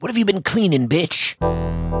What have you been cleaning, bitch?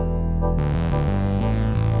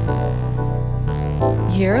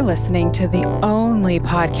 You're listening to the only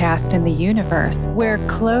podcast in the universe where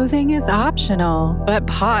clothing is optional, but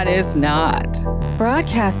pot is not.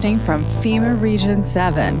 Broadcasting from FEMA Region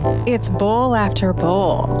 7, it's Bowl After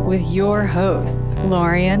Bowl with your hosts,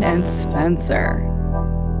 Lorian and Spencer.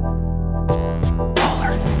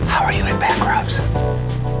 Bowler, how are you at back rubs?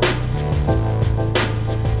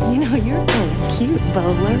 You know, you're really cute,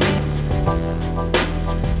 Bowler.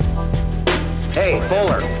 Hey,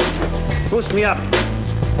 Bowler, boost me up.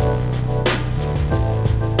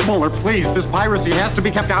 Bowler, please, this piracy has to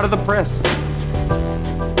be kept out of the press.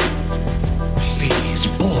 Please,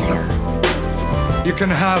 Bowler. You can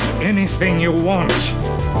have anything you want.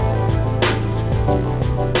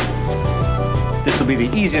 This will be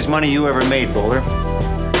the easiest money you ever made, Bowler.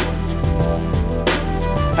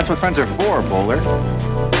 That's what friends are for, Bowler.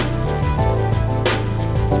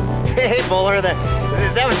 Hey, Bowler,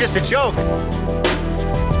 that was just a joke.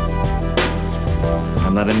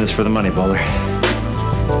 I'm not in this for the money, Bowler.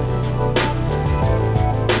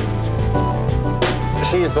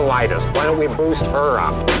 She's the lightest. Why don't we boost her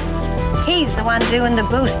up? He's the one doing the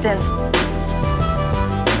boosting.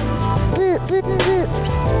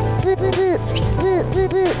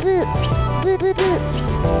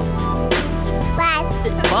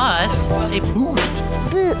 Bust? Say boost.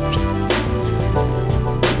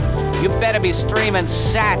 You better be streaming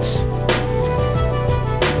sats.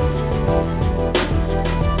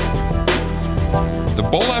 The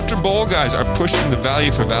Bowl After Bowl guys are pushing the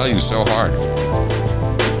value for value so hard.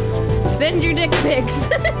 Send your dick pics.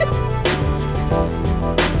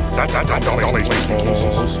 That's always the case.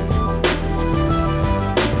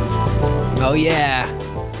 Oh, yeah.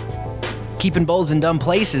 Keeping bowls in dumb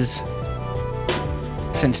places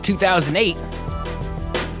since 2008.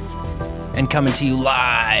 And coming to you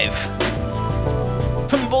live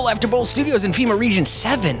from the Bowl After Bowl studios in FEMA Region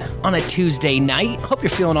 7 on a Tuesday night. Hope you're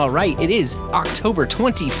feeling all right. It is October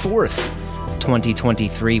 24th,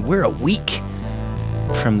 2023. We're a week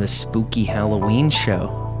from the spooky Halloween show.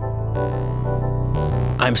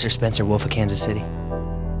 I'm Sir Spencer Wolf of Kansas City.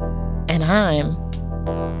 And I'm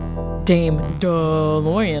Dame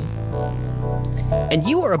DeLorean. And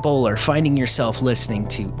you are a bowler finding yourself listening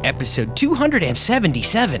to episode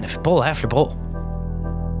 277 of Bowl After Bowl.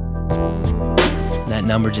 That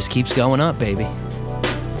number just keeps going up, baby.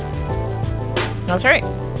 That's right.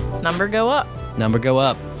 Number go up. Number go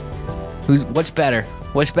up. What's better?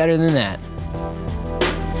 What's better than that?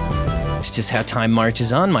 It's just how time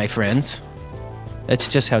marches on, my friends. That's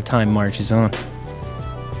just how time marches on.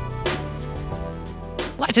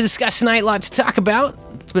 A lot to discuss tonight, a lot to talk about.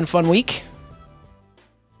 It's been a fun week.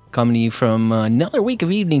 Coming to you from another week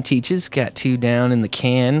of evening teaches. Got 2 down in the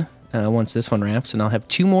can once this one wraps, and I'll have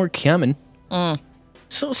 2 more coming.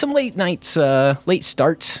 So some late nights, late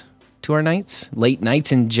starts to our nights, late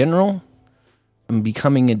nights in general. I'm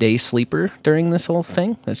becoming a day sleeper during this whole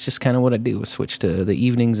thing. That's just kind of what I do. I switch to the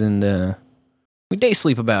evenings and we day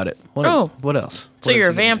sleep about it. What else? So you're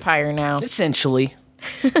a vampire now. Essentially.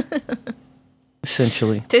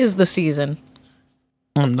 Essentially. 'Tis the season.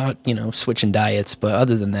 I'm not, switching diets, but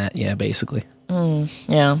other than that, yeah, basically.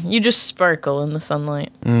 Yeah, you just sparkle in the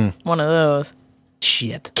sunlight. One of those.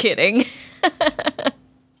 Shit. Kidding.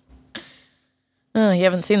 Oh, you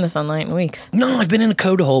haven't seen the sunlight in weeks. No, I've been in a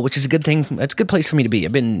code hole, which is a good thing. That's a good place for me to be.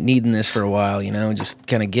 I've been needing this for a while, just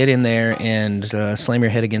kind of get in there and slam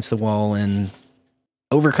your head against the wall and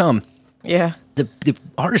overcome. Yeah. The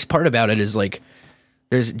hardest part about it is,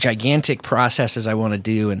 there's gigantic processes I want to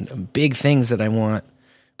do and big things that I want,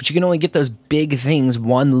 but you can only get those big things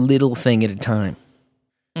one little thing at a time.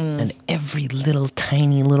 And every little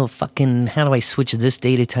tiny little fucking, how do I switch this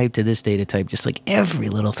data type to this data type? Just every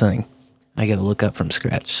little thing I got to look up from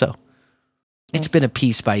scratch. So it's been a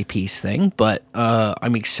piece by piece thing, but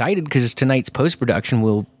I'm excited because tonight's post-production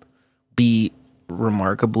will be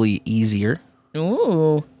remarkably easier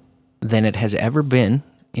than it has ever been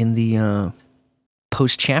in the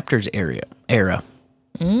post-chapters era,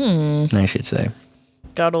 I should say.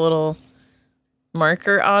 Got a little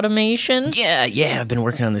marker automation? Yeah, I've been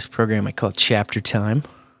working on this program I call Chapter Time.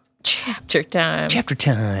 Chapter Time.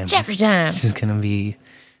 This is going to be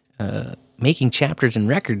making chapters in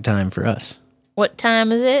record time for us. What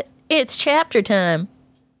time is it? It's chapter time.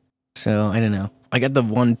 So, I don't know. I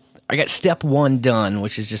got step 1 done,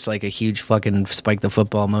 which is just a huge fucking Spike the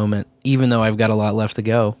Football moment, even though I've got a lot left to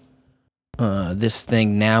go. This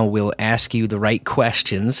thing now will ask you the right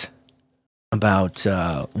questions about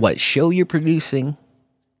what show you're producing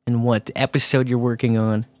and what episode you're working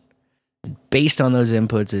on. Based on those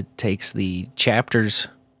inputs, it takes the chapters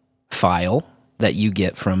file that you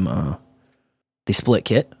get from the split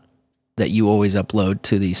kit that you always upload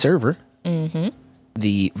to the server. Mm-hmm.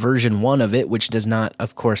 The version 1 of it, which does not,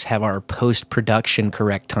 of course, have our post-production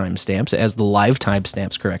correct timestamps, as the live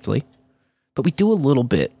timestamps correctly. But we do a little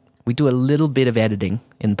bit. We do a little bit of editing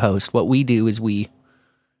in post. What we do is we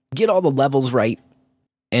get all the levels right,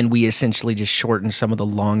 and we essentially just shorten some of the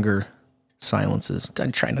longer silences. I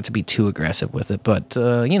try not to be too aggressive with it, but,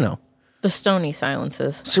 you know. The stony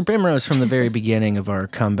silences. Sir Primrose, from the very beginning of our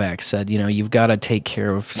comeback, said, you know, you've got to take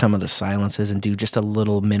care of some of the silences and do just a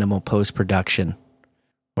little minimal post-production,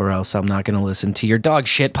 or else I'm not going to listen to your dog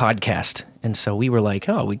shit podcast. And so we were like,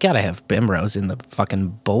 oh, we got to have Primrose in the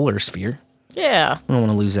fucking bowler sphere. Yeah. We don't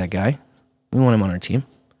want to lose that guy. We want him on our team.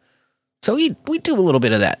 So we do a little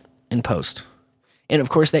bit of that in post. And of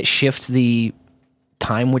course, that shifts the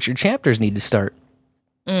time which your chapters need to start.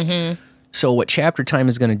 Mm-hmm. So what chapter time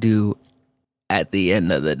is going to do at the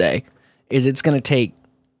end of the day is it's going to take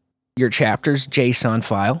your chapter's JSON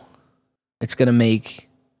file. It's going to make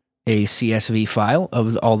a CSV file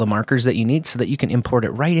of all the markers that you need so that you can import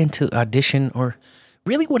it right into Audition or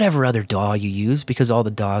really whatever other DAW you use, because all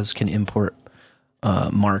the DAWs can import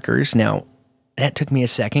markers. Now, that took me a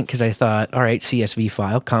second because I thought, all right, CSV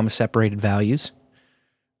file, comma separated values.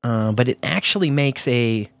 But it actually makes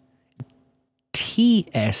a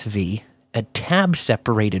TSV, a tab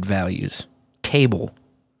separated values table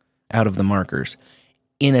out of the markers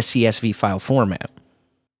in a CSV file format,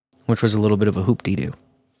 which was a little bit of a hoop-de-doo.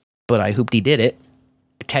 But I hoop-de-did it.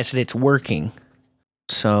 I tested it's working.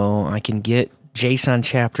 So I can get JSON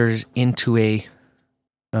chapters into a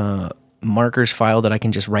markers file that I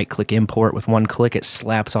can just right-click import. With one click, it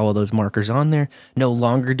slaps all of those markers on there. No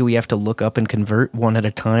longer do we have to look up and convert one at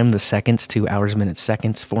a time the seconds to hours, minutes,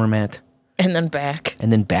 seconds format. And then back.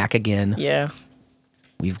 And then back again. Yeah.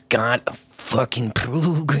 We've got a fucking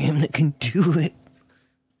program that can do it.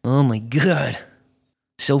 Oh my God.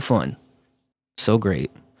 So fun. So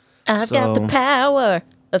great. I've got the power.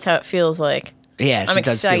 That's how it feels like. Yes, I'm it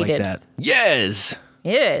does feel excited. like that. Yes.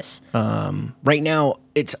 Yes. Right now,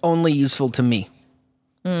 it's only useful to me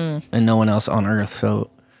and no one else on Earth. So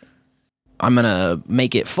I'm going to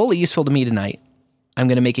make it fully useful to me tonight. I'm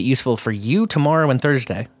going to make it useful for you tomorrow and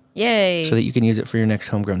Thursday. Yay. So that you can use it for your next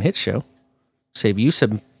Homegrown Hits show. Save you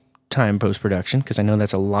some time post-production, because I know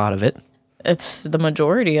that's a lot of it. It's the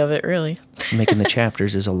majority of it, really. Making the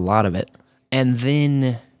chapters is a lot of it. And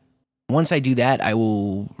then once I do that, I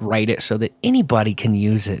will write it so that anybody can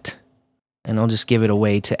use it. And I'll just give it a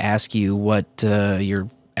way to ask you what your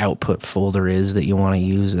output folder is that you want to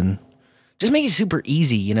use, and just make it super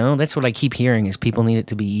easy, you know? That's what I keep hearing is people need it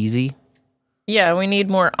to be easy. Yeah, we need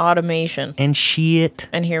more automation. And shit.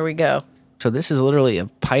 And here we go. So this is literally a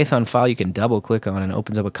Python file you can double click on, and it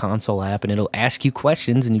opens up a console app, and it'll ask you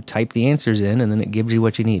questions, and you type the answers in, and then it gives you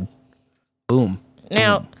what you need. Boom.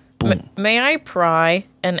 Now, boom. May I pry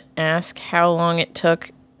and ask how long it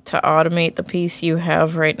took to automate the piece you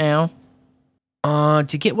have right now?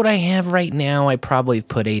 To get what I have right now, I probably have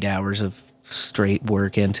put 8 hours of straight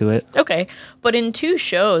work into it. Okay, but in 2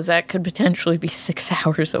 shows, that could potentially be 6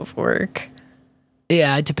 hours of work.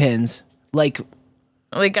 Yeah, it depends. Like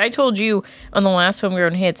I told you on the last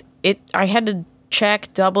Homegrown Hits, I had to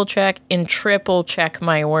check, double check, and triple check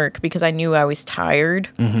my work because I knew I was tired.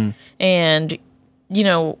 Mm-hmm. And, you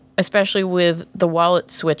know, especially with the wallet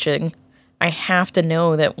switching, I have to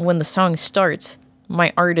know that when the song starts,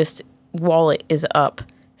 my artist wallet is up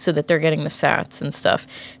so that they're getting the sats and stuff.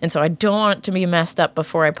 And so I don't want it to be messed up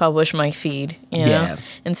before I publish my feed, you know? Yeah.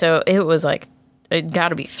 And so it was like, it got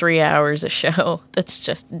to be 3 hours a show that's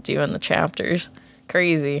just doing the chapters.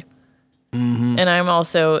 Crazy. Mm-hmm. And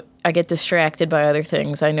I get distracted by other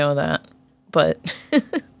things. I know that. But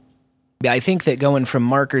yeah, I think that going from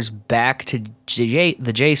markers back to the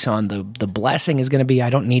JSON, the blessing is going to be I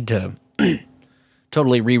don't need to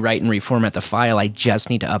totally rewrite and reformat the file. I just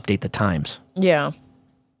need to update the times. Yeah.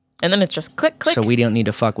 And then it's just click, click. So we don't need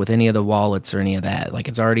to fuck with any of the wallets or any of that. Like,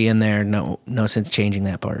 it's already in there. No sense changing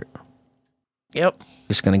that part. Yep.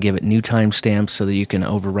 Just going to give it new timestamps so that you can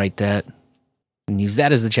overwrite that and use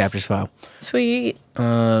that as the chapters file. Sweet.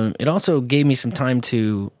 It also gave me some time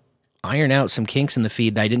to iron out some kinks in the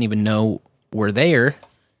feed that I didn't even know were there.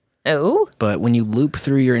 Oh? But when you loop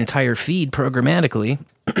through your entire feed programmatically,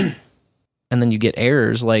 and then you get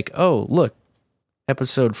errors like, oh, look,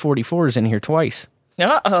 episode 44 is in here twice.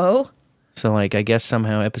 Uh-oh. So, like, I guess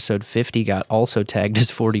somehow episode 50 got also tagged as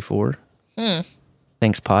 44.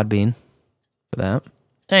 Thanks, Podbean, for that.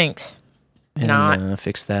 Thanks. And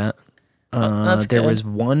fix that. That's there good. was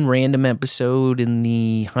one random episode in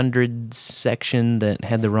the hundreds section that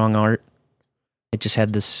had the wrong art. It just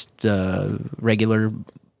had this regular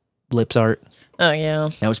lips art. Oh, yeah.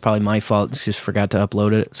 That was probably my fault. Just forgot to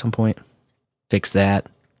upload it at some point. Fix that.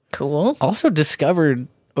 Cool. Also discovered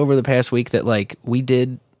over the past week that, like, we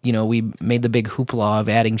did, we made the big hoopla of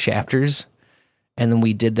adding chapters. And then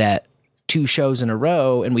we did that 2 shows in a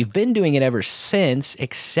row. And we've been doing it ever since,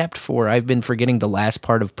 except for I've been forgetting the last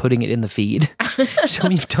part of putting it in the feed. So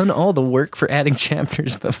we've done all the work for adding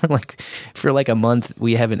chapters, but for like a month,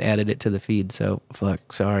 we haven't added it to the feed. So,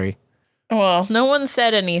 sorry. Well, no one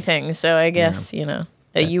said anything, so I guess,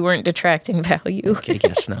 you weren't detracting value. I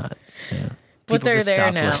guess not. Yeah. But they're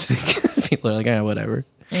there now. People are like, whatever.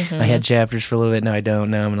 Mm-hmm. I had chapters for a little bit, now I don't.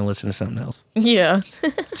 Now I'm going to listen to something else. Yeah.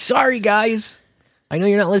 Sorry, guys. I know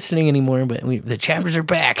you're not listening anymore, but the chapters are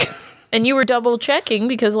back. And you were double checking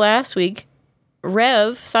because last week,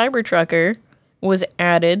 Rev Cybertrucker was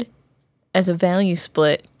added as a value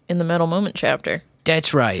split in the Metal Moment chapter.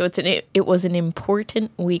 That's right. So it was an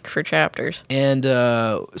important week for chapters. And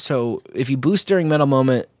so if you boost during Metal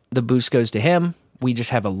Moment, the boost goes to him. We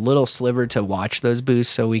just have a little sliver to watch those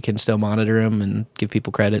boosts so we can still monitor them and give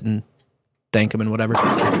people credit and thank them and whatever.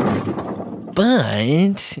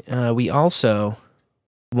 But we also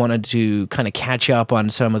wanted to kind of catch up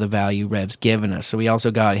on some of the value Rev's given us. So we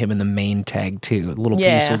also got him in the main tag too. A little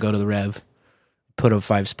piece will go to the Rev. Put a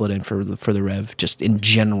 5 split in for the Rev, just in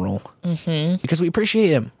general, because we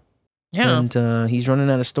appreciate him. Yeah, and he's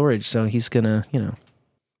running out of storage, so he's gonna,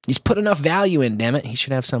 he's put enough value in. Damn it, he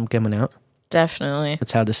should have some coming out. Definitely,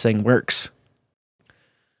 that's how this thing works.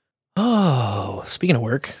 Oh, speaking of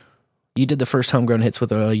work, you did the first homegrown hits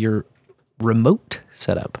with your remote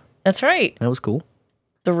setup. That's right. That was cool.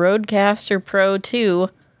 The Rodecaster Pro 2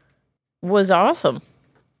 was awesome.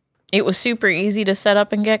 It was super easy to set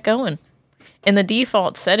up and get going. And the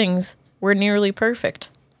default settings were nearly perfect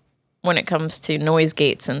when it comes to noise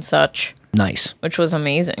gates and such. Nice. Which was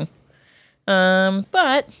amazing.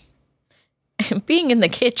 But being in the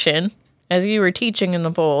kitchen, as you were teaching in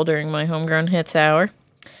the bowl during my homegrown hits hour,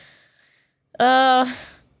 has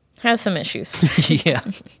some issues. Yeah.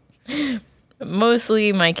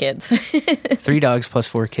 Mostly my kids. 3 dogs plus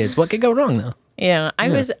 4 kids. What could go wrong, though? Yeah, I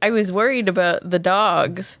was worried about the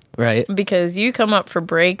dogs. Right. Because you come up for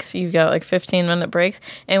breaks, you've got like 15-minute breaks,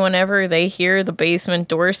 and whenever they hear the basement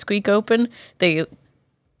door squeak open, they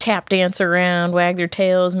tap dance around, wag their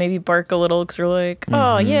tails, maybe bark a little because they're like,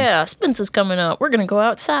 oh yeah, Spencer's coming up. We're going to go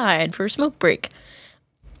outside for a smoke break.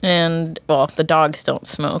 And, well, the dogs don't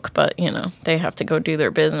smoke, but, they have to go do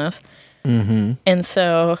their business. Mm-hmm. And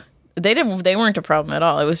so they weren't a problem at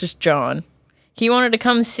all. It was just John. He wanted to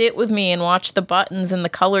come sit with me and watch the buttons and the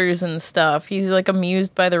colors and stuff. He's like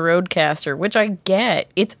amused by the Rodecaster, which I get.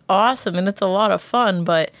 It's awesome and it's a lot of fun,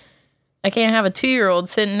 but I can't have a 2-year-old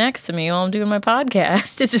sitting next to me while I'm doing my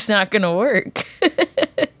podcast. It's just not going to work.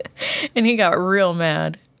 And he got real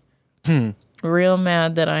mad. Real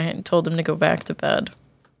mad that I told him to go back to bed.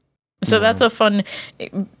 So that's a fun...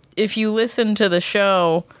 If you listen to the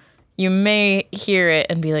show... You may hear it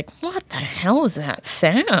and be like, what the hell is that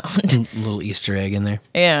sound? A little Easter egg in there.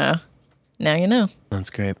 Yeah. Now you know. That's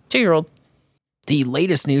great. 2-year-old. The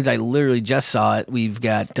latest news, I literally just saw it. We've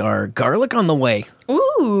got our garlic on the way.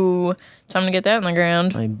 Ooh. Time to get that in the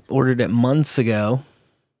ground. I ordered it months ago.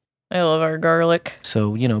 I love our garlic.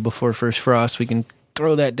 So, before first frost, we can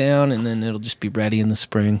throw that down and then it'll just be ready in the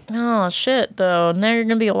spring. Oh, shit, though. Now you're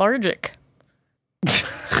going to be allergic.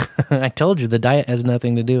 I told you, the diet has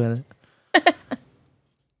nothing to do with it.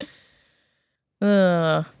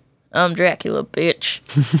 I'm Dracula, bitch.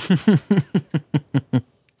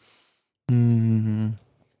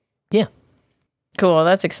 Yeah. Cool,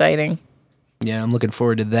 that's exciting. Yeah, I'm looking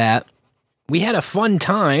forward to that. We had a fun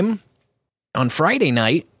time on Friday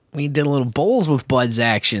night. We did a little Bowls with Buds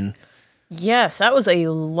action. Yes, that was a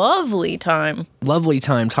lovely time. Lovely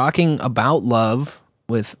time talking about love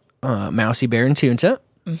with Mousy Bear and Tunta.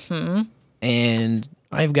 Mm-hmm. And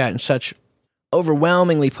I've gotten such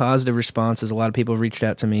overwhelmingly positive responses. A lot of people have reached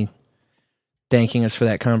out to me thanking us for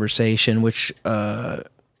that conversation, which I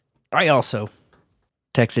also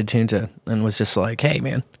texted Tunta and was just like, hey,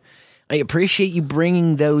 man, I appreciate you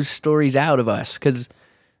bringing those stories out of us, because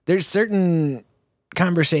there's certain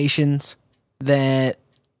conversations that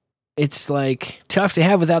it's like tough to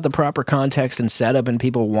have without the proper context and setup and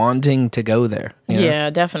people wanting to go there. Yeah,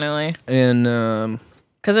 definitely. And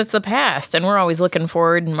because it's the past, and we're always looking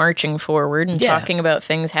forward and marching forward and talking about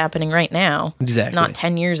things happening right now. Exactly. Not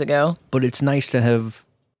 10 years ago. But it's nice to have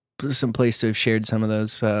some place to have shared some of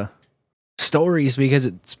those stories, because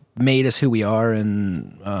it's made us who we are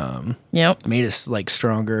and made us like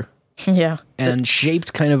stronger. Yeah. And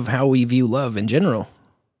shaped kind of how we view love in general.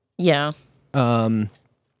 Yeah. The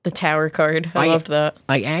tower card. I loved that.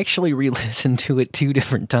 I actually re-listened to it 2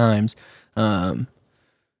 different times.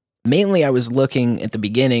 Mainly, I was looking at the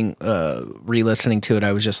beginning, re-listening to it.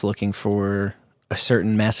 I was just looking for a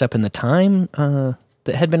certain mess up in the time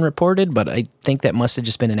that had been reported, but I think that must have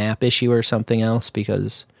just been an app issue or something else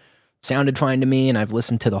because it sounded fine to me, and I've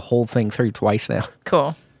listened to the whole thing through twice now.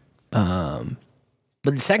 Cool. But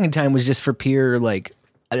the second time was just for pure, like,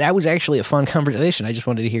 that was actually a fun conversation. I just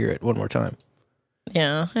wanted to hear it one more time.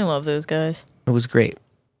 Yeah, I love those guys. It was great.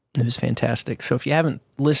 It was fantastic. So if you haven't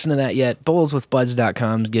listened to that yet,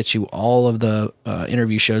 bowlswithbuds.com gets you all of the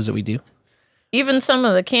interview shows that we do. Even some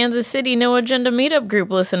of the Kansas City No Agenda meetup group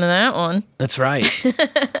listen to that one. That's right.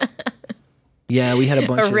 Yeah, we had a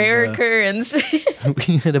bunch of... A rare occurrence.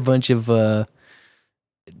 We had a bunch of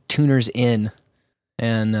tuners in,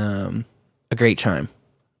 and a great time.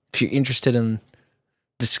 If you're interested in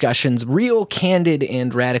discussions, real, candid,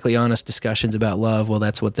 and radically honest discussions about love, well,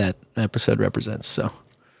 that's what that episode represents. So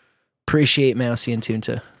appreciate Mousy and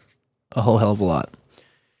Tunta a whole hell of a lot.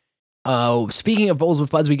 Speaking of Bowls with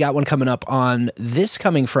Buds, we got one coming up on this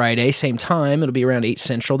coming Friday, same time. It'll be around 8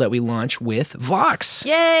 Central that we launch with Vox.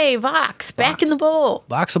 Yay, Vox, back in the bowl.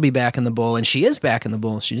 Vox will be back in the bowl, and she is back in the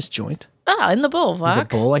bowl. She just joined. In the bowl, Vox.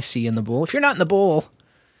 The bowl, I see you in the bowl. If you're not in the bowl,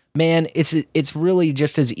 man, it's really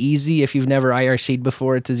just as easy. If you've never IRC'd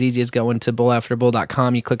before, it's as easy as going to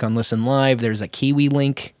bowlafterbowl.com. You click on Listen Live. There's a Kiwi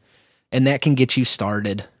link, and that can get you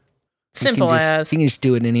started. Simple as. You can just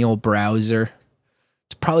do it in any old browser.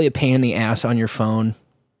 It's probably a pain in the ass on your phone,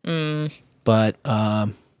 but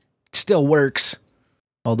still works,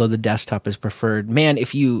 although the desktop is preferred. Man,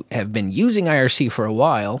 if you have been using IRC for a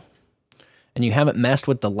while and you haven't messed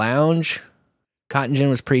with the lounge, Cotton Gin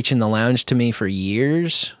was preaching the lounge to me for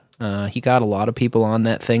years. He got a lot of people on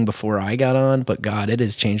that thing before I got on, but God, it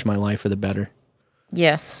has changed my life for the better.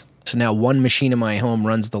 Yes. So now one machine in my home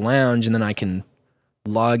runs the lounge, and then I can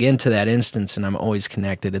log into that instance, and I'm always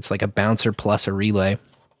connected. It's like a bouncer plus a relay.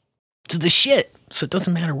 It's the shit. So it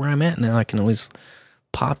doesn't matter where I'm at now. I can always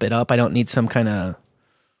pop it up. I don't need some kind of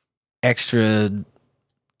extra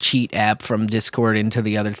cheat app from Discord into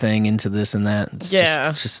the other thing, into this and that. It's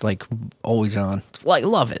just like always on. Like,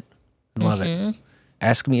 love it. Love it.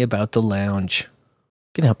 Ask me about the lounge.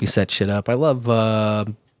 Can help you set shit up. I love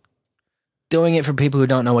doing it for people who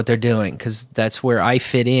don't know what they're doing, because that's where I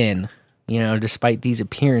fit in. You know, despite these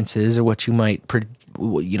appearances or what you might,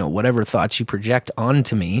 whatever thoughts you project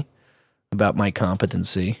onto me about my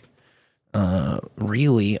competency,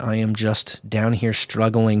 really, I am just down here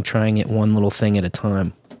struggling, trying it one little thing at a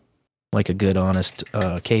time, like a good, honest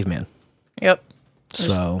caveman. Yep.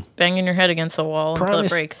 So just banging your head against the wall until it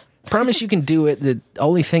breaks. Promise you can do it. The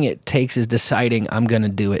only thing it takes is deciding I'm going to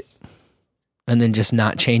do it, and then just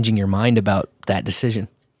not changing your mind about that decision.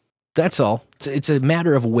 That's all. It's a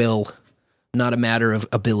matter of will, not a matter of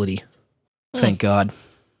ability. Thank God.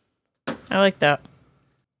 I like that.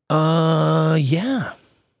 Yeah.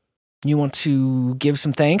 You want to give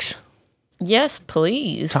some thanks? Yes,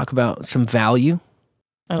 please. Talk about some value.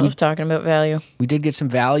 I love talking about value. We did get some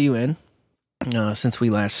value in since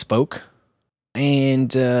we last spoke. And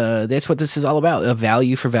that's what this is all about, a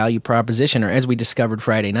value for value proposition, or as we discovered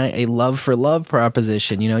Friday night, a love for love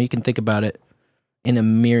proposition. You know, you can think about it in a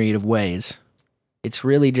myriad of ways. It's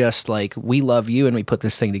really just like, we love you, and we put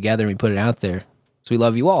this thing together and we put it out there. So we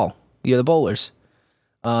love you all. You're the bowlers.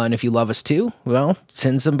 And if you love us too, well,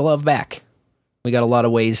 send some love back. We got a lot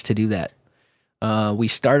of ways to do that. We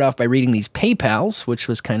start off by reading these PayPals, which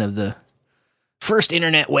was kind of the first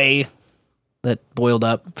internet way that boiled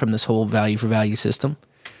up from this whole value for value system.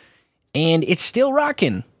 And it's still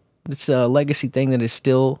rocking. It's a legacy thing that is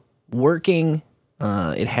still working.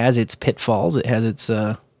 It has its pitfalls. It has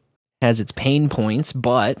its pain points,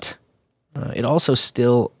 but it also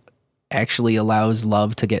still actually allows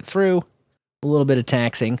love to get through. A little bit of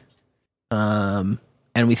taxing. And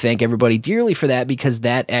we thank everybody dearly for that, because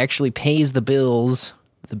that actually pays the bills.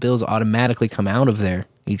 The bills automatically come out of there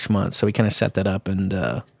each month. So we kind of set that up,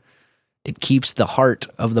 and it keeps the heart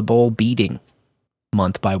of the bowl beating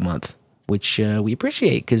month by month, which we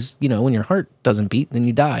appreciate, because, you know, when your heart doesn't beat, then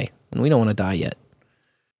you die, and we don't want to die yet.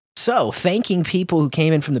 So, thanking people who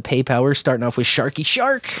came in from the PayPal. We're starting off with Sharky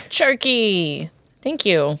Shark. Sharky, thank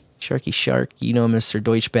you. Sharky Shark, you know Mr.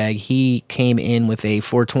 Deutschbag. He came in with a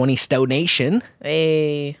 420 stonation.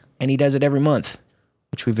 Hey. And he does it every month,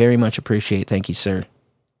 which we very much appreciate. Thank you, sir.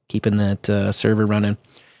 Keeping that server running.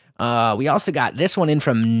 We also got this one in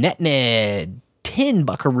from NetNed. 10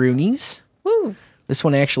 buckaroonies. Woo. This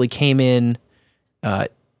one actually came in, I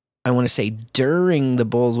want to say, during the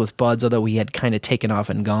Bowls with Buds, although we had kind of taken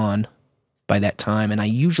off and gone by that time. And I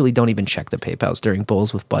usually don't even check the PayPals during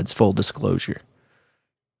Bowls with Buds, full disclosure,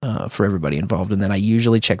 for everybody involved. And then I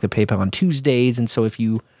usually check the PayPal on Tuesdays. And so if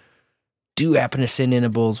you do happen to send in a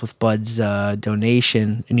Bowls with Buds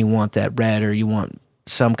donation and you want that read or you want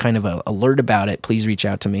some kind of a alert about it, please reach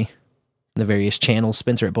out to me. The various channels.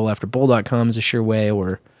 Spencer at bowlafterbowl.com is a sure way,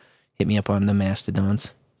 or hit me up on the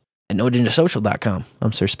Mastodons. At noagendasocial.com.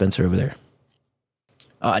 I'm Sir Spencer over there.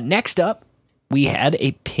 Next up, we had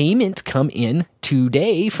a payment come in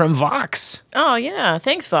today from Vox. Oh, yeah.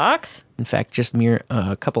 Thanks, Vox. In fact, just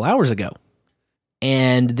a couple hours ago.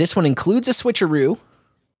 And this one includes a switcheroo.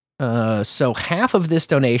 So half of this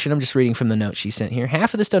donation, I'm just reading from the note she sent here,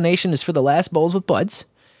 half of this donation is for the last Bowls with Buds.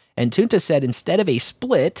 And Tunta said instead of a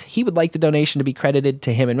split, he would like the donation to be credited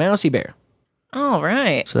to him and Mousy Bear. All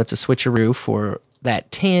right. So that's a switcheroo for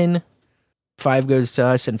that 10. 5 goes to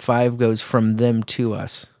us and 5 goes from them to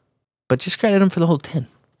us. But just credit them for the whole 10.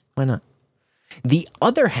 Why not? The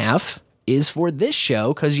other half is for this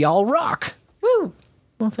show because y'all rock. Woo.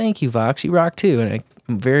 Well, thank you, Vox. You rock too. And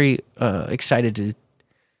I'm very excited to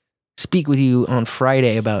speak with you on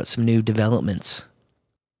Friday about some new developments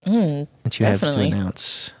that you definitely have to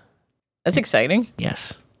announce. That's exciting.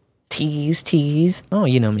 Yes. Tease. Oh,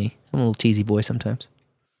 you know me. I'm a little teasy boy sometimes.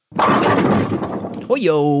 Oh,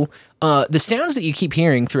 yo. The sounds that you keep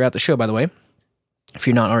hearing throughout the show, by the way, if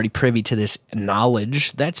you're not already privy to this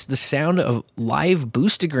knowledge, that's the sound of live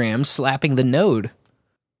boostograms slapping the node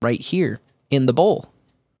right here in the bowl.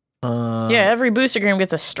 Yeah, every boostergram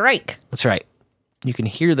gets a strike. That's right. You can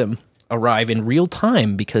hear them arrive in real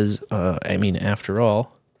time because, after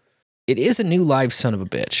all, it is a new live son of a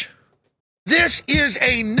bitch. This is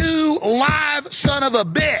a new live son of a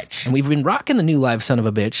bitch. And we've been rocking the new live son of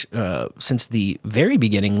a bitch since the very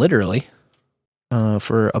beginning, literally,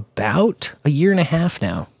 for about a year and a half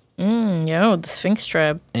now. The Sphinx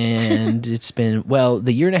Trap. And it's been,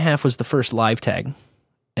 the year and a half was the first live tag.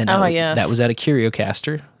 And that was at a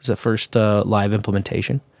CurioCaster. It was the first live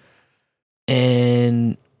implementation.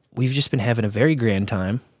 And we've just been having a very grand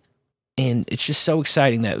time. And it's just so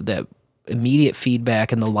exciting that immediate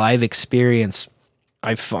feedback and the live experience.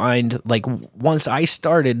 I find, like, once I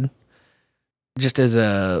started just as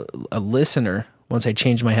a listener, once I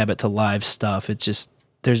changed my habit to live stuff, it's just,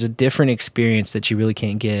 there's a different experience that you really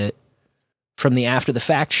can't get from the after the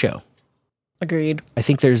fact show. Agreed. I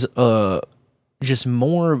think there's just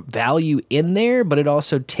more value in there, but it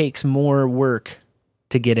also takes more work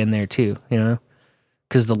to get in there too, you know?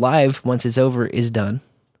 Because the live, once it's over, is done,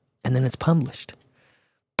 and then it's published.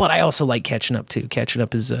 But I also like catching up too. Catching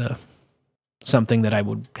up is something that I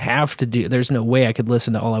would have to do. There's no way I could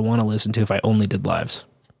listen to all I want to listen to if I only did lives.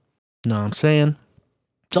 Know what I'm saying?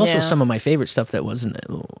 It's also some of my favorite stuff that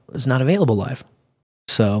is not available live.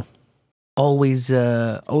 So always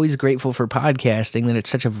grateful for podcasting, that it's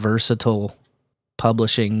such a versatile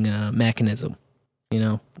publishing mechanism. You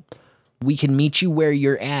know, we can meet you where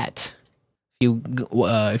you're at.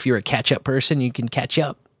 If you're a catch up person, you can catch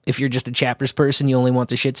up. If you're just a chapters person, you only want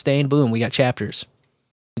the shit stain, boom, we got chapters.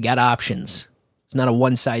 We got options. It's not a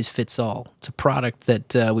one size fits all. It's a product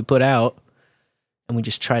that we put out, and we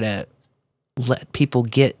just try to let people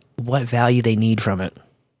get what value they need from it.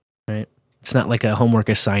 Right? It's not like a homework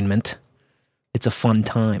assignment. It's a fun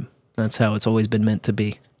time. That's how it's always been meant to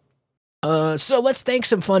be. So let's thank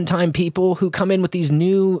some fun time people who come in with these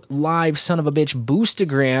new live son of a bitch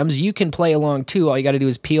boostograms. You can play along too. All you got to do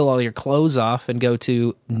is peel all your clothes off and go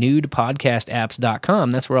to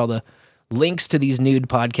nudepodcastapps.com. That's where all the links to these nude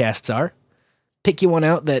podcasts are. Pick you one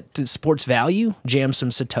out that supports value. Jam some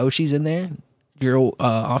Satoshis in there. You're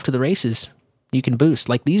off to the races. You can boost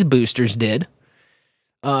like these boosters did.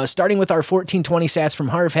 Starting with our 1420 sats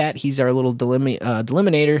from Harvhat. He's our little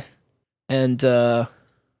delimiter. And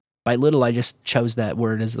by little, I just chose that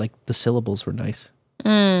word as like the syllables were nice.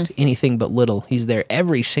 It's anything but little. He's there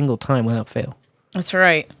every single time without fail. That's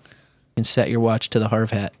right. You can set your watch to the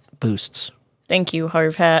Harvhat boosts. Thank you,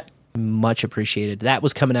 Harvhat. Much appreciated. That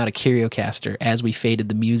was coming out of CurioCaster as we faded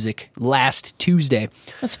the music last Tuesday.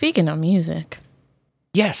 Well, speaking of music.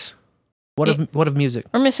 Yes. What of music?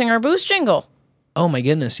 We're missing our boost jingle. Oh my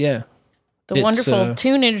goodness, yeah. The wonderful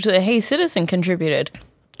tunage that Hey Citizen contributed.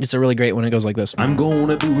 It's a really great one. It goes like this. I'm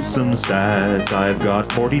gonna boost some sats. I've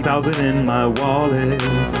got 40,000 in my wallet.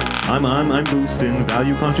 I'm boosting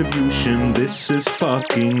value contribution. This is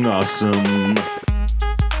fucking awesome.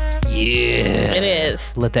 Yeah. It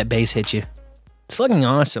is. Let that bass hit you. It's fucking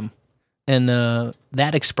awesome. And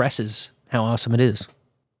that expresses how awesome it is.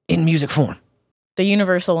 In music form. The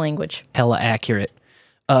universal language. Hella accurate.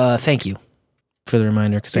 Thank you for the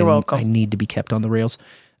reminder, because You're welcome. I need to be kept on the rails.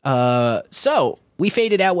 So we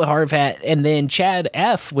faded out with Harvat, and then Chad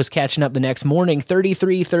F was catching up the next morning.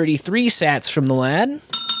 33 sats from the lad.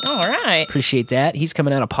 All right. Appreciate that. He's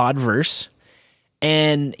coming out of Podverse.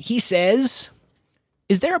 And he says,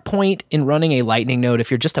 is there a point in running a Lightning node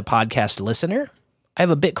if you're just a podcast listener? I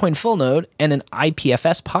have a Bitcoin full node and an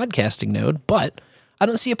IPFS podcasting node, but I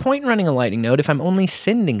don't see a point in running a Lightning node if I'm only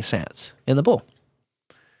sending sats in the bull.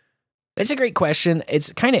 That's a great question.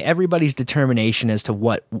 It's kind of everybody's determination as to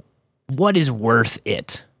what is worth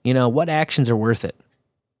it. You know, what actions are worth it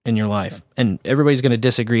in your life. And everybody's going to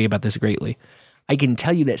disagree about this greatly. I can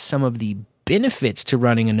tell you that some of the benefits to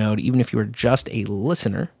running a node, even if you are just a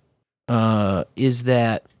listener, is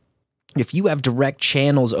that if you have direct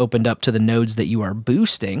channels opened up to the nodes that you are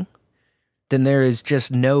boosting, then there is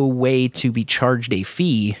just no way to be charged a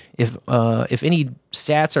fee. If any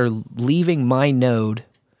stats are leaving my node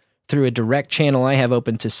through a direct channel I have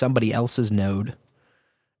open to somebody else's node,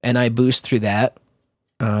 and I boost through that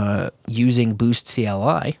using Boost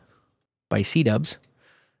CLI by CDubs,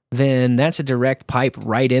 then that's a direct pipe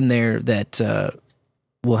right in there that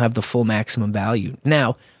will have the full maximum value.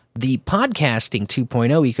 Now, the podcasting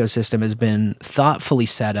 2.0 ecosystem has been thoughtfully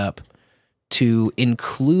set up to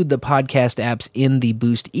include the podcast apps in the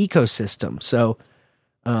Boost ecosystem. So,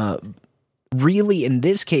 really, in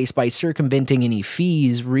this case, by circumventing any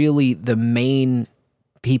fees, really the main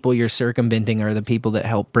people you're circumventing are the people that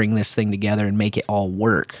help bring this thing together and make it all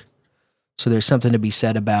work. So there's something to be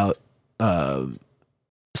said about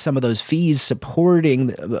some of those fees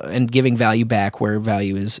supporting and giving value back where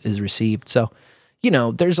value is received. So, you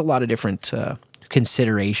know, there's a lot of different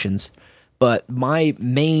considerations, but my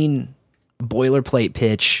main boilerplate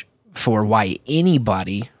pitch for why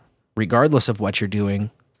anybody, regardless of what you're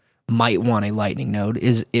doing, might want a Lightning node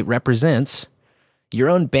is it represents your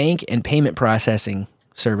own bank and payment processing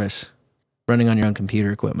service running on your own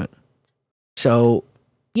computer equipment. So,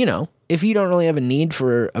 you know, if you don't really have a need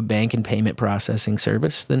for a bank and payment processing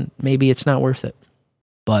service, then maybe it's not worth it.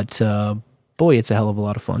 But boy, it's a hell of a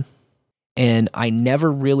lot of fun. And I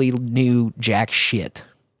never really knew jack shit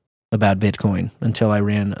about Bitcoin until I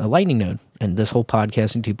ran a Lightning node and this whole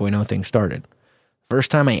podcasting 2.0 thing started.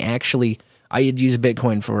 First time I had used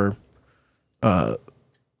Bitcoin for,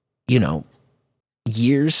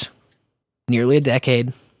 years, nearly a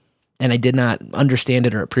decade, and I did not understand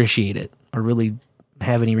it or appreciate it or really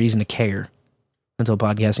have any reason to care until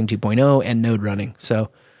podcasting 2.0 and node running. So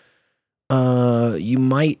you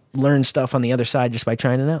might learn stuff on the other side just by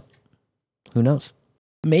trying it out. Who knows?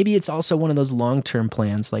 Maybe it's also one of those long-term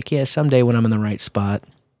plans. Like, yeah, someday when I'm in the right spot,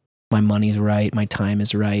 my money's right, my time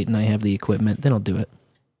is right, and I have the equipment, then I'll do it.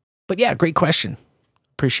 But yeah, great question.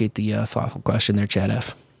 Appreciate the thoughtful question there, Chad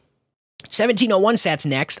F. 1701 sats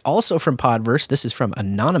next, also from Podverse. This is from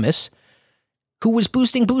Anonymous, who was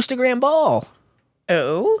boosting Boostagram Ball.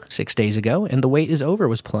 Oh. 6 days ago, and The Wait Is Over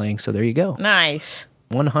was playing, so there you go. Nice.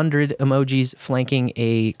 100 emojis flanking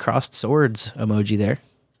a crossed swords emoji there.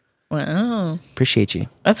 Wow. Appreciate you.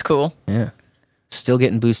 That's cool. Yeah. Still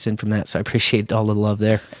getting boosted from that, so I appreciate all the love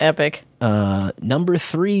there. Epic. Number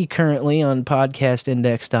 3 currently on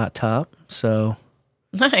podcastindex.top, so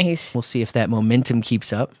nice. We'll see if that momentum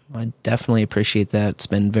keeps up. I definitely appreciate that. It's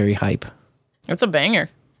been very hype. That's a banger.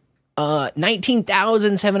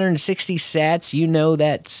 19,760 sats. You know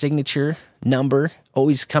that signature number.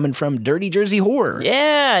 Always coming from Dirty Jersey Horror.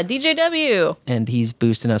 Yeah, DJW. And he's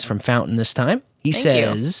boosting us from Fountain this time. He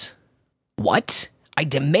says, "What? I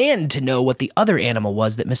demand to know what the other animal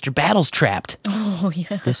was that Mr. Battles trapped. Oh,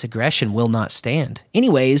 yeah. This aggression will not stand.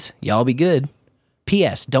 Anyways, y'all be good.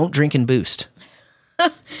 P.S. Don't drink and boost."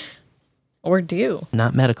 Or do.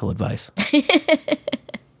 Not medical advice.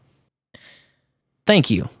 Thank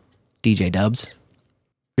you, DJ Dubs.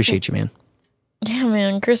 Appreciate you, man. Yeah,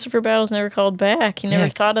 man. Christopher Battles never called back. He never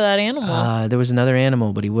thought of that animal. There was another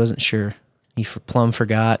animal, but he wasn't sure. He plumb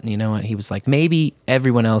forgot, and you know what? He was like, maybe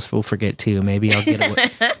everyone else will forget too. Maybe I'll get away.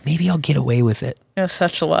 Maybe I'll get away with it. Oh,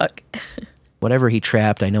 such luck. Whatever he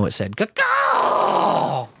trapped, I know it said,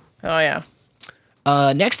 "Caw." Oh, yeah.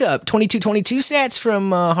 Next up, 2222 sats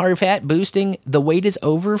from Harvat boosting The Wait Is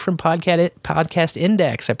Over from Podcast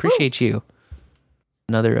Index. I appreciate you.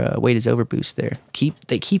 Another Wait Is Over boost there.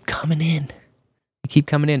 They keep coming in. They keep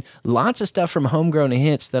coming in. Lots of stuff from Homegrown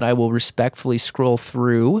Hits that I will respectfully scroll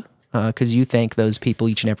through because you thank those people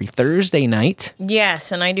each and every Thursday night.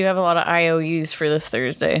 Yes, and I do have a lot of IOUs for this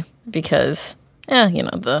Thursday because,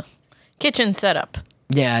 the kitchen setup.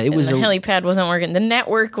 Yeah, it was the helipad wasn't working. The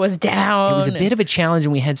network was down. It was a bit of a challenge,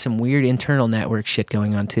 and we had some weird internal network shit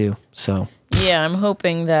going on too. So yeah, I'm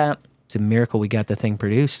hoping that it's a miracle we got the thing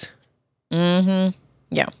produced. Mm-hmm.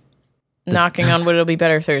 Yeah. knocking on wood, it'll be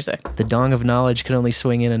better Thursday. The dong of knowledge can only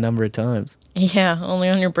swing in a number of times. Yeah, only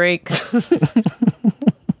on your breaks.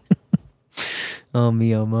 Oh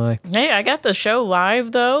me, oh my. Hey, I got the show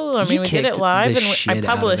live though. I mean, we did it live and I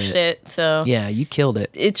published it. So yeah, you killed it.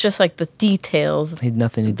 It's just like the details it had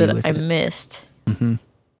nothing to do that with I it. missed. Mm-hmm.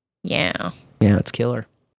 Yeah. Yeah, it's killer.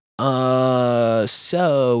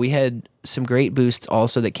 So we had some great boosts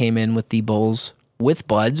also that came in with the bowls with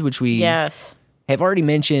buds, which we have already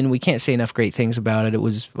mentioned. We can't say enough great things about it. It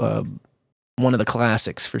was one of the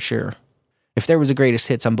classics for sure. If there was a greatest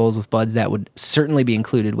hits on bowls with buds, that would certainly be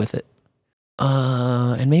included with it.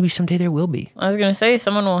 And maybe someday there will be. I was going to say,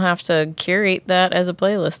 someone will have to curate that as a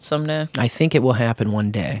playlist someday. I think it will happen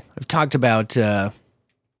one day. I've talked about how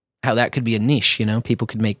that could be a niche, you know? People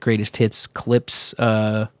could make greatest hits clips,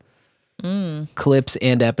 clips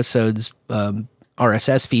and episodes,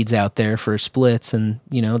 RSS feeds out there for splits, and,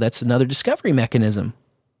 you know, that's another discovery mechanism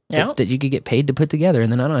that you could get paid to put together,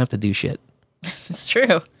 and then I don't have to do shit. It's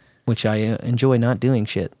true. Which I enjoy not doing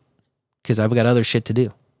shit, because I've got other shit to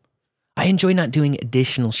do. I enjoy not doing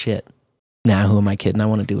additional shit. Nah, who am I kidding? I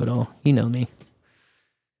want to do it all. You know me.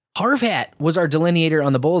 Harvat was our delineator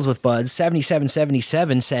on the bowls with buds.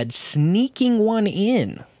 7777 said sneaking one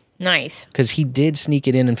in. Nice. Because he did sneak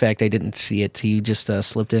it in. In fact, I didn't see it. He just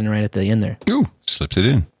slipped it in right at the end there. Ooh, slipped it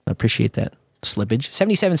in. I appreciate that. Slippage.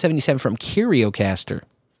 7777 from Curiocaster,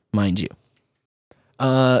 mind you.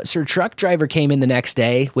 Sir Truck Driver came in the next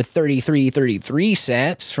day with 3333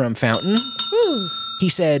 sats from Fountain. Woo. He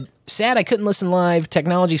said, sad I couldn't listen live.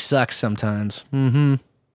 Technology sucks sometimes. Mm-hmm.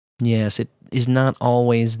 Yes, it is not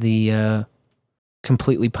always the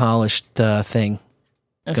completely polished thing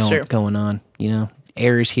going on. You know,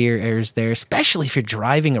 errors here, errors there, especially if you're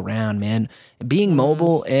driving around, man. Being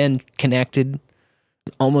mobile and connected,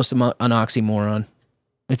 almost an oxymoron.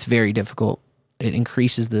 It's very difficult. It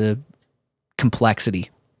increases the complexity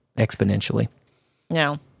exponentially.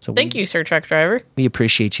 Yeah. So thank you, Sir Truck Driver. We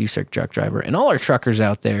appreciate you, Sir Truck Driver, and all our truckers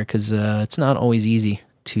out there, because it's not always easy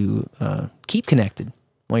to keep connected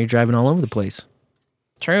while you're driving all over the place.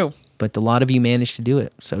 True. But a lot of you managed to do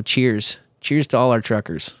it. So cheers. Cheers to all our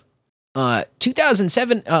truckers.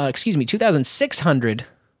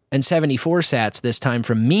 2,674 sats this time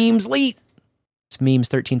from Memes Leet. It's Memes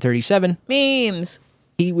 1337. Memes.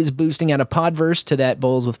 He was boosting out a Podverse to that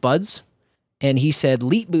Bowls with Buds. And he said,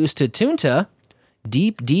 Leet boost to Tunta.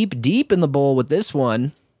 Deep, deep, deep in the bowl with this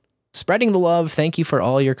one. Spreading the love. Thank you for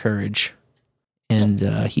all your courage. And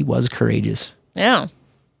he was courageous. Yeah.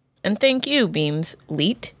 And thank you, Beams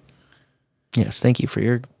Leet. Yes, thank you for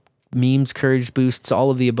your memes, courage boosts,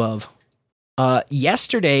 all of the above.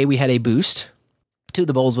 Yesterday, we had a boost to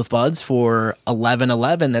the Bowls with Buds for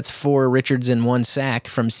 1111. That's 4 Richards and 1 sack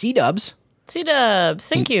from C-Dubs. C-Dubs,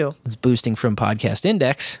 thank you. Was boosting from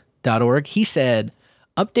podcastindex.org. He said,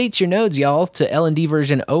 updates your nodes, y'all, to LND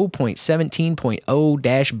version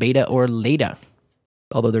 0.17.0-beta or later.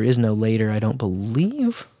 Although there is no later, I don't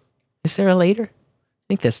believe. Is there a later? I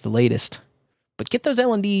think that's the latest. But get those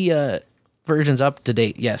LND versions up to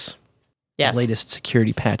date, yes. Yes. The latest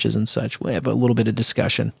security patches and such. We have a little bit of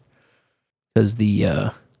discussion. Because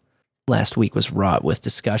the last week was wrought with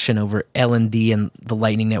discussion over LND and the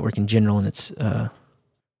Lightning Network in general and its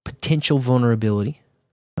potential vulnerability.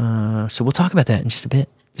 So we'll talk about that in just a bit.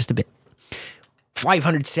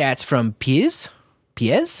 500 sats from Pies?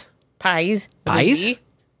 Pies?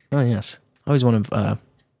 Oh, yes. I always want to, I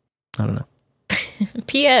don't know.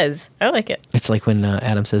 Pies. I like it. It's like when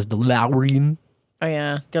Adam says the Lowrian. Oh,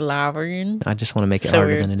 yeah. The Lowrian. I just want to make it So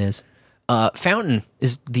harder weird. than it is. Fountain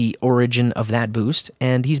is the origin of that boost,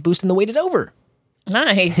 and he's boosting The Wait Is Over.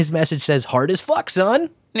 Nice. His message says, hard as fuck, son.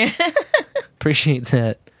 Appreciate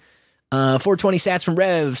that. 420 sats from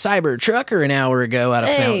Rev Cyber Trucker an hour ago out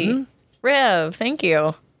of Fountain. Rev, thank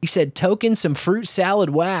you. He said, token some fruit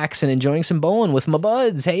salad wax and enjoying some bowling with my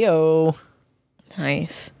buds. Heyo.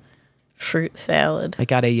 Nice. Fruit salad. I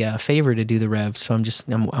got a favor to do the Rev, so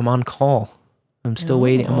I'm on call. I'm still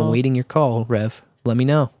waiting. I'm awaiting your call, Rev. Let me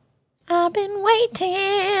know. I've been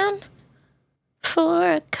waiting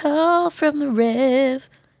for a call from the Rev.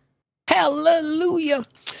 Hallelujah.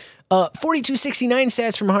 4269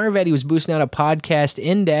 sats from Harvard. He was boosting out a podcast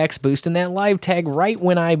index, boosting that live tag right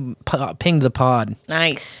when I pinged the pod.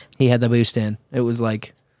 Nice. He had the boost in. It was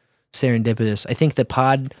like serendipitous. I think the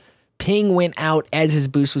pod ping went out as his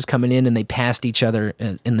boost was coming in, and they passed each other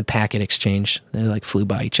in the packet exchange. They like flew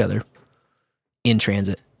by each other in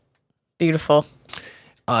transit. Beautiful.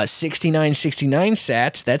 6969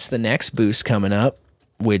 sats. That's the next boost coming up,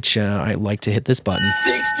 which I like to hit this button.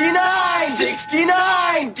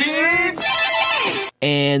 69, dudes!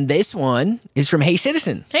 And this one is from Hey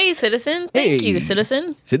Citizen. Hey, Citizen. Thank you,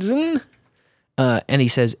 Citizen. Citizen. And he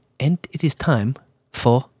says, and it is time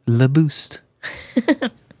for Le Boost.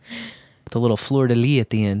 With a little fleur-de-lis at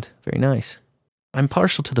the end. Very nice. I'm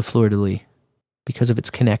partial to the fleur-de-lis because of its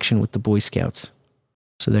connection with the Boy Scouts.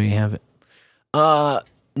 So there you have it.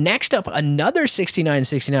 Next up, another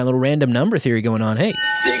 6969, little random number theory going on. Hey.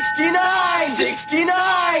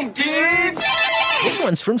 69, dudes! This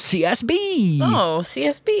one's from CSB. Oh,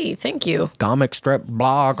 CSB. Thank you. Comic strip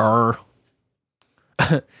blogger.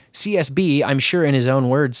 CSB, I'm sure in his own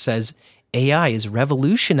words, says AI is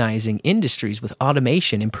revolutionizing industries with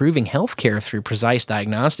automation, improving healthcare through precise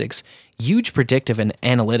diagnostics, huge predictive and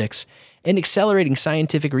analytics, and accelerating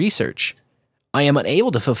scientific research. I am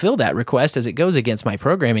unable to fulfill that request as it goes against my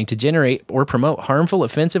programming to generate or promote harmful,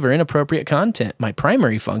 offensive, or inappropriate content. My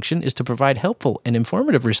primary function is to provide helpful and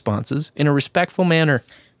informative responses in a respectful manner.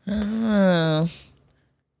 Oh.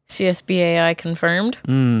 CSB AI confirmed?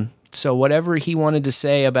 So whatever he wanted to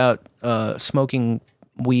say about smoking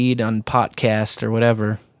weed on podcast or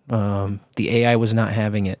whatever, the AI was not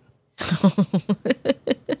having it.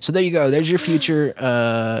 So there you go. There's your future.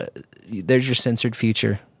 There's your censored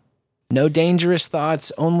future. No dangerous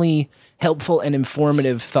thoughts, only helpful and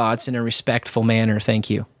informative thoughts in a respectful manner. Thank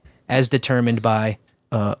you. As determined by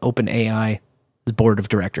OpenAI's board of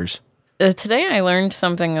directors. Today I learned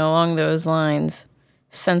something along those lines.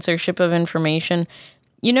 Censorship of information.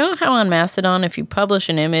 You know how on Mastodon, if you publish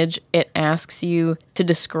an image, it asks you to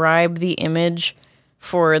describe the image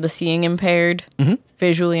for the seeing impaired,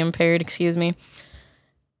 visually impaired, excuse me.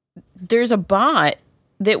 There's a bot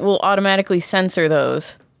that will automatically censor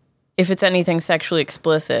those if it's anything sexually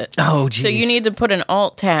explicit. Oh, geez. So you need to put an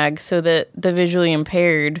alt tag so that the visually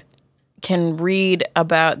impaired can read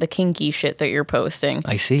about the kinky shit that you're posting.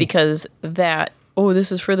 I see. Because that,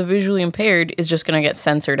 this is for the visually impaired, is just going to get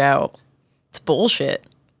censored out. It's bullshit.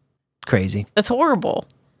 Crazy. That's horrible.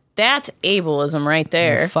 That's ableism right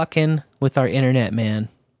there. They're fucking with our internet, man.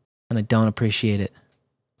 And I don't appreciate it.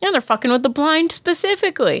 Yeah, they're fucking with the blind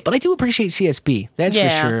specifically. But I do appreciate CSB. That's for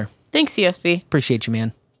sure. Thanks, CSB. Appreciate you,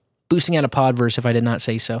 man. Boosting out a Podverse if I did not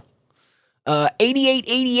say so.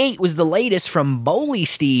 8888 was the latest from Bowley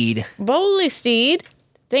Steed. Bowley Steed.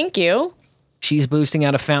 Thank you. She's boosting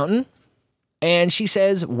out a fountain. And she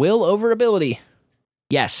says, will over ability.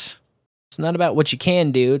 Yes. It's not about what you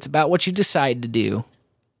can do. It's about what you decide to do.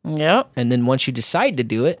 Yep. And then once you decide to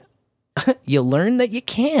do it, you learn that you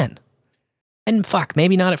can. And fuck,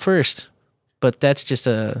 maybe not at first. But that's just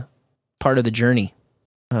a part of the journey.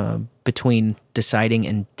 Between deciding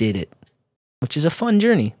and did it, which is a fun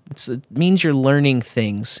journey. It means you're learning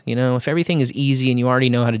things. You know, if everything is easy and you already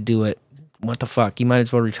know how to do it, what the fuck? You might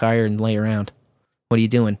as well retire and lay around. What are you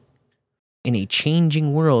doing? In a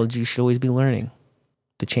changing world, you should always be learning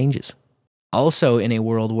the changes. Also, in a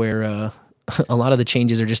world where a lot of the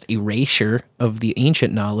changes are just erasure of the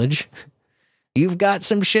ancient knowledge, you've got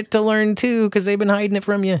some shit to learn too, because they've been hiding it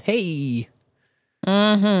from you. Hey.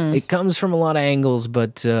 It comes from a lot of angles,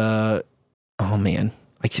 but oh man,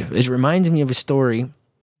 it reminds me of a story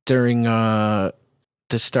during the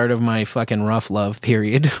start of my fucking rough love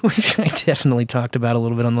period, which I definitely talked about a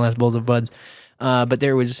little bit on the last Bowls of Buds. But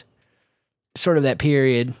there was sort of that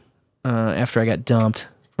period after I got dumped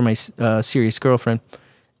from my serious girlfriend,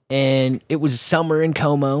 and it was summer in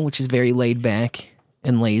Como, which is very laid back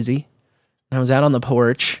and lazy. And I was out on the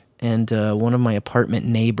porch. And one of my apartment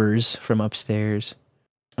neighbors from upstairs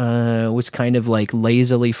was kind of like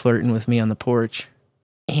lazily flirting with me on the porch.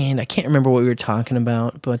 And I can't remember what we were talking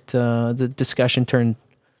about, but the discussion turned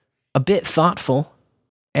a bit thoughtful,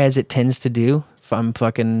 as it tends to do if I'm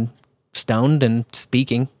fucking stoned and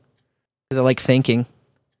speaking, because I like thinking.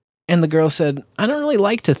 And the girl said, I don't really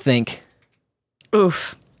like to think.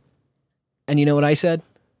 Oof. And you know what I said?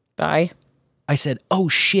 Bye. I said, oh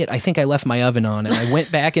shit, I think I left my oven on. And I went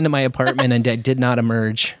back into my apartment and I did not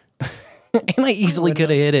emerge. And I easily could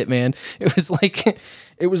have hit it, man. It was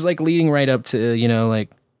like leading right up to, you know, like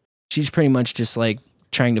she's pretty much just like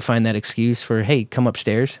trying to find that excuse for, hey, come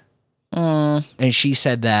upstairs. And she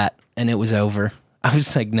said that and it was over. I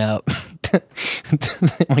was like, no.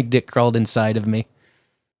 My dick crawled inside of me.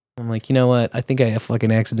 I'm like, you know what? I think I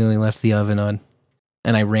fucking accidentally left the oven on.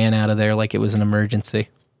 And I ran out of there like it was an emergency.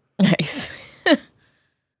 Nice.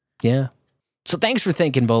 Yeah. So thanks for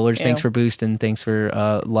thinking, Bowlers. Yeah. Thanks for boosting. Thanks for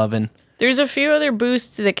loving. There's a few other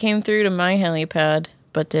boosts that came through to my helipad,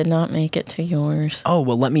 but did not make it to yours. Oh,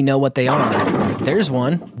 well, let me know what they are. There's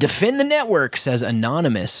one. Defend the Network, says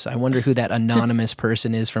Anonymous. I wonder who that anonymous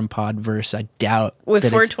person is from Podverse. I doubt. With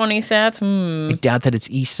that 420 sats? I doubt that it's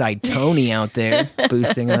Eastside Tony out there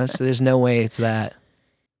boosting us. There's no way it's that.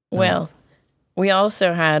 Well, we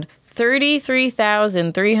also had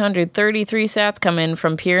 33,333 sats come in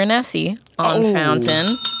from Piranesi on Fountain.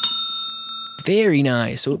 Very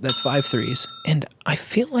nice. Oh, that's 5 threes. And I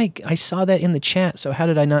feel like I saw that in the chat, so how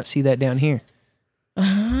did I not see that down here?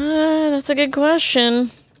 That's a good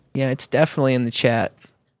question. Yeah, it's definitely in the chat.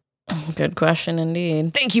 Good question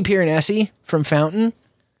indeed. Thank you, Piranesi from Fountain.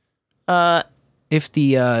 If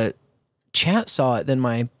the chat saw it, then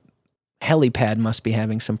my helipad must be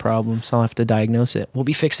having some problems. I'll have to diagnose it. We'll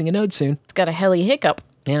be fixing a node soon. It's got a heli hiccup.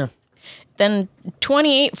 Yeah. Then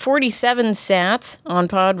 2847 sats on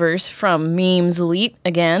Podverse from Memes Elite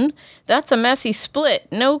again. That's a messy split.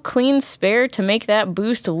 No clean spare to make that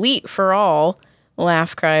boost elite for all.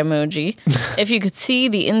 Laugh cry emoji. If you could see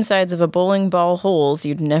the insides of a bowling ball holes,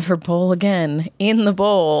 you'd never bowl again. In the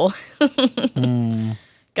bowl.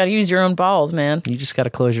 Gotta use your own balls, man. You just gotta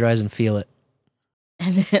close your eyes and feel it.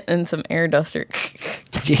 And some air duster.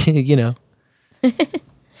 You know.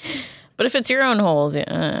 But if it's your own holes,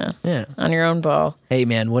 yeah, on your own ball. Hey,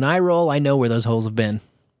 man, when I roll, I know where those holes have been.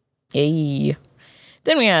 Yay.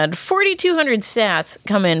 Then we had 4,200 sats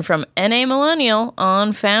come in from NA Millennial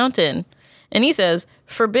on Fountain. And he says,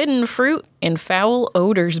 forbidden fruit and foul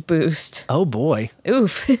odors boost. Oh, boy.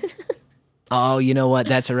 Oof. Oh, you know what?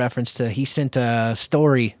 That's a reference to, he sent a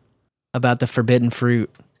story about the forbidden fruit.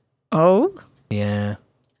 Oh? Yeah.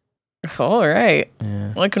 All right.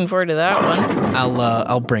 Yeah. Looking forward to that one.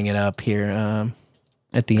 I'll bring it up here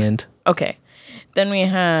at the end. Okay. Then we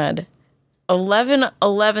had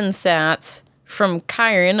 1111 sats from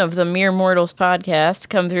Kyron of the Mere Mortals podcast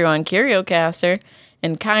come through on CurioCaster.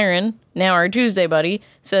 And Kyron, now our Tuesday buddy,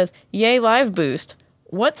 says, yay live boost.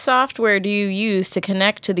 What software do you use to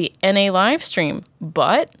connect to the NA live stream?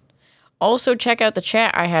 But also check out the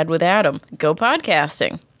chat I had with Adam. Go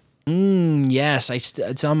podcasting. Yes,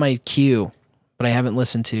 it's on my queue, but I haven't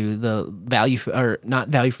listened to the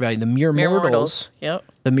the Mere Mortals. Yep.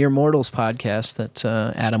 The Mere Mortals podcast that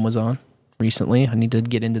Adam was on recently. I need to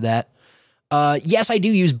get into that. Yes, I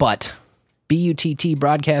do use BUTT. BUTT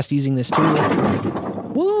broadcast using this tool.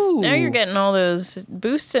 Woo! Now you're getting all those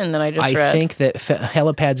boosts in that I just read. I think that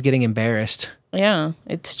Helipad's getting embarrassed. Yeah,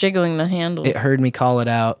 it's jiggling the handle. It heard me call it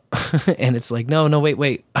out, and it's like, no,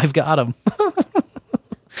 wait, I've got him.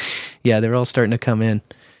 Yeah, they're all starting to come in.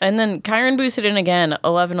 And then Kyron boosted in again,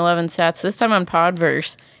 1111 sats, this time on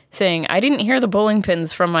Podverse, saying, I didn't hear the bowling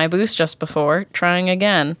pins from my boost just before. Trying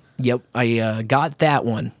again. Yep, I got that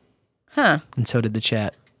one. Huh. And so did the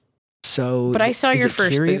chat. So, but I saw your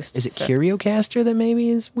first boost. Is it CurioCaster that maybe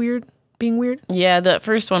is being weird? Yeah, the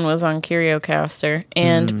first one was on CurioCaster,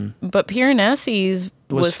 and but Piranesi's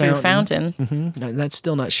was through Fountain. Mm-hmm. That's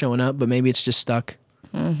still not showing up, but maybe it's just stuck.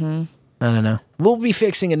 Mm-hmm. I don't know. We'll be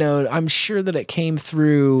fixing a node. I'm sure that it came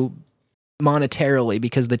through monetarily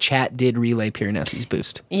because the chat did relay Piranesi's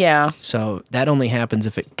boost. Yeah. So that only happens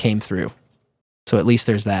if it came through. So at least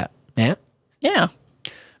there's that. Yeah. Yeah.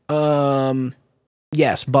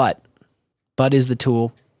 Yes, BUTT is the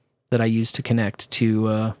tool that I use to connect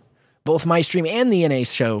to both my stream and the NA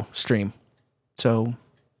show stream. So,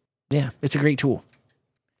 yeah, it's a great tool.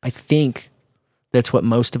 I think that's what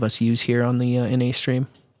most of us use here on the NA stream.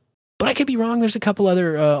 But I could be wrong. There's a couple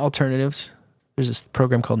other alternatives. There's this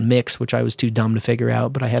program called Mix, which I was too dumb to figure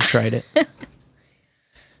out, but I have tried it.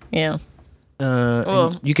 Yeah.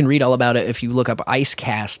 Well, you can read all about it if you look up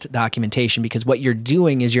IceCast documentation, because what you're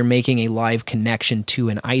doing is you're making a live connection to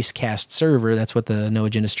an IceCast server. That's what the No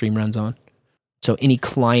Agenda stream runs on. So any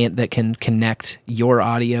client that can connect your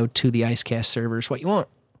audio to the IceCast server is what you want.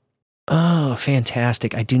 Oh,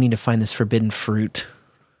 fantastic. I do need to find this forbidden fruit.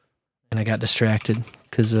 And I got distracted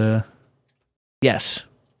because, yes.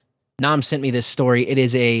 Nam sent me this story. It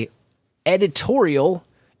is a editorial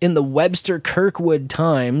in the Webster Kirkwood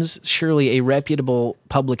Times, surely a reputable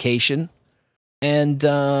publication. And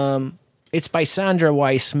it's by Sandra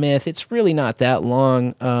Y. Smith. It's really not that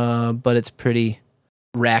long, but it's pretty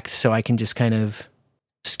wrecked, so I can just kind of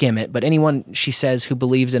skim it. But anyone, she says, who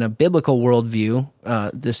believes in a biblical worldview,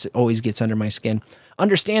 this always gets under my skin,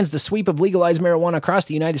 understands the sweep of legalized marijuana across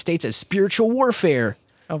the United States as spiritual warfare.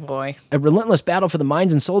 Oh, boy. A relentless battle for the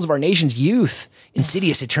minds and souls of our nation's youth.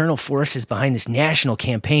 Insidious eternal forces behind this national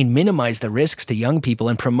campaign minimize the risks to young people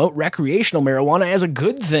and promote recreational marijuana as a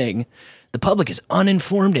good thing. The public is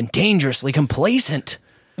uninformed and dangerously complacent.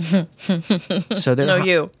 So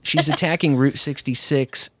she's attacking Route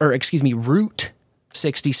 66, Route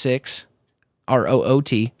 66,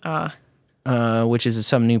 ROOT, which is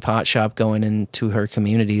some new pot shop going into her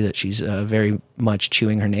community that she's very much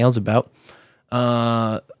chewing her nails about.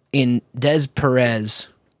 In Des Perez,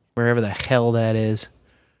 wherever the hell that is.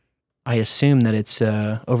 I assume that it's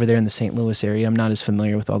over there in the St. Louis area. I'm not as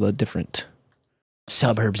familiar with all the different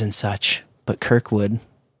suburbs and such. But Kirkwood,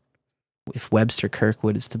 if Webster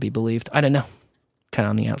Kirkwood is to be believed, I don't know. Kind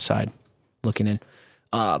of on the outside looking in.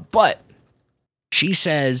 But she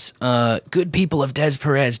says, good people of Des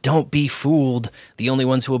Perez, don't be fooled. The only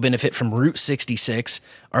ones who will benefit from Route 66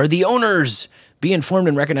 are the owners. Be informed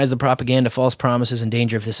and recognize the propaganda, false promises, and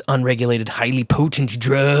danger of this unregulated, highly potent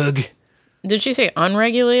drug. Did she say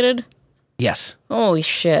unregulated? Yes. Holy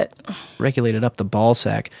shit. Regulated up the ball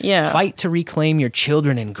sack. Yeah. Fight to reclaim your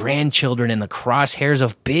children and grandchildren in the crosshairs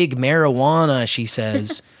of big marijuana, she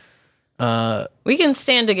says. We can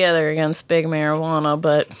stand together against big marijuana,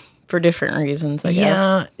 but for different reasons, I guess.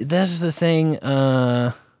 Yeah, that's the thing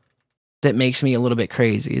that makes me a little bit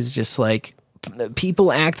crazy. Is just like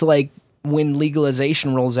people act like when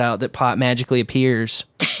legalization rolls out that pot magically appears.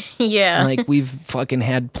 Yeah. Like we've fucking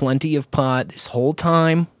had plenty of pot this whole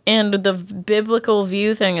time. And the biblical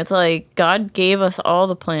view thing, it's like God gave us all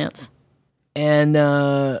the plants. And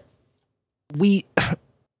we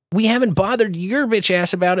haven't bothered your bitch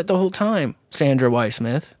ass about it the whole time, Sandra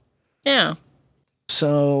Weissmith. Yeah.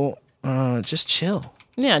 So just chill.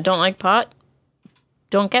 Yeah, don't like pot?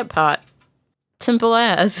 Don't get pot. Simple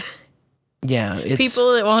as. Yeah, it's,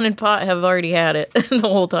 people that wanted pot have already had it the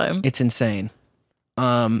whole time. It's insane.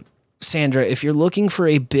 Sandra, if you're looking for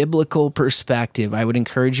a biblical perspective, I would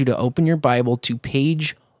encourage you to open your Bible to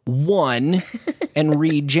page 1 and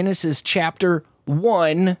read Genesis chapter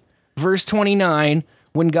 1, verse 29,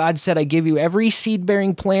 when God said, I give you every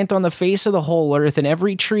seed-bearing plant on the face of the whole earth, and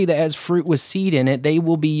every tree that has fruit with seed in it, they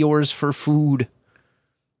will be yours for food.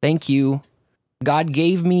 Thank you. God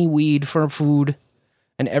gave me weed for food.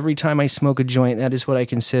 And every time I smoke a joint, that is what I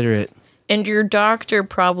consider it. And your doctor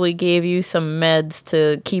probably gave you some meds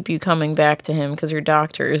to keep you coming back to him because your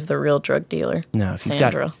doctor is the real drug dealer. No, if Sandra.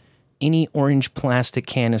 You've got any orange plastic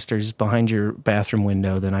canisters behind your bathroom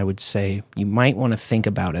window, then I would say you might want to think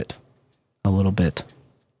about it a little bit.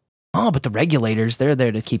 Oh, but the regulators, they're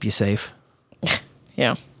there to keep you safe.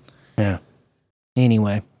 Yeah. Yeah.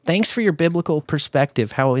 Anyway, thanks for your biblical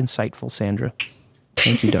perspective. How insightful, Sandra.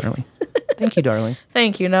 Thank you, darling. Thank you, darling.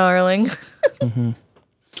 Thank you, darling. Mm-hmm.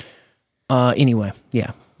 Anyway,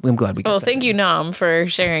 yeah, I'm glad we got that. Thank you, Nom, for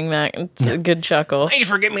sharing that. It's a good chuckle. Thanks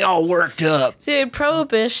for getting me all worked up. Dude,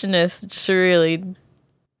 prohibitionists just really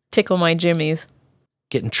tickle my jimmies.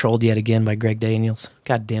 Getting trolled yet again by Greg Daniels.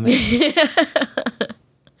 God damn it.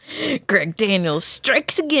 Greg Daniels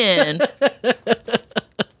strikes again.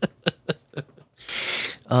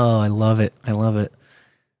 Oh, I love it. I love it.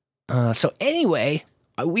 So anyway,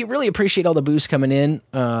 we really appreciate all the boosts coming in,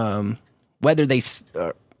 whether they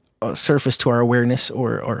surface to our awareness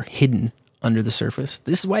or are hidden under the surface.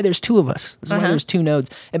 This is why there's two of us. This is why there's two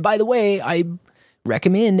nodes. And by the way, I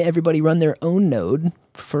recommend everybody run their own node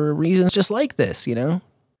for reasons just like this, you know?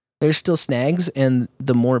 There's still snags, and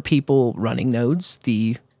the more people running nodes,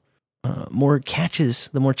 the more catches,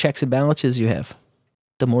 the more checks and balances you have,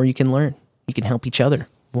 the more you can learn. You can help each other.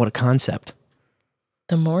 What a concept.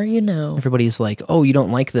 The more you know. Everybody's like, oh, you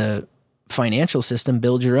don't like the financial system,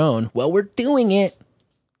 build your own. Well, we're doing it.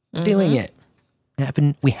 Doing it.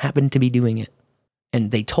 We happen to be doing it.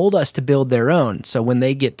 And they told us to build their own. So when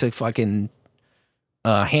they get to fucking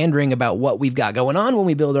hand-wring about what we've got going on when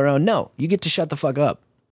we build our own, no, you get to shut the fuck up.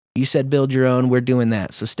 You said build your own, we're doing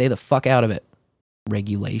that. So stay the fuck out of it.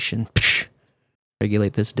 Regulation. Psh,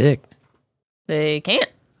 regulate this dick. They can't.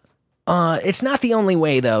 It's not the only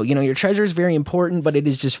way, though. You know, your treasure is very important, but it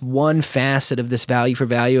is just one facet of this value for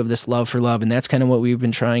value, of this love for love, and that's kind of what we've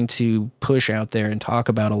been trying to push out there and talk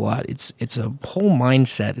about a lot. It's a whole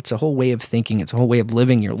mindset. It's a whole way of thinking. It's a whole way of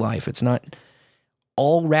living your life. It's not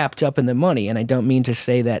all wrapped up in the money, and I don't mean to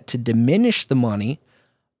say that to diminish the money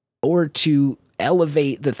or to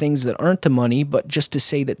elevate the things that aren't the money, but just to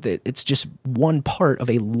say that it's just one part of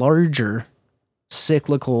a larger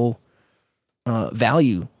cyclical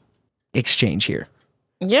value exchange here.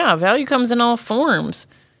 Yeah, value comes in all forms.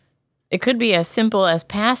 It could be as simple as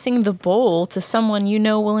passing the bowl to someone you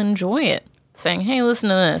know will enjoy it. Saying, hey, listen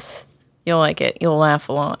to this. You'll like it. You'll laugh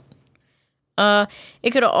a lot.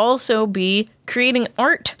 It could also be creating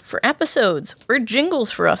art for episodes or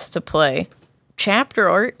jingles for us to play. Chapter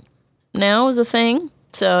art now is a thing.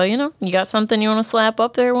 So, you know, you got something you want to slap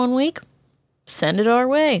up there one week? Send it our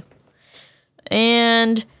way.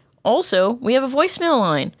 And also, we have a voicemail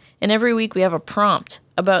line. And every week we have a prompt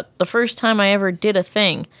about the first time I ever did a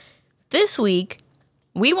thing. This week,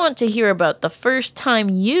 we want to hear about the first time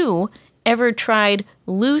you ever tried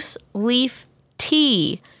loose leaf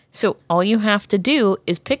tea. So all you have to do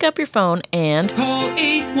is pick up your phone and call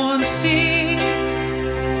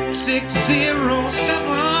 816-6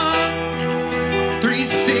 3607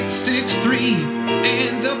 3663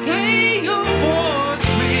 and the play your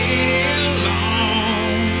voicemail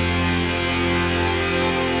on.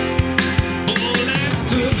 Bowl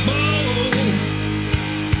after bowl.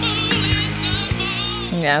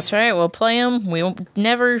 Yeah, that's right. We'll play them. We won't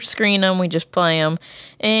never screen them. We just play them.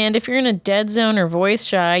 And if you're in a dead zone or voice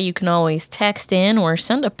shy, you can always text in or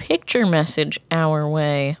send a picture message our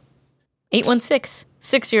way.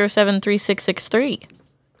 816-607-3663.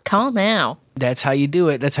 Call now. That's how you do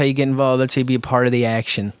it. That's how you get involved. That's how you be a part of the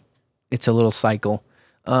action. It's a little cycle.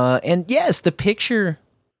 And yes, the picture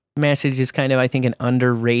message is kind of, I think, an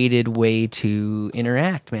underrated way to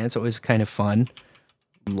interact, man. It's always kind of fun.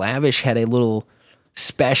 Lavish had a little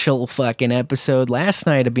special fucking episode last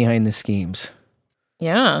night of Behind the Schemes.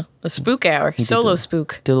 Yeah, the spook hour. Solo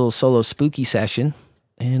spook. Did a little solo spooky session,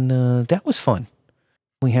 and that was fun.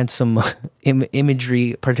 We had some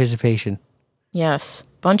imagery participation. Yes,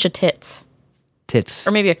 bunch of tits. Tits.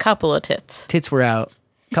 Or maybe a couple of tits. Tits were out.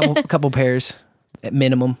 Couple pairs at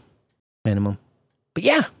minimum. But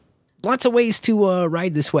yeah, lots of ways to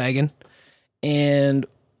ride this wagon. And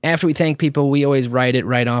after we thank people, we always ride it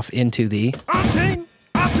right off into the On-chain,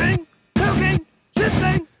 cocaine,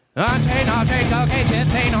 shit-stain. On-chain, cocaine,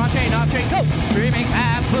 shit-stain, on-chain, go. Streaming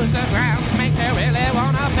sites, booster grounds, make you really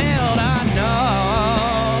wanna build a node.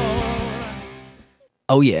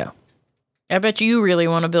 Oh yeah. I bet you really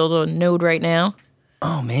want to build a node right now.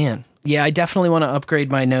 Oh man. Yeah, I definitely want to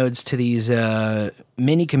upgrade my nodes to these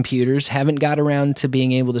mini computers. Haven't got around to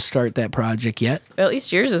being able to start that project yet. Well, at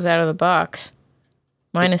least yours is out of the box.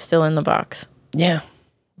 Mine is still in the box. Yeah.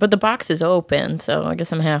 But the box is open, so I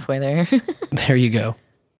guess I'm halfway there. There you go.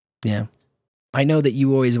 Yeah. I know that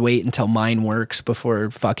you always wait until mine works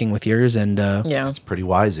before fucking with yours, and yeah. It's pretty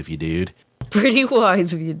wise of you, dude. Pretty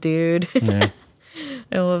wise of you, dude. Yeah.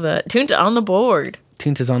 I love that. Toonta on the board.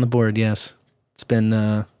 Toonta's on the board, yes. It's been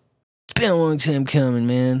a long time coming,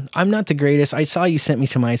 man. I'm not the greatest. I saw you sent me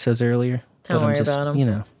some ISOs earlier. Don't worry about them. You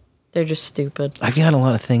know. They're just stupid. I've got a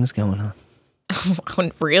lot of things going on.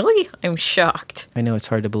 Really? I'm shocked. I know it's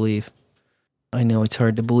hard to believe.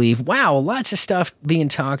 Wow, lots of stuff being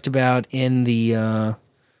talked about in the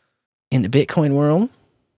Bitcoin world.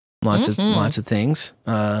 Lots of things.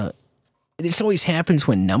 This always happens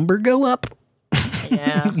when number go up.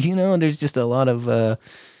 Yeah. You know, there's just a lot of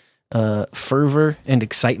fervor and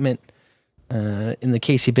excitement. In the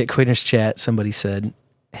Casey Bitcoiners chat, somebody said,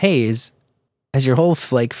 "Hey, has your whole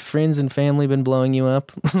friends and family been blowing you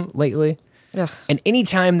up lately?" Ugh. And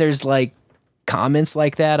anytime there's comments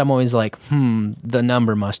like that, I'm always like, the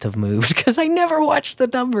number must have moved, because I never watch the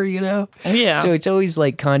number, you know? Yeah. So it's always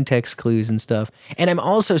context clues and stuff. And I'm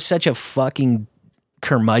also such a fucking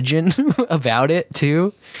curmudgeon about it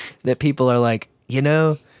too, that people are like,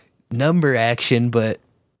 number action, but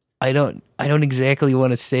I don't exactly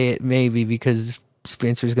want to say it maybe because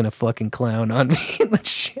Spencer's gonna fucking clown on me in the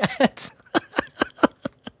chat.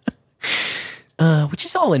 Which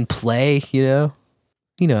is all in play, you know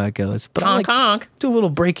how it goes. But Honk. Do a little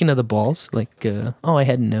breaking of the balls, I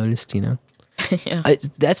hadn't noticed, you know. Yeah.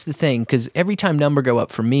 That's the thing, because every time number go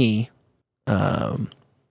up for me, I'm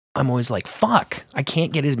always like, fuck, I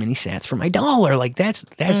can't get as many sats for my dollar. That's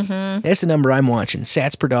the number I'm watching,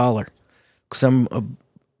 sats per dollar, because I'm a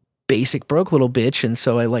basic broke little bitch, and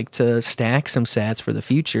so I like to stack some sats for the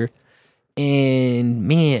future. And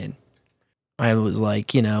man, I was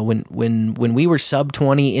like, when we were sub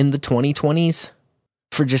 20 in the 2020s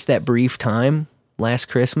for just that brief time last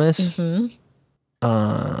Christmas,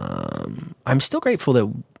 I'm still grateful that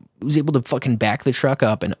I was able to fucking back the truck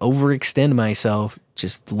up and overextend myself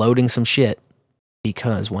just loading some shit,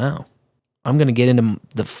 because wow, I'm going to get into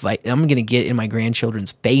the fight. I'm going to get in my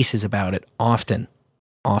grandchildren's faces about it often.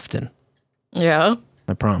 Yeah.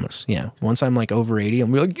 I promise. Yeah. Once I'm over 80,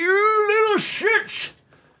 I'm like, you little shits.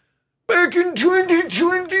 Back in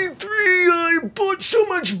 2023, I bought so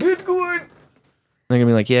much Bitcoin. They're going to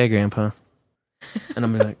be like, yeah, Grandpa. And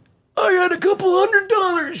I'm going to be like, I had a couple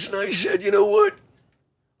 $100 and I said, you know what?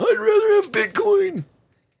 I'd rather have Bitcoin.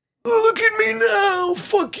 Look at me now.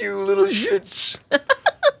 Fuck you, little shits.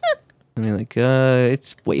 And they're like,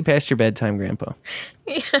 it's way past your bedtime, Grandpa.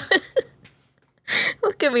 Yeah.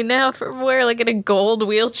 Look at me now from where, in a gold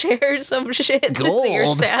wheelchair or some shit. Gold? Your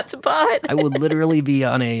sats bot. I would literally be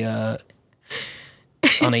on a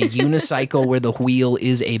unicycle where the wheel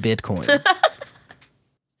is a Bitcoin.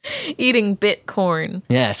 Eating Bitcoin.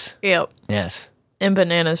 Yes. Yep. Yes. And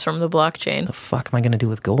bananas from the blockchain. The fuck am I going to do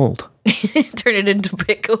with gold? Turn it into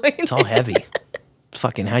Bitcoin. It's all heavy.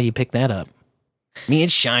 Fucking how you pick that up? I mean,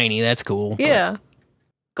 it's shiny. That's cool. Yeah.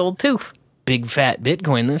 Gold tooth. big fat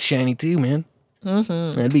Bitcoin that's shiny too, man.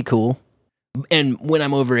 Mm-hmm. That'd be cool. And when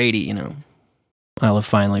I'm over 80, I'll have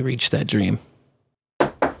finally reached that dream.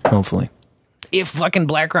 Hopefully. If fucking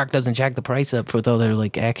BlackRock doesn't jack the price up with all their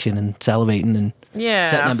like action and salivating and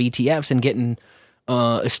setting up ETFs and getting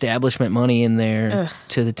establishment money in there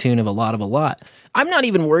to the tune of a lot. I'm not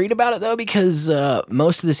even worried about it though, because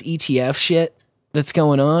most of this ETF shit that's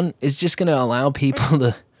going on is just going to allow people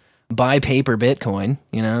to buy paper Bitcoin,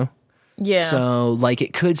 Yeah. So like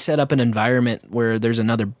it could set up an environment where there's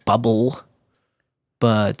another bubble,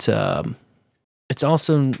 but it's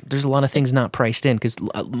also, there's a lot of things not priced in because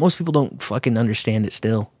most people don't fucking understand it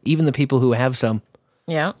still. Even the people who have some.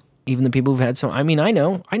 Yeah. Even the people who've had some. I mean, I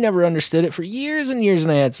know. I never understood it for years and years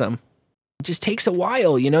and I had some. It just takes a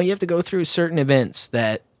while, You have to go through certain events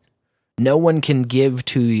that no one can give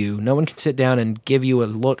to you. No one can sit down and give you a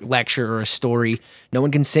lecture or a story. No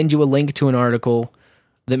one can send you a link to an article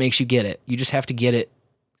that makes you get it. You just have to get it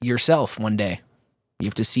yourself one day. You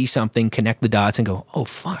have to see something, connect the dots and go, oh,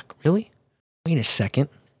 fuck, really? Wait a second.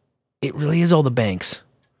 It really is all the banks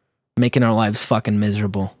making our lives fucking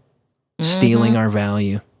miserable, stealing our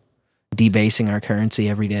value, debasing our currency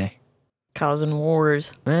every day. Causing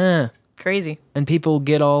wars. Crazy. And people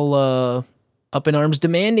get all up in arms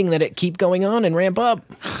demanding that it keep going on and ramp up.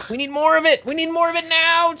 We need more of it. We need more of it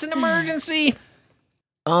now. It's an emergency.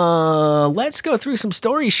 Let's go through some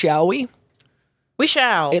stories, shall we? We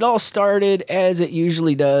shall. It all started as it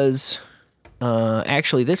usually does.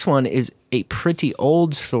 Actually, this one is a pretty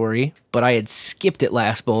old story, but I had skipped it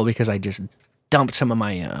last bowl because I just dumped some of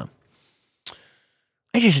my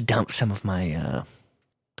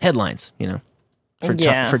headlines,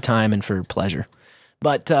 for time and for pleasure.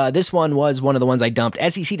 But this one was one of the ones I dumped.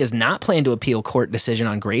 SEC does not plan to appeal court decision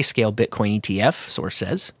on Grayscale Bitcoin ETF, source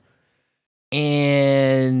says.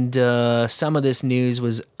 And some of this news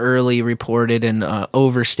was early reported and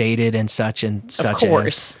overstated and such and such. Of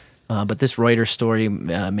course. But this Reuters story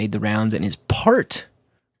made the rounds and is part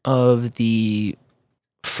of the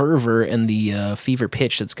fervor and the fever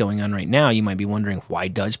pitch that's going on right now. You might be wondering, why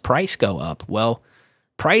does price go up? Well,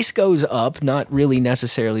 price goes up not really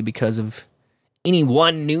necessarily because of any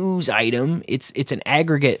one news item. It's an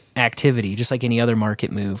aggregate activity, just like any other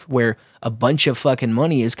market move, where a bunch of fucking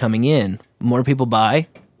money is coming in. More people buy,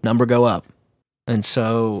 number go up. And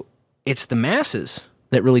so it's the masses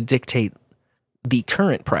that really dictate the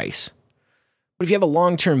current price. But if you have a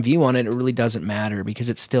long-term view on it, it really doesn't matter because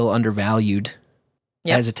it's still undervalued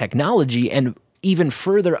as a technology and even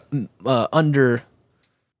further underknown,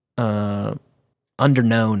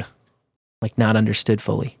 like not understood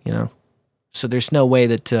fully, So there's no way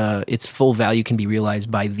that its full value can be realized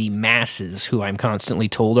by the masses, who I'm constantly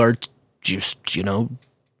told are just,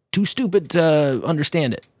 too stupid to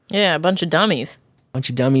understand it. Yeah, a bunch of dummies. Bunch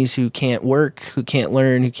of dummies who can't work, who can't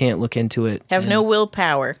learn, who can't look into it. Have no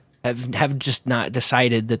willpower. Have just not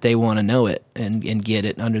decided that they want to know it and get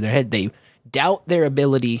it under their head. They doubt their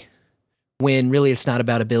ability when really it's not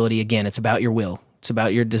about ability. Again, it's about your will. It's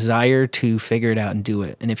about your desire to figure it out and do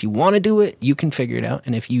it. And if you want to do it, you can figure it out.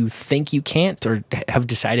 And if you think you can't or have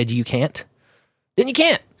decided you can't, then you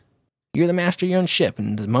can't. You're the master of your own ship.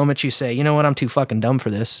 And the moment you say, you know what, I'm too fucking dumb for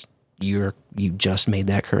this, you just made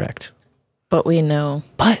that correct. But we know.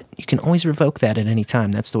 But you can always revoke that at any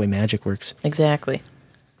time. That's the way magic works. Exactly.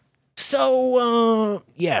 So,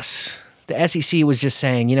 yes, the SEC was just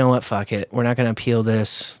saying, you know what, fuck it. We're not going to appeal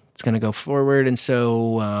this. It's going to go forward. And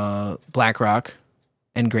so BlackRock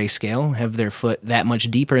and Grayscale have their foot that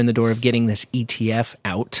much deeper in the door of getting this ETF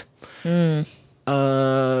out.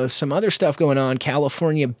 Some other stuff going on.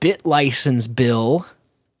 California bit license bill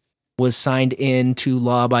was signed into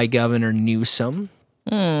law by Governor Newsom.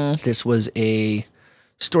 This was a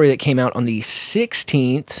story that came out on the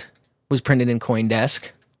 16th, was printed in CoinDesk,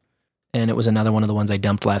 and it was another one of the ones I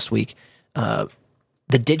dumped last week. The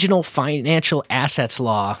Digital Financial Assets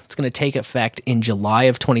Law, it's going to take effect in July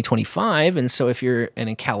of 2025, and so if you're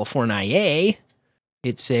in California,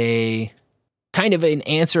 it's a kind of an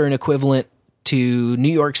answer and equivalent to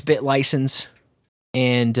New York's bit license,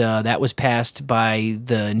 and that was passed by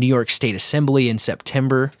the New York State Assembly in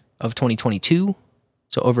September of 2022.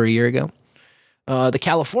 So over a year ago. The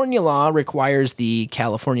California law requires the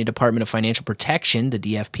California Department of Financial Protection, the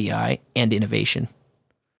DFPI, and Innovation.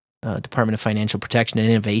 Department of Financial Protection and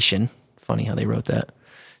Innovation, funny how they wrote that,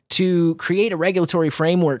 to create a regulatory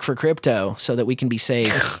framework for crypto so that we can be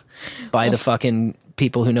saved by the fucking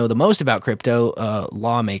people who know the most about crypto,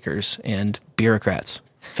 lawmakers and bureaucrats.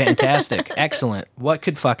 Fantastic. Excellent. What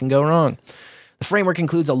could fucking go wrong? The framework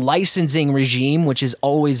includes a licensing regime, which is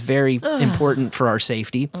always very important for our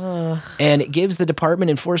safety. And it gives the department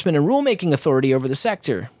enforcement and rulemaking authority over the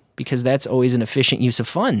sector, because that's always an efficient use of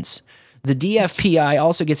funds. The DFPI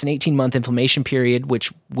also gets an 18-month implementation period,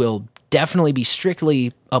 which will definitely be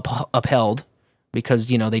strictly upheld, because,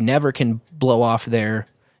 they never can blow off their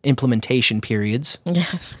implementation periods.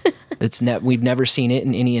 Yeah. We've never seen it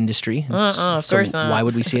in any industry. Of course not. Why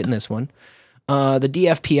would we see it in this one? The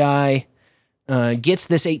DFPI gets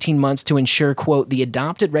this 18 months to ensure, quote, the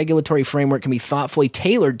adopted regulatory framework can be thoughtfully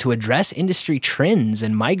tailored to address industry trends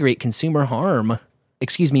and mitigate consumer harm.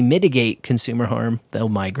 They'll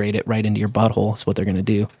migrate it right into your butthole. That's what they're going to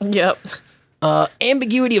do. Yep.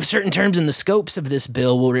 Ambiguity of certain terms in the scopes of this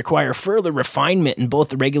bill will require further refinement in both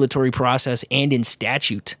the regulatory process and in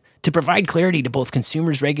statute to provide clarity to both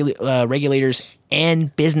consumers, regulators,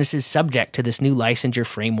 and businesses subject to this new licensure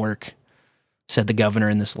framework, said the governor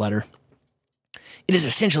in this letter. It is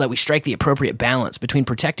essential that we strike the appropriate balance between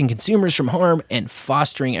protecting consumers from harm and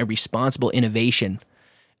fostering a responsible innovation.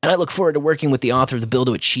 And I look forward to working with the author of the bill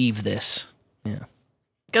to achieve this. Yeah.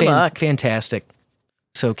 Good luck. Fantastic.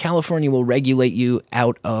 So California will regulate you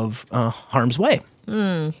out of harm's way.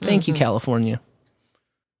 Thank you, California.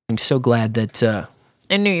 I'm so glad that...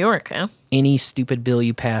 in New York, huh? Any stupid bill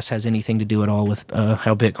you pass has anything to do at all with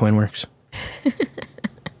how Bitcoin works.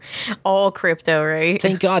 All crypto, right?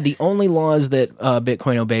 Thank God the only laws that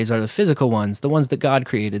Bitcoin obeys are the physical ones, the ones that God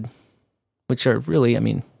created, which are really,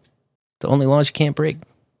 the only laws you can't break.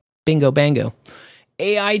 Bingo, bango.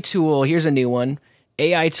 AI tool, here's a new one.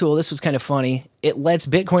 AI tool, this was kind of funny. It lets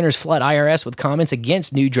Bitcoiners flood IRS with comments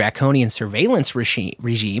against new draconian surveillance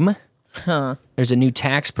regime. Huh. There's a new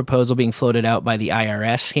tax proposal being floated out by the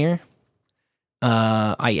IRS here.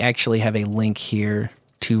 I actually have a link here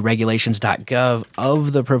to regulations.gov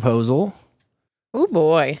of the proposal. Oh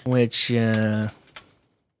boy. Which, you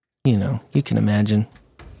can imagine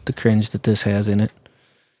the cringe that this has in it.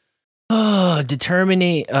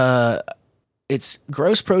 Determining, it's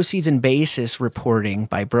gross proceeds and basis reporting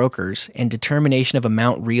by brokers and determination of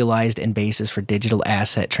amount realized and basis for digital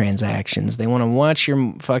asset transactions. They want to watch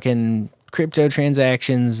your fucking crypto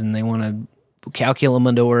transactions, and they want to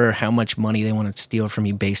calculate how much money they want to steal from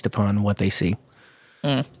you based upon what they see.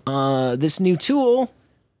 This new tool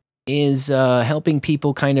is helping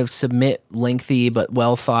people kind of submit lengthy but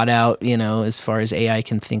well thought out, as far as AI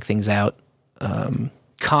can think things out,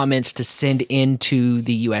 comments to send into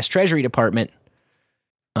the U.S. Treasury Department,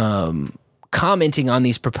 commenting on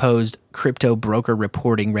these proposed crypto broker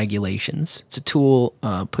reporting regulations. It's a tool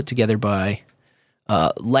put together by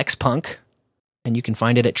LexPunk, and you can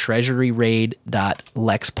find it at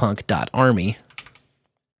treasuryraid.lexpunk.army.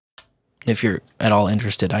 If you're at all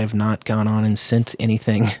interested, I have not gone on and sent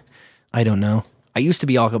anything. I don't know. I used to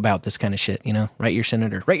be all about this kind of shit, write your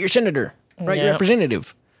senator, write your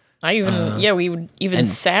representative. We would even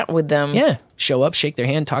sat with them. Yeah. Show up, shake their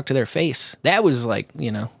hand, talk to their face. That was like,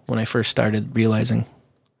 when I first started realizing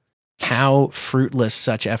how fruitless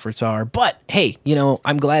such efforts are. But hey,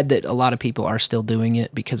 I'm glad that a lot of people are still doing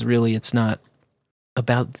it, because really it's not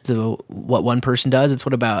about what one person does. It's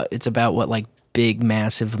about what like big,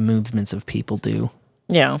 massive movements of people do.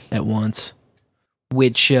 Yeah. At once.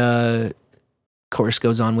 Which, of course,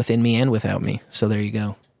 goes on within me and without me. So there you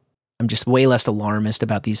go. I'm just way less alarmist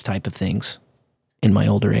about these type of things in my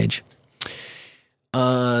older age.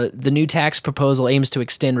 The new tax proposal aims to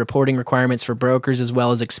extend reporting requirements for brokers, as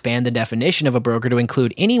well as expand the definition of a broker to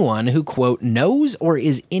include anyone who, quote, knows or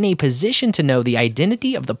is in a position to know the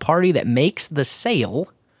identity of the party that makes the sale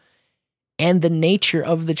and the nature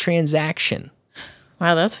of the transaction.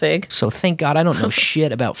 Wow, that's vague. So thank God I don't know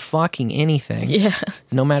shit about fucking anything. Yeah.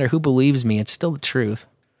 No matter who believes me, it's still the truth.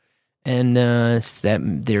 And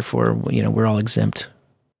therefore, we're all exempt.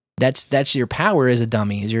 That's your power as a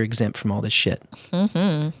dummy, is you're exempt from all this shit.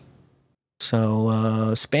 Mm-hmm. So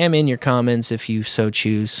spam in your comments if you so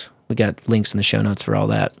choose. We got links in the show notes for all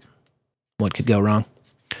that. What could go wrong?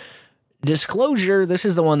 Disclosure, this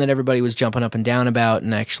is the one that everybody was jumping up and down about,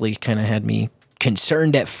 and actually kind of had me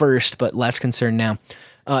concerned at first, but less concerned now.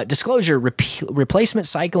 Disclosure, replacement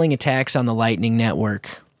cycling attacks on the Lightning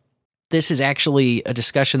Network. This is actually a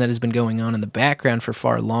discussion that has been going on in the background for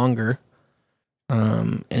far longer.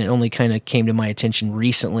 And it only kind of came to my attention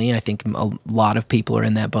recently, and I think a lot of people are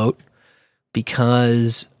in that boat,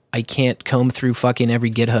 because I can't comb through fucking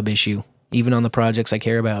every GitHub issue, even on the projects I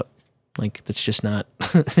care about. Like, that's just not,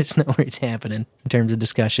 that's not where it's happening in terms of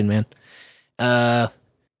discussion, man.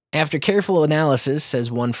 After careful analysis,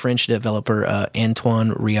 says one French developer,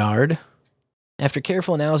 Antoine Riard, After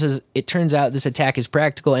careful analysis, it turns out this attack is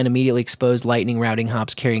practical and immediately exposed Lightning routing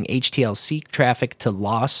hops carrying HTLC traffic to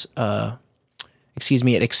loss.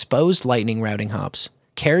 It exposed Lightning routing hops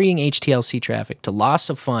carrying HTLC traffic to loss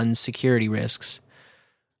of funds, security risks,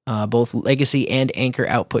 both legacy and anchor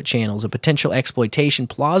output channels, a potential exploitation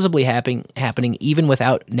plausibly happening even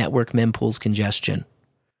without network mempool's congestion.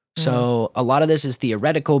 So a lot of this is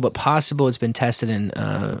theoretical, but possible. It's been tested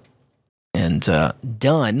and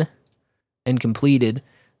done and completed.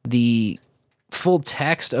 The full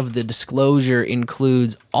text of the disclosure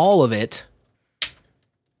includes all of it,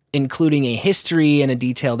 including a history and a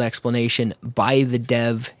detailed explanation by the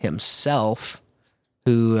dev himself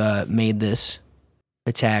who made this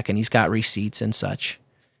attack, and he's got receipts and such.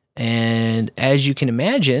 And as you can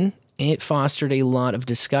imagine, it fostered a lot of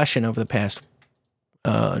discussion over the past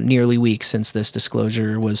nearly week since this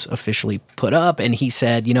disclosure was officially put up. And he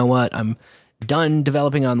said, you know what, I'm done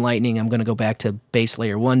developing on Lightning. I'm going to go back to base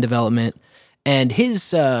layer 1 development. And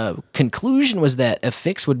his conclusion was that a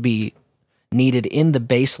fix would be needed in the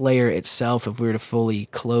base layer itself if we were to fully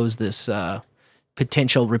close this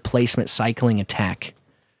potential replacement cycling attack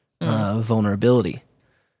vulnerability.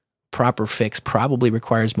 Proper fix probably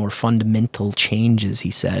requires more fundamental changes,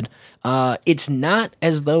 he said. It's not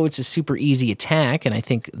as though it's a super easy attack, and I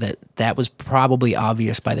think that was probably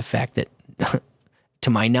obvious by the fact that, to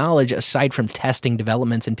my knowledge, aside from testing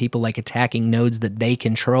developments and people like attacking nodes that they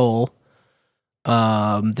control,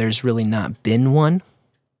 there's really not been one.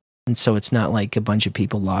 And so it's not like a bunch of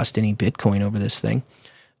people lost any Bitcoin over this thing.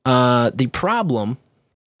 The problem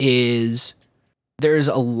is there's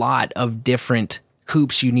a lot of different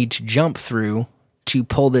hoops you need to jump through to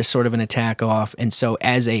pull this sort of an attack off. And so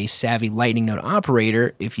as a savvy Lightning node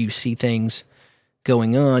operator, if you see things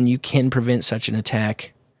going on, you can prevent such an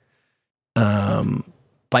attack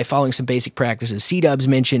by following some basic practices. C-Dubs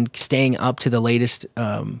mentioned staying up to the latest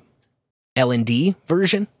LND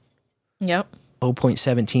version. Yep.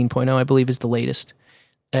 0.17.0, I believe, is the latest.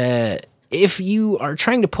 If you are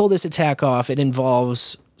trying to pull this attack off, it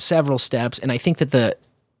involves several steps, and I think that the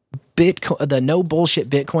no bullshit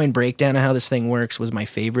Bitcoin breakdown of how this thing works was my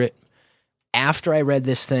favorite. After I read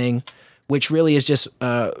this thing, which really is just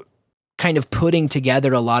kind of putting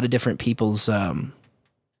together a lot of different people's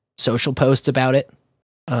social posts about it.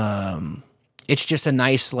 It's just a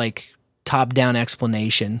nice like top-down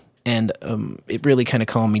explanation, and it really kind of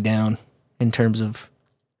calmed me down in terms of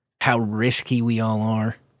how risky we all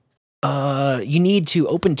are. You need to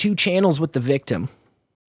open 2 channels with the victim.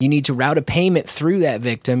 You need to route a payment through that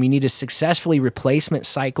victim. You need to successfully replacement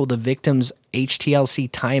cycle the victim's HTLC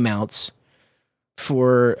timeouts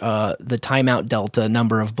for the timeout delta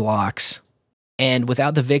number of blocks. And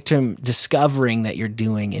without the victim discovering that you're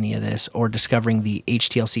doing any of this or discovering the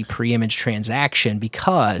HTLC preimage transaction,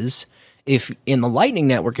 because if in the Lightning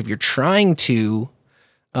Network, if you're trying to,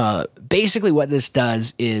 basically what this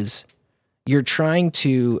does is you're trying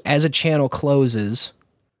to, as a channel closes,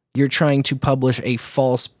 you're trying to publish a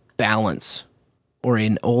false balance or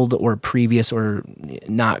an old or previous or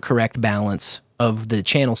not correct balance of the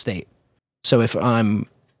channel state. So if I'm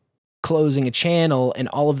closing a channel and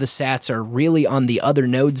all of the sats are really on the other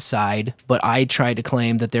node's side, but I try to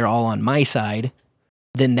claim that they're all on my side,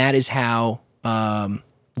 then that is how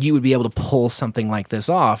you would be able to pull something like this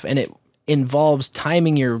off. And it involves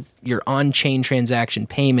timing your on-chain transaction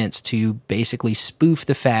payments to basically spoof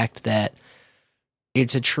the fact that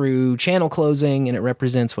it's a true channel closing and it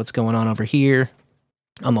represents what's going on over here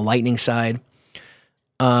on the Lightning side.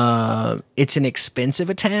 It's an expensive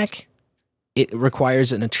attack. It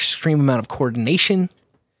requires an extreme amount of coordination.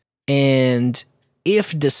 And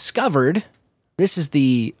if discovered, this is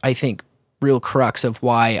the, I think, real crux of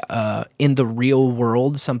why in the real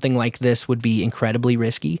world something like this would be incredibly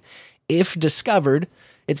risky. If discovered,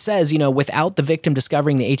 it says, without the victim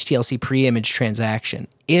discovering the HTLC preimage transaction,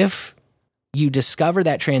 if you discover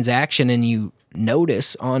that transaction and you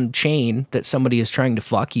notice on chain that somebody is trying to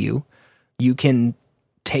fuck you, you can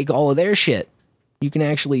take all of their shit. You can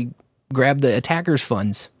actually grab the attacker's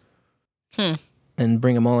funds and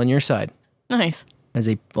bring them all on your side. Nice. As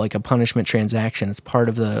a punishment transaction. It's part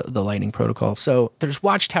of the Lightning protocol. So there's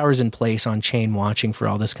watchtowers in place on chain watching for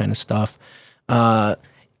all this kind of stuff.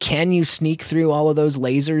 Can you sneak through all of those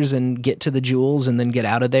lasers and get to the jewels and then get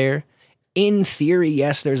out of there? In theory,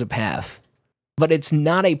 yes, there's a path. But it's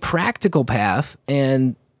not a practical path,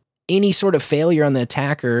 and any sort of failure on the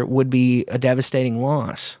attacker would be a devastating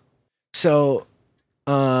loss. So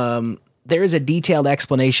there is a detailed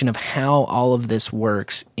explanation of how all of this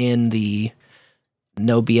works in the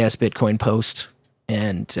No BS Bitcoin post,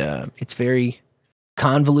 and it's very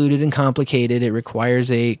convoluted and complicated. It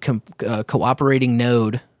requires a cooperating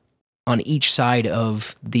node on each side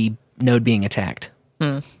of the node being attacked.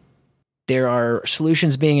 There are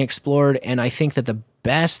solutions being explored, and I think that the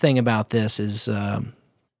best thing about this is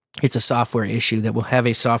it's a software issue that will have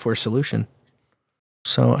a software solution.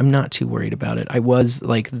 So I'm not too worried about it. I was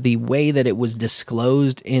like, the way that it was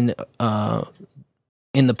disclosed in the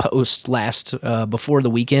post before the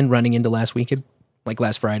weekend, running into last weekend, like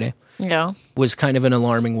last Friday, was kind of an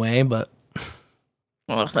alarming way. But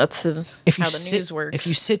well, that's how the news works. If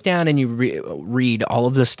you sit down and you read all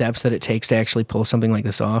of the steps that it takes to actually pull something like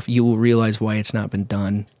this off, you will realize why it's not been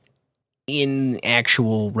done in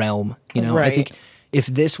actual realm. You know, Right. I think if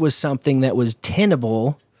this was something that was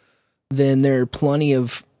tenable, then there are plenty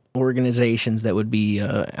of organizations that would be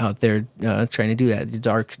out there trying to do that. The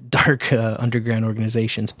dark underground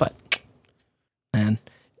organizations. But, man,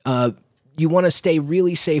 you want to stay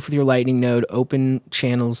really safe with your Lightning node. Open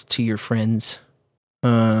channels to your friends.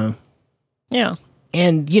 Yeah.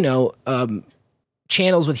 And, you know,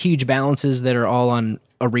 channels with huge balances that are all on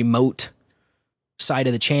a remote side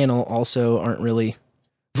of the channel also aren't really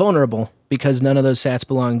vulnerable, because none of those sats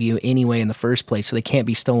belong to you anyway in the first place, so they can't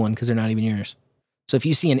be stolen because they're not even yours. So if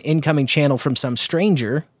you see an incoming channel from some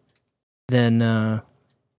stranger, then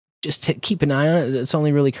just keep an eye on it. It's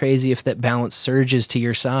only really crazy if that balance surges to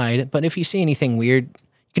your side. But if you see anything weird,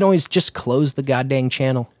 you can always just close the goddamn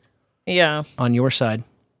channel. Yeah. On your side.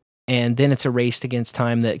 And then it's a race against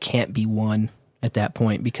time that can't be won at that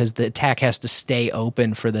point, because the attack has to stay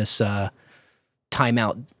open for this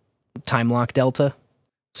time lock delta.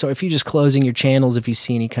 So if you're just closing your channels, if you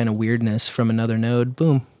see any kind of weirdness from another node,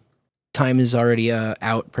 boom, time is already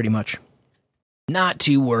out pretty much. Not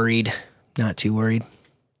too worried. Let's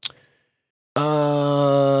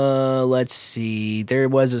see. There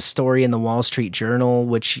was a story in the Wall Street Journal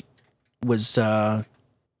which was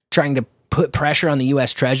trying to put pressure on the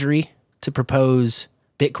U.S. Treasury to propose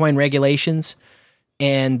Bitcoin regulations.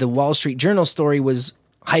 And the Wall Street Journal story was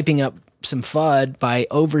hyping up some FUD by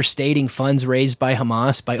overstating funds raised by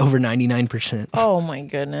Hamas by over 99%. Oh my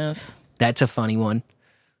goodness. That's a funny one.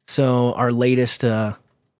 So our latest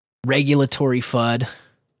regulatory FUD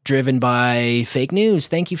driven by fake news.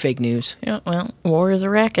 Thank you, fake news. Yeah, well, war is a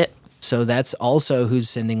racket. So that's also who's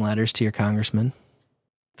sending letters to your congressman.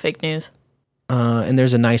 Fake news. And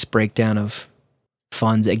there's a nice breakdown of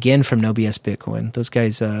funds, again, from No BS Bitcoin. Those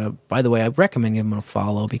guys, by the way, I recommend giving them a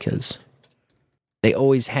follow, because they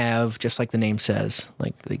always have, just like the name says,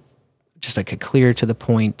 just like a clear to the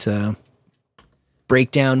point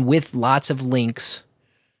breakdown with lots of links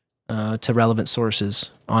to relevant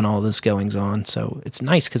sources on all this goings on. So it's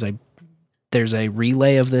nice because there's a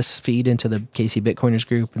relay of this feed into the KC Bitcoiners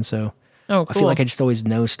group, and so cool. I feel like I just always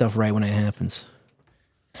know stuff right when it happens.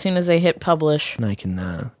 As soon as they hit publish. And I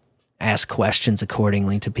can ask questions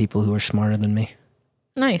accordingly to people who are smarter than me.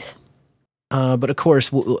 Nice. But of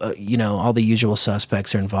course, you know, all the usual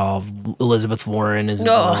suspects are involved. Elizabeth Warren is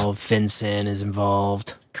involved. FinCEN is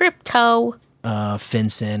involved. Crypto.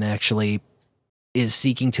 FinCEN actually is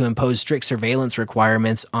seeking to impose strict surveillance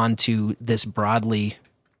requirements onto this broadly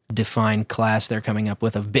defined class they're coming up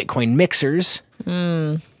with of Bitcoin mixers.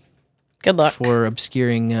 Good luck. For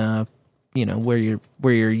obscuring, you know, where your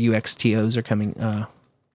UXTOs are coming,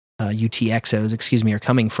 UTXOs, excuse me, are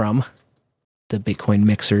coming from. The Bitcoin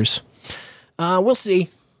mixers. We'll see.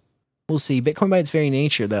 Bitcoin by its very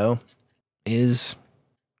nature, though, is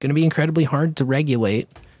going to be incredibly hard to regulate,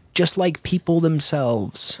 just like people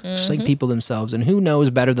themselves. And who knows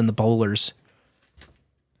better than the bowlers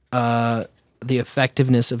the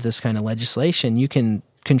effectiveness of this kind of legislation? You can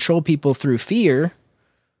control people through fear,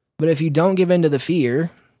 but if you don't give in to the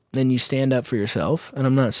fear, then you stand up for yourself. And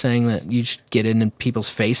I'm not saying that you should get in people's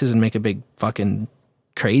faces and make a big fucking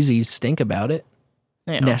crazy stink about it.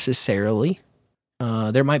 Necessarily.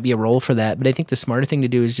 There might be a role for that, but I think the smarter thing to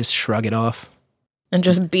do is just shrug it off. And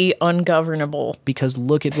just be ungovernable. Because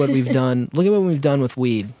look at what we've done. Look at what we've done with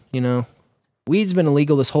weed, you know? Weed's been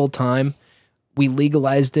illegal this whole time. We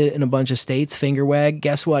legalized it in a bunch of states, finger wag.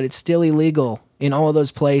 Guess what? It's still illegal in all of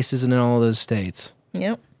those places and in all of those states.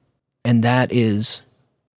 Yep. And that is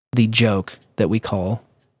the joke that we call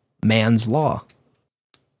man's law.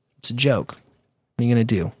 It's a joke. What are you going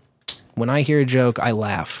to do? When I hear a joke, I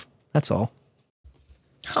laugh. That's all.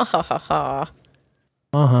 Ha ha ha ha.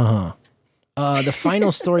 Ha ha ha. The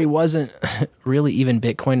final story wasn't really even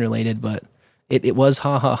Bitcoin related, but it was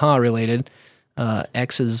ha ha ha related.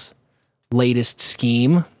 X's latest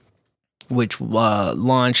scheme, which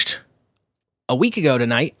launched a week ago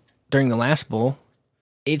tonight during the last bull.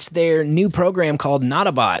 It's their new program called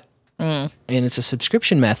Notabot, and it's a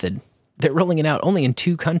subscription method. they're rolling it out only in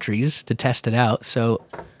 2 countries to test it out. So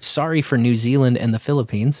sorry for New Zealand and the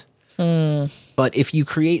Philippines. But if you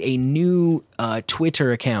create a new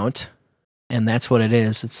Twitter account, and that's what it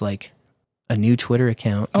is, it's like a new Twitter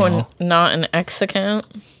account. Oh, and not an X account?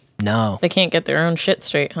 No. They can't get their own shit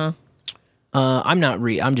straight, huh?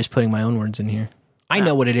 I'm just putting my own words in here. I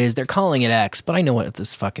know what it is. They're calling it X, but I know what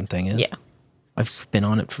this fucking thing is. Yeah. I've been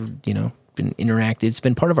on it for, been interacted. It's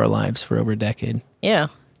been part of our lives for over a decade. Yeah.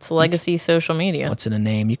 It's legacy social media. What's in a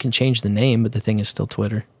name? You can change the name, but the thing is still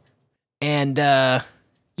Twitter. And,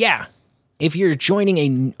 yeah, if you're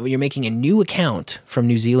you're making a new account from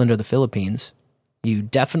New Zealand or the Philippines, you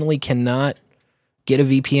definitely cannot get a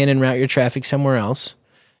VPN and route your traffic somewhere else.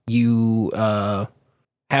 You,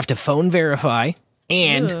 have to phone verify,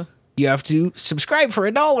 and you have to subscribe for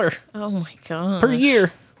 $1. Oh my god. Per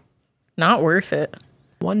year. Not worth it.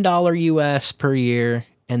 $1 US per year,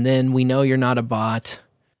 and then we know you're not a bot.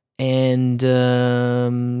 And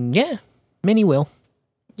yeah, Mini will.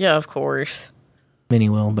 Yeah, of course. Mini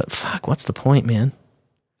will, but fuck, what's the point, man?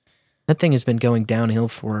 That thing has been going downhill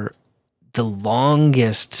for the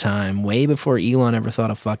longest time, way before Elon ever thought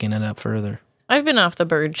of fucking it up further. I've been off the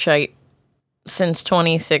bird shite since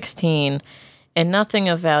 2016, and nothing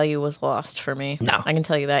of value was lost for me. No. I can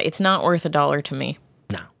tell you that. It's not worth $1 to me.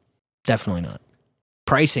 No, definitely not.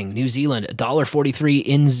 Pricing, New Zealand, $1.43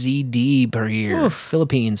 NZD per year. Oof.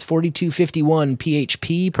 Philippines, $42.51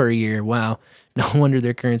 PHP per year. Wow. No wonder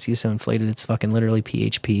their currency is so inflated. It's fucking literally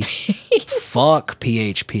PHP. Fuck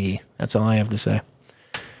PHP. That's all I have to say.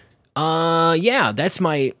 Yeah, that's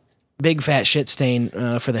my big fat shit stain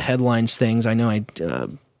for the headlines things. I know I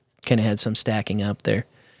kind of had some stacking up there.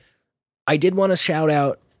 I did want to shout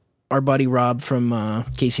out our buddy Rob from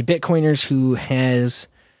Casey Bitcoiners, who has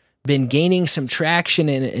been gaining some traction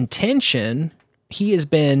and attention. He has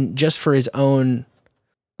been, just for his own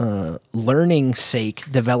learning sake,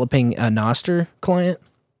 developing a Nostr client.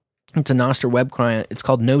 It's a Nostr web client. It's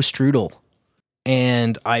called No Strudel.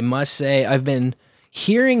 And I must say, I've been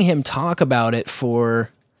hearing him talk about it for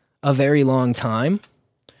a very long time.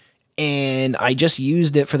 And I just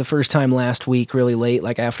used it for the first time last week, really late,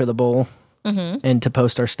 like after the bowl, and to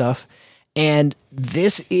post our stuff. And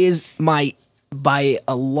this is by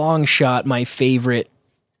a long shot, my favorite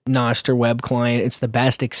Nostr web client. It's the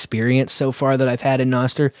best experience so far that I've had in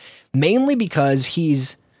Nostr, mainly because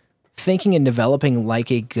he's thinking and developing like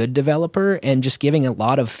a good developer and just giving a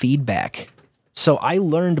lot of feedback. So I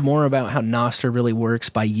learned more about how Nostr really works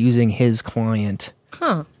by using his client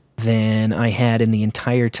than I had in the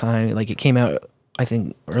entire time. Like, it came out, I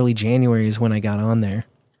think, early January is when I got on there.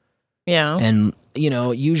 Yeah. And,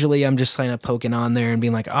 usually I'm just kind of poking on there and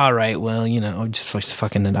being like, all right, well, I'll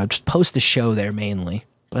just post the show there mainly.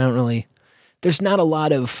 But I don't really, there's not a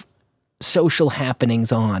lot of social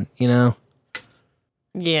happenings on,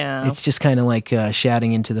 Yeah. It's just kind of like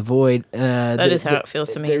shouting into the void. That is how it feels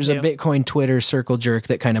to me. There's too. a Bitcoin Twitter circle jerk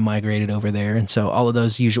that kind of migrated over there. And so all of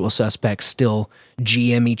those usual suspects still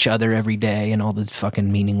GM each other every day and all the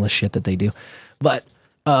fucking meaningless shit that they do. But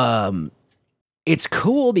it's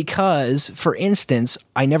cool because, for instance,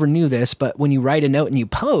 I never knew this, but when you write a note and you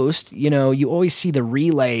post, you always see the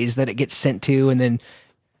relays that it gets sent to, and then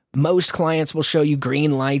most clients will show you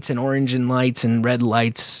green lights and orange and lights and red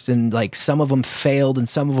lights, and like some of them failed and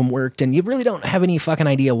some of them worked, and you really don't have any fucking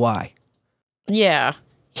idea why. Yeah.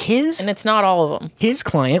 And it's not all of them. His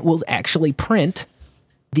client will actually print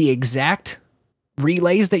the exact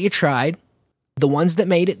relays that you tried, the ones that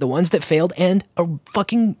made it, the ones that failed, and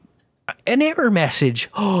an error message.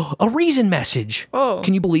 Oh, a reason message. Oh.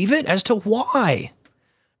 Can you believe it? As to why.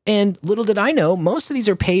 And little did I know, most of these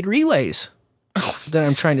are paid relays that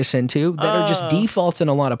I'm trying to send to that are just defaults in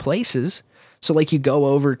a lot of places. So like you go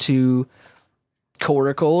over to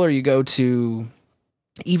Coracle, or you go to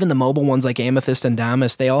even the mobile ones like Amethyst and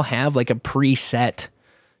Damus, they all have like a preset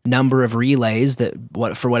number of relays that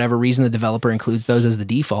for whatever reason the developer includes those as the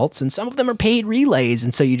defaults, and some of them are paid relays,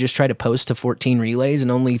 and so you just try to post to 14 relays and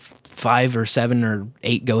only 5 or 7 or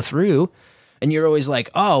 8 go through, and you're always like,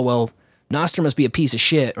 oh well, Nostr must be a piece of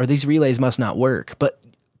shit, or these relays must not work. But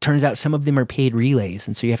turns out some of them are paid relays,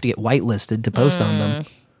 and so you have to get whitelisted to post on them,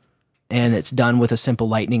 and it's done with a simple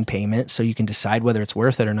Lightning payment, so you can decide whether it's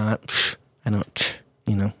worth it or not. I don't,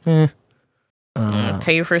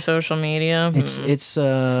 pay for social media. It's just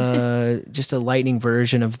a Lightning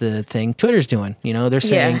version of the thing Twitter's doing. They're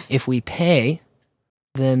saying if we pay,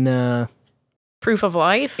 then proof of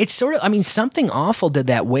life. It's sort of, Something Awful did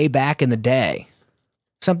that way back in the day.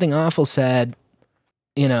 Something Awful said,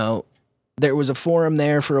 there was a forum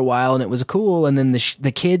there for a while and it was cool, and then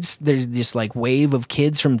the kids, there's this like wave of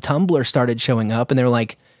kids from Tumblr started showing up, and they're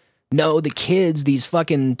like, No, the kids, these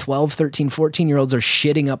fucking 12, 13, 14-year-olds are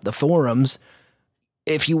shitting up the forums.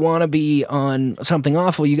 If you want to be on something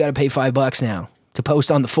awful, you got to pay $5 now to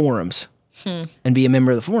post on the forums and be a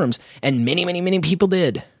member of the forums. And many, many, many people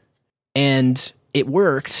did. And it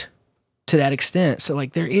worked to that extent. So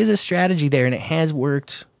like there is a strategy there and it has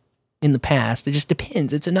worked in the past. It just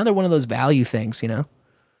depends. It's another one of those value things, you know?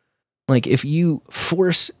 Like if you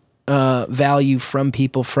force value from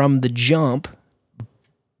people from the jump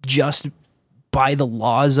just by the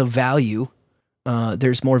laws of value,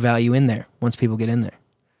 there's more value in there once people get in there.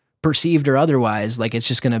 Perceived or otherwise, like it's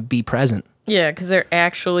just going to be present. Yeah, because they're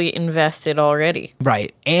actually invested already.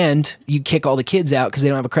 Right. And you kick all the kids out because they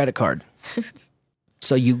don't have a credit card.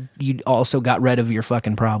 So you also got rid of your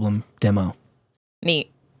fucking problem demo. Neat.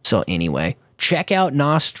 So anyway, check out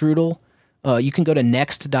Nostrudel. You can go to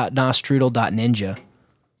next.nostrudel.ninja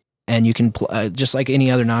and you can, just like any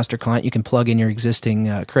other Nostr client, you can plug in your existing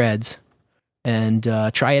creds and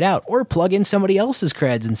try it out. Or plug in somebody else's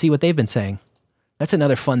creds and see what they've been saying. That's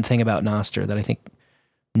another fun thing about Nostr that I think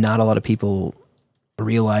not a lot of people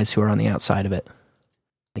realize who are on the outside of it.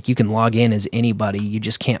 Like you can log in as anybody, you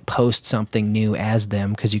just can't post something new as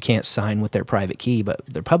them because you can't sign with their private key, but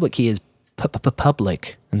their public key is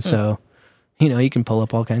public. And so, you know, you can pull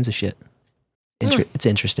up all kinds of shit. It's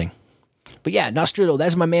interesting. But yeah, Nostrudel,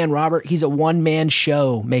 that's my man Robert. He's a one-man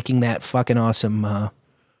show making that fucking awesome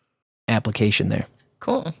application there.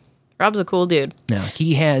 Cool. Rob's a cool dude. Now,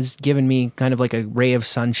 he has given me kind of like a ray of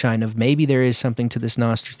sunshine of maybe there is something to this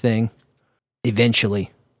Nostr thing eventually.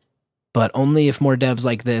 But only if more devs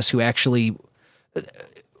like this who actually...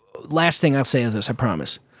 Last thing I'll say is this, I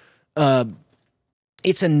promise.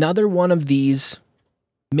 It's another one of these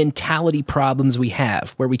mentality problems we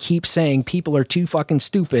have where we keep saying people are too fucking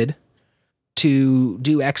stupid to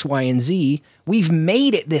do X, Y, and Z. We've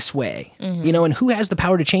made it this way, you know, and who has the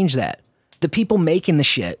power to change that? The people making the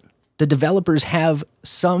shit. The developers have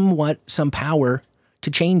some power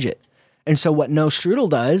to change it. And so what Nostrudel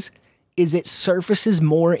does is it surfaces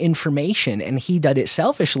more information, and he did it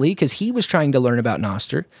selfishly because he was trying to learn about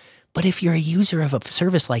Nostr. But if you're a user of a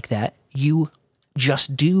service like that, you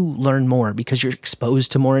just do learn more because you're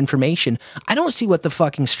exposed to more information. I don't see what the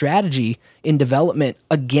fucking strategy in development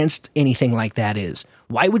against anything like that is.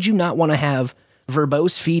 Why would you not want to have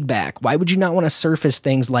verbose feedback? Why would you not want to surface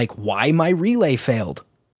things like why my relay failed?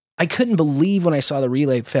 I couldn't believe when I saw the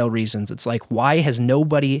relay fail reasons. It's like, why has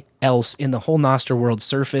nobody else in the whole Nostr world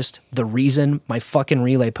surfaced the reason my fucking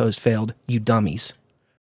relay post failed, you dummies?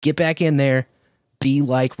 Get back in there, be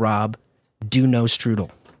like Rob, do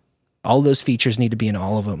Nostrudel. All those features need to be in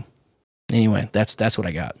all of them. Anyway, that's what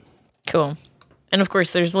I got. Cool. And of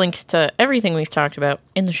course, there's links to everything we've talked about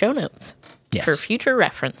in the show notes for future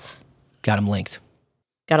reference. Got them linked.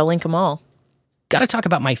 Got to link them all. Got to talk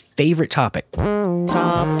about my favorite topic.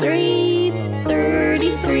 Top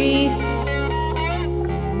 333.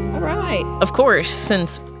 All right. Of course,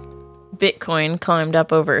 since Bitcoin climbed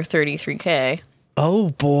up over 33K. Oh,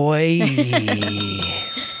 boy.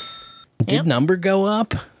 Did number go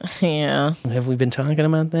up? Yeah. Have we been talking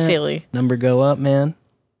about that? Silly. Number go up, man.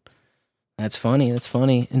 That's funny. That's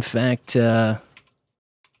funny. In fact, I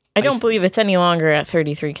don't believe it's any longer at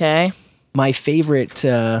 33K. My favorite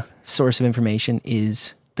source of information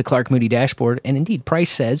is the Clark Moody dashboard, and indeed, price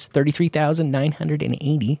says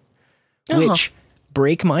 33,980, which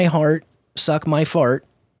break my heart, suck my fart.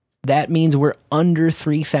 That means we're under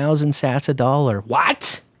 3,000 sats a dollar.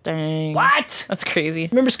 What? Dang. What? That's crazy.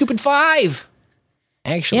 Remember scooping 5?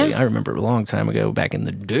 Actually, I remember a long time ago, back in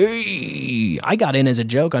the day, I got in as a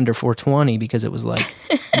joke under 420 because it was like,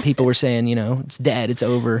 people were saying, you know, it's dead, it's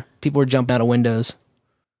over. People were jumping out of windows.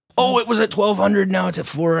 Oh, it was at $1,200, now it's at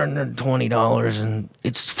 $420, and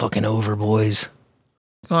it's fucking over, boys.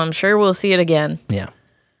 Well, I'm sure we'll see it again. Yeah.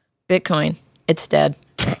 Bitcoin, it's dead.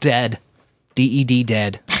 Dead. DED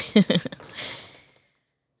dead.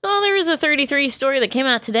 Well, there was a 33 story that came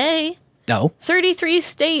out today. Oh. 33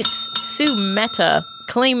 states sue Meta,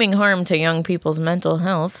 claiming harm to young people's mental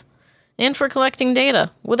health and for collecting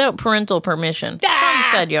data without parental permission from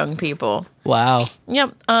said young people. Wow.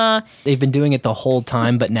 Yep. They've been doing it the whole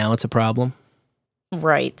time, but now it's a problem.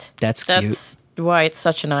 Right. That's cute. That's why it's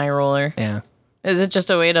such an eye roller. Yeah. Is it just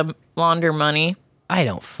a way to launder money? I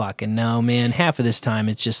don't fucking know, man. Half of this time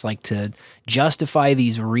it's just like to justify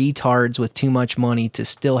these retards with too much money to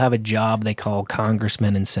still have a job they call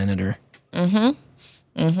congressman and senator.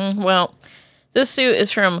 Well, this suit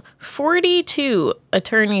is from 42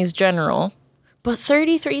 attorneys general, but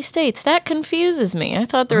 33 states. That confuses me. I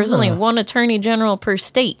thought there was only one attorney general per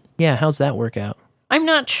state. Yeah, how's that work out? I'm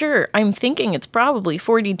not sure. I'm thinking it's probably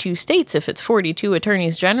 42 states if it's 42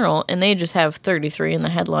 attorneys general, and they just have 33 in the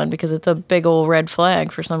headline because it's a big old red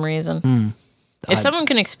flag for some reason. If someone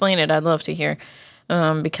can explain it, I'd love to hear.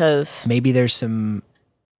 Because maybe there's some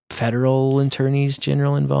federal attorneys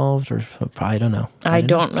general involved, or I don't know. I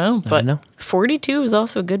don't know, but 42 is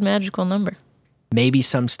also a good magical number. Maybe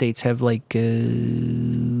some states have like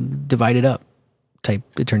divided up type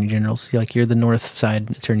attorney generals. Like you're the North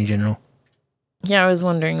Side attorney general. Yeah, I was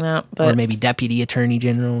wondering that, but or maybe deputy attorney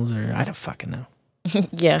generals, or I don't fucking know.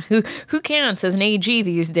 Yeah, who counts as an AG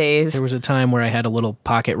these days? There was a time where I had a little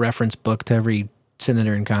pocket reference book to every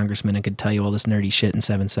senator and congressman and could tell you all this nerdy shit in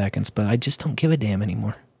 7 seconds, but I just don't give a damn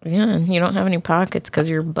anymore. Yeah, you don't have any pockets because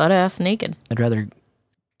you're butt-ass naked. I'd rather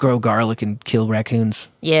grow garlic and kill raccoons.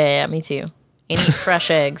 Yeah, me too. And eat fresh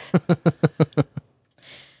eggs.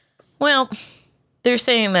 Well, they're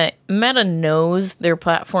saying that Meta knows their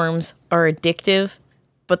platforms are addictive,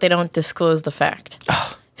 but they don't disclose the fact.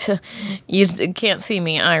 So you can't see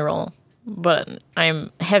me eye roll, but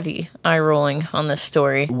I'm heavy eye rolling on this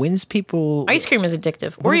story. When's people... Ice cream is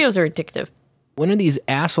addictive. Oreos are addictive. When are these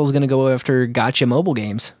assholes going to go after gotcha mobile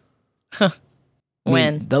games? Huh.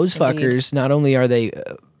 When? Those fuckers, not only are they...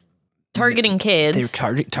 targeting kids.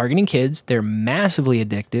 They're targeting kids. They're massively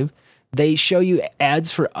addictive. They show you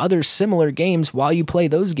ads for other similar games while you play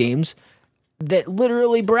those games that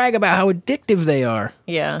literally brag about how addictive they are.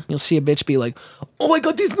 Yeah. You'll see a bitch be like, oh, I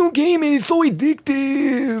got this new game and it's so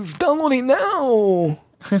addictive. Download it now.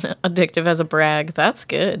 Addictive as a brag. That's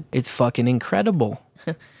good. It's fucking incredible.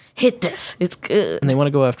 Hit this. It's good. And they want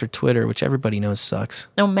to go after Twitter, which everybody knows sucks.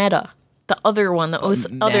 No, Meta. The other one, the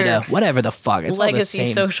other whatever the fuck, it's legacy all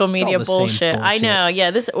the same, social media bullshit. I know. Yeah,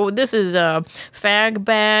 this is Fag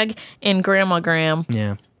Bag and Grandma Graham.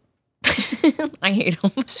 Yeah, I hate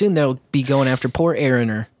them. Soon they'll be going after poor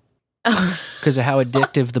Aaroner because of how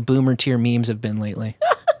addictive the boomer tier memes have been lately.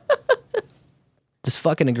 This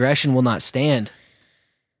fucking aggression will not stand.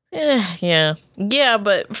 Yeah,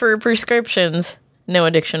 but for prescriptions, no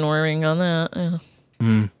addiction warning on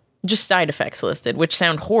that. Just side effects listed, which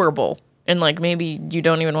sound horrible. And like maybe you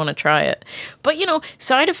don't even want to try it. But you know,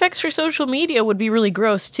 side effects for social media would be really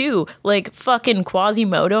gross too. Like fucking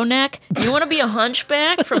Quasimodo neck. You want to be a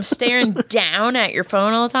hunchback from staring down at your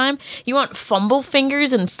phone all the time? You want fumble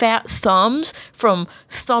fingers and fat thumbs from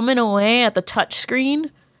thumbing away at the touch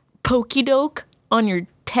screen? Pokey doke on your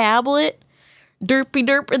tablet? Derpy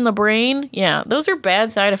derp in the brain? Yeah, those are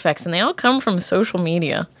bad side effects and they all come from social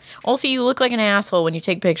media. Also, you look like an asshole when you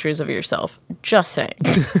take pictures of yourself. Just saying.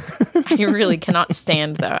 I really cannot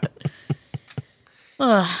stand that.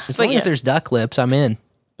 As long as there's duck lips, I'm in.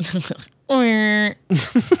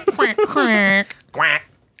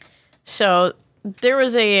 So there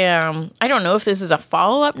was a, I don't know if this is a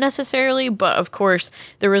follow-up necessarily, but of course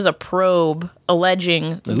there was a probe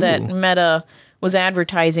alleging that Meta was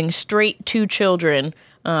advertising straight to children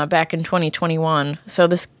back in 2021. So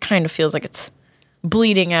this kind of feels like it's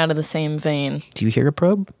bleeding out of the same vein. Do you hear a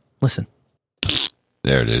probe? Listen.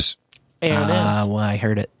 There it is. There it is. Well, I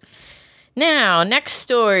heard it. Now, next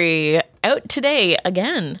story out today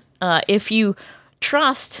again. If you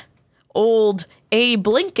trust old Abe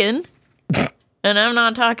Lincoln, and I'm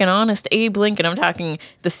not talking honest Abe Lincoln, I'm talking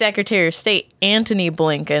the Secretary of State, Antony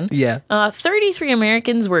Blinken. Yeah. 33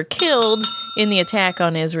 Americans were killed in the attack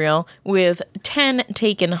on Israel, with 10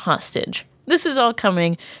 taken hostage. This is all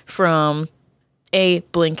coming from A.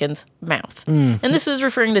 Blinken's mouth. And this is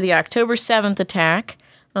referring to the October 7th attack.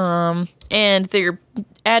 And they're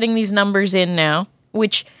adding these numbers in now,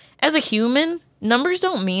 which as a human, numbers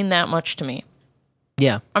don't mean that much to me.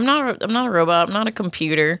 Yeah. I'm not a robot. I'm not a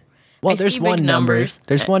computer. Well, there's one number.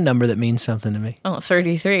 There's one number that means something to me. Oh,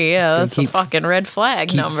 33. Yeah, that's a fucking red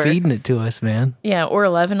flag number. Keep feeding it to us, man. Yeah, or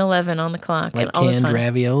 1111 on the clock. Like and all canned the time.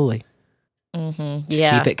 ravioli. Mm-hmm.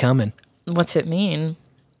 Just keep it coming. What's it mean?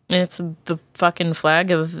 It's the fucking flag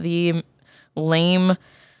of the lame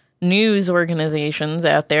news organizations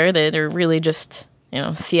out there that are really just,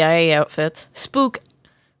 CIA outfits. Spook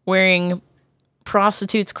wearing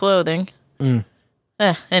prostitutes' clothing.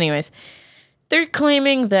 Anyways, they're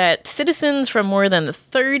claiming that citizens from more than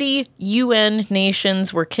 30 UN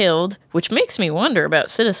nations were killed, which makes me wonder about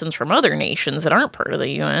citizens from other nations that aren't part of the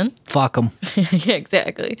UN. Fuck them. Yeah,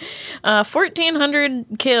 exactly. 1,400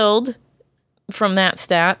 killed from that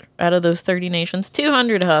stat out of those 30 nations,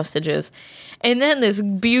 200 hostages. And then this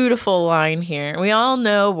beautiful line here. We all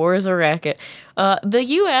know war is a racket. The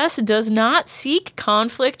U.S. does not seek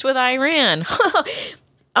conflict with Iran.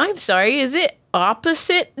 I'm sorry, is it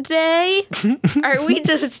opposite day? Are we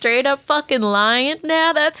just straight up fucking lying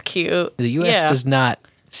now? That's cute. The U.S. does not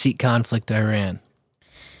seek conflict with Iran.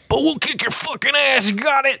 but we'll kick your fucking ass.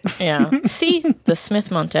 Got it. Yeah. See? The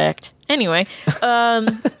Smith-Mundt Act. Anyway,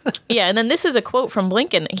 yeah, and then this is a quote from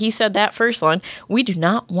Blinken. He said that first line, "We do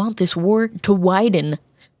not want this war to widen."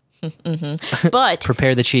 Mm-hmm. But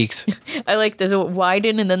prepare the cheeks. I like this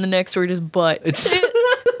widen, and then the next word is but. It's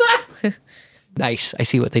nice. I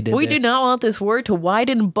see what they did. We there. do not want this war to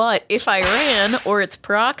widen, but if Iran or its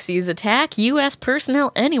proxies attack U.S.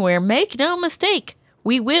 personnel anywhere, make no mistake,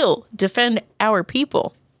 we will defend our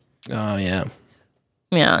people. Oh, yeah.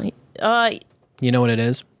 Yeah. You know what it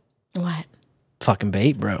is? What? Fucking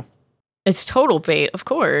bait, bro. It's total bait, of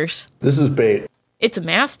course. This is bait. It's a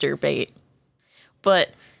master bait.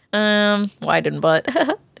 But, widen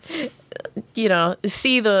but. You know,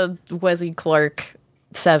 see the Wesley Clark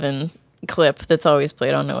 7 clip that's always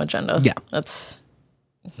played on No Agenda. Yeah. Let's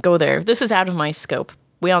go there. This is out of my scope.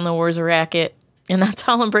 We all know war's a racket, and that's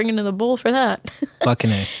all I'm bringing to the bowl for that.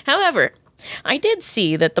 Fucking A. However, I did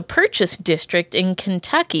see that the Purchase District in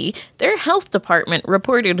Kentucky, their health department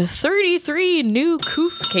reported 33 new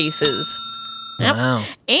COOF cases. Yep. Wow.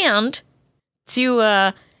 And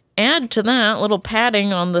to add to that little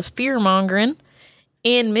padding on the fear-mongering,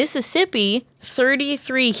 in Mississippi,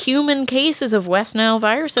 33 human cases of West Nile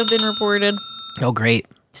virus have been reported. Oh, great.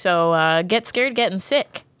 So get scared getting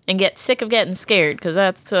sick and get sick of getting scared, because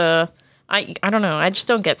that's, I don't know. I just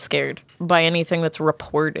don't get scared by anything that's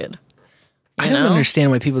reported. I don't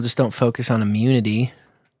understand why people just don't focus on immunity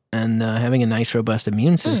and having a nice, robust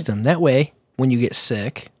immune system. That way, when you get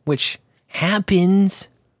sick, which happens,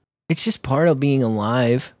 it's just part of being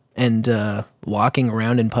alive and walking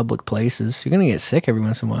around in public places. You're going to get sick every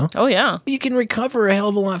once in a while. Oh, yeah. You can recover a hell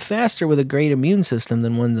of a lot faster with a great immune system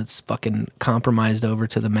than one that's fucking compromised over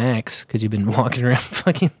to the max because you've been walking around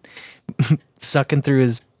fucking sucking through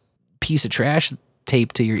his piece of trash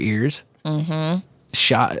taped to your ears. Mm-hmm.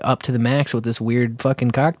 Shot up to the max with this weird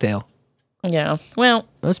fucking cocktail. Yeah. Well,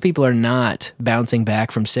 most people are not bouncing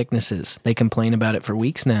back from sicknesses. They complain about it for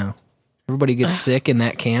weeks now. Everybody gets sick in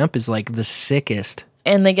that camp is like the sickest.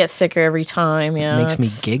 And they get sicker every time. Yeah. It makes me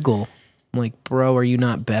giggle. I'm like, bro, are you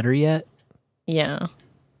not better yet? Yeah.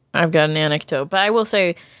 I've got an anecdote, but I will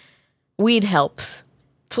say weed helps.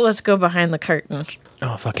 So let's go behind the curtain.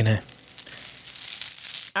 Oh, fucking A.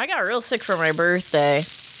 I got real sick for my birthday.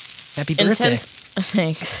 Happy birthday.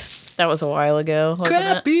 Thanks. That was a while ago.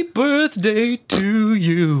 Happy birthday to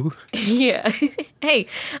you. Yeah. Hey,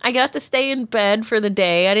 I got to stay in bed for the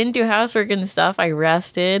day. I didn't do housework and stuff. I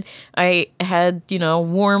rested. I had,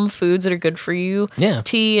 warm foods that are good for you. Yeah.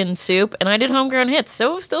 Tea and soup. And I did homegrown hits.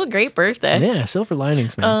 So it was still a great birthday. Yeah, silver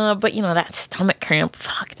linings, man. But, that stomach cramp,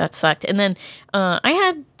 fuck, that sucked. And then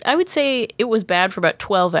I would say it was bad for about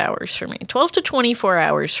 12 hours for me. 12 to 24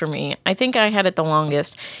 hours for me. I think I had it the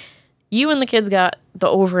longest. You and the kids got the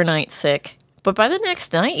overnight sick, but by the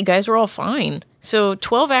next night, you guys were all fine. So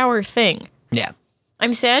 12-hour thing. Yeah.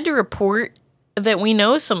 I'm sad to report that we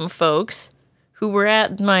know some folks who were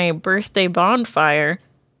at my birthday bonfire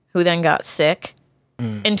who then got sick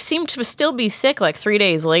and seemed to still be sick like 3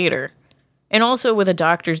 days later. And also with a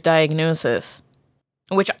doctor's diagnosis,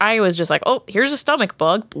 which I was just like, oh, here's a stomach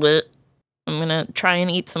bug. Blech. I'm going to try and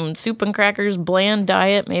eat some soup and crackers, bland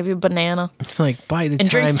diet, maybe a banana. It's like and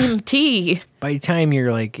drink some tea. By the time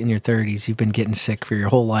you're like in your 30s, you've been getting sick for your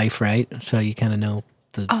whole life, right? So you kind of know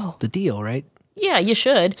the deal, right? Yeah, you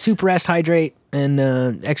should. Soup, rest, hydrate, and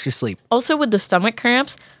extra sleep. Also with the stomach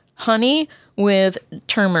cramps, honey with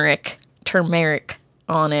turmeric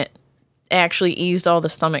on it actually eased all the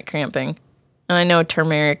stomach cramping. And I know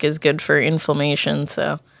turmeric is good for inflammation,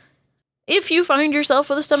 so if you find yourself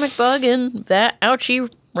with a stomach bug and that ouchie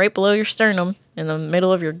right below your sternum in the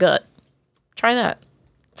middle of your gut, try that.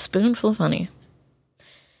 Spoonful of honey.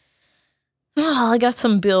 Oh, I got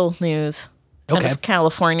some bill news out of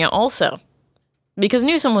California also. Because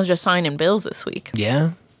Newsom was just signing bills this week.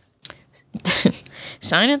 Yeah.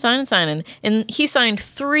 Signing. And he signed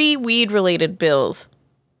 3 weed-related bills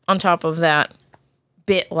on top of that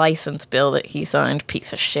bit license bill that he signed.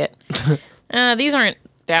 Piece of shit. These aren't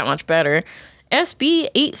that much better. SB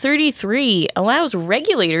 833 allows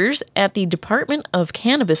regulators at the Department of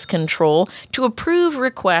Cannabis Control to approve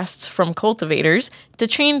requests from cultivators to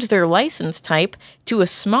change their license type to a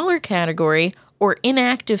smaller category or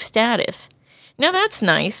inactive status. Now that's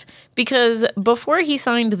nice, because before he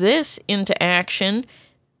signed this into action,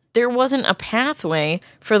 there wasn't a pathway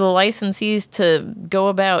for the licensees to go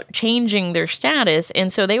about changing their status,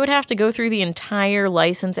 and so they would have to go through the entire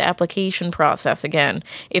license application process again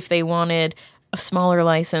if they wanted a smaller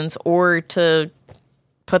license or to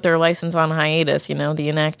put their license on hiatus, the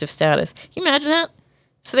inactive status. Can you imagine that?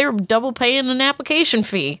 So they were double paying an application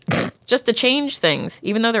fee. just to change things,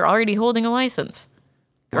 even though they're already holding a license.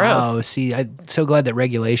 Gross. Oh, see, I'm so glad that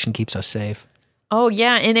regulation keeps us safe. Oh,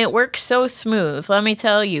 yeah, and it works so smooth. Let me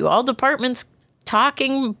tell you, all departments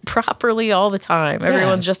talking properly all the time.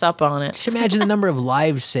 Everyone's just up on it. Just imagine the number of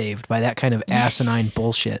lives saved by that kind of asinine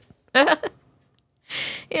bullshit.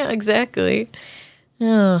 Yeah, exactly.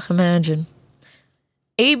 Oh, imagine.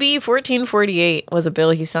 AB 1448 was a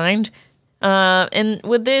bill he signed. And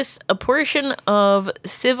with this, a portion of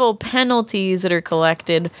civil penalties that are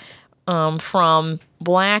collected from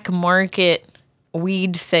black market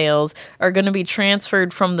weed sales are going to be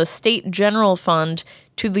transferred from the state general fund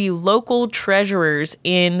to the local treasurers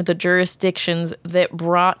in the jurisdictions that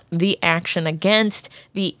brought the action against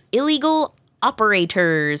the illegal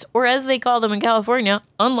operators, or as they call them in California,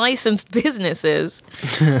 unlicensed businesses.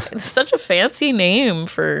 It's such a fancy name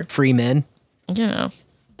for free men. Yeah,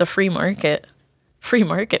 the free market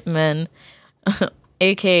men,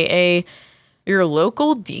 aka your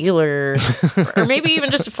local dealer, or maybe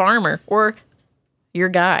even just a farmer, or your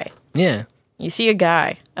guy. Yeah. You see a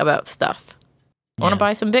guy about stuff. Want to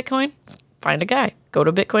buy some Bitcoin? Find a guy. Go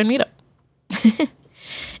to Bitcoin Meetup.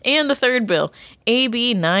 And the third bill,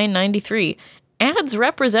 AB 993, adds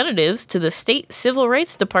representatives to the State Civil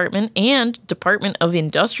Rights Department and Department of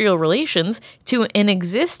Industrial Relations to an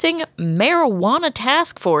existing marijuana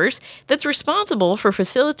task force that's responsible for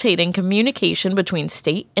facilitating communication between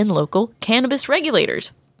state and local cannabis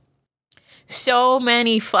regulators. So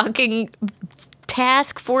many fucking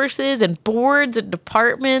task forces and boards and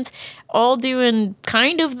departments all doing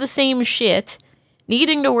kind of the same shit,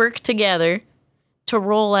 needing to work together to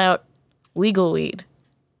roll out legal weed.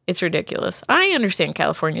 It's ridiculous. I understand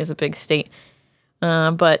California is a big state,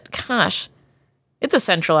 but gosh, it's a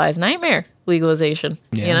centralized nightmare, legalization.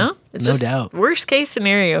 Yeah, you know? It's no just doubt. Worst case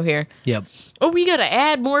scenario here. Yep. Oh, we got to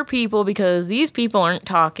add more people because these people aren't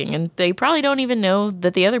talking, and they probably don't even know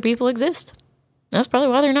that the other people exist. That's probably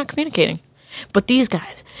why they're not communicating. But these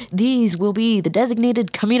guys, these will be the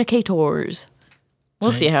designated communicators.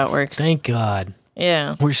 We'll see how it works. Thank God.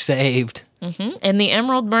 Yeah. We're saved. Mm-hmm. And the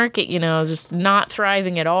emerald market, you know, is just not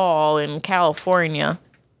thriving at all in California.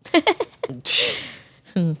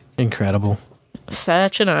 Incredible.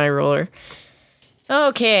 Such an eye roller.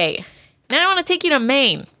 Okay. Now I want to take you to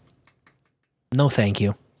Maine. No, thank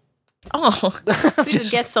you. Oh, we could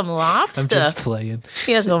get some lobster. I'm just playing.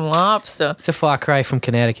 Get some lobster. It's a far cry from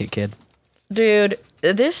Connecticut, kid. Dude,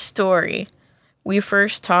 this story we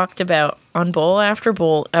first talked about on Bowl After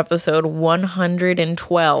Bowl episode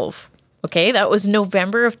 112. Okay, that was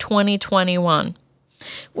November of 2021.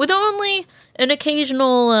 With only an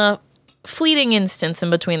occasional fleeting instance in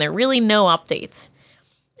between there, really no updates.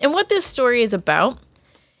 And what this story is about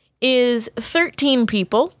is 13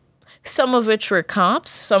 people, some of which were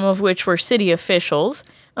cops, some of which were city officials,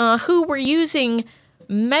 who were using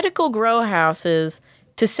medical grow houses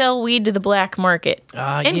to sell weed to the black market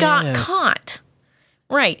and got caught.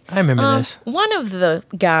 Right. I remember this. One of the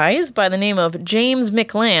guys by the name of James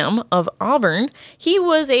McLam of Auburn, he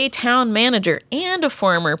was a town manager and a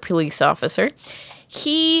former police officer.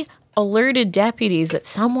 He alerted deputies that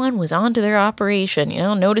someone was onto their operation,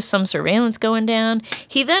 noticed some surveillance going down.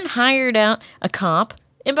 He then hired out a cop.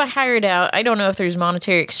 And by hired out, I don't know if there's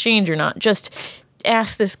monetary exchange or not, just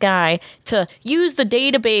asked this guy to use the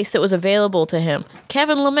database that was available to him.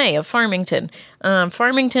 Kevin LeMay of Farmington.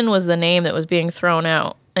 Farmington was the name that was being thrown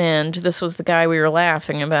out. And this was the guy we were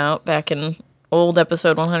laughing about back in old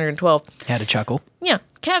episode 112. Had a chuckle. Yeah.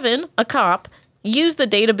 Kevin, a cop, used the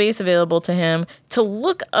database available to him to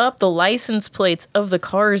look up the license plates of the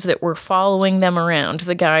cars that were following them around,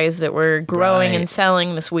 the guys that were growing and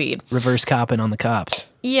selling this weed. Reverse copping on the cops.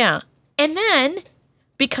 Yeah. And then,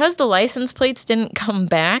 because the license plates didn't come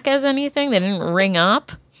back as anything, they didn't ring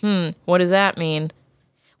up. What does that mean?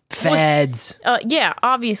 Feds. Yeah,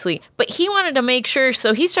 obviously. But he wanted to make sure,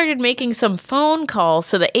 so he started making some phone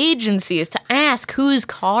calls to the agencies to ask whose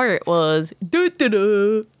car it was.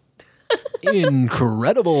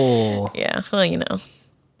 Incredible. Yeah, well,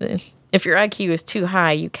 if your IQ is too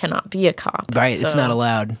high, you cannot be a cop. Right, it's not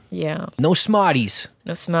allowed. Yeah. No smarties.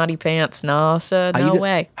 No smarty pants. No, sir, no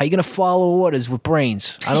way. How you going to follow orders with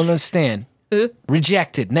brains? I don't understand.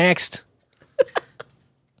 Rejected. Next.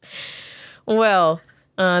 Well,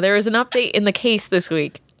 there was an update in the case this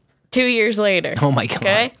week. 2 years later. Oh my God.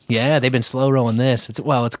 Okay? Yeah, they've been slow rolling this.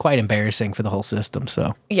 It's quite embarrassing for the whole system,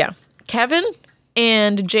 so. Yeah. Kevin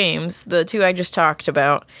and James, the two I just talked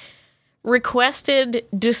about, requested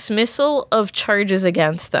dismissal of charges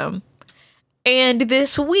against them. And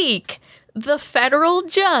this week, the federal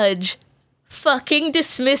judge fucking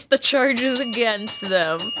dismissed the charges against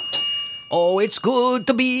them. Oh, it's good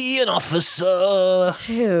to be an officer.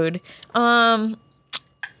 Dude. The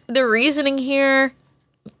reasoning here,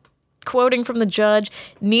 quoting from the judge,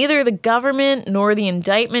 neither the government nor the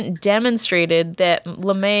indictment demonstrated that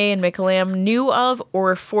LeMay and McCallum knew of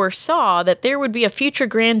or foresaw that there would be a future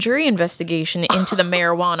grand jury investigation into the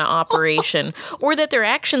marijuana operation, or that their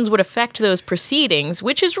actions would affect those proceedings,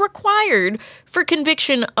 which is required for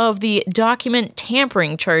conviction of the document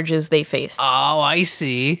tampering charges they faced. Oh, I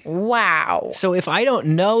see. Wow. So if I don't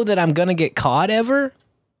know that I'm going to get caught ever,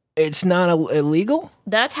 it's not illegal?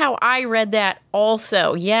 That's how I read that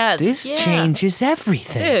also. Yeah. This changes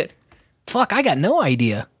everything. Dude. Fuck, I got no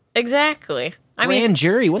idea. Exactly. Grand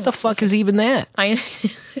jury, what the fuck is even that?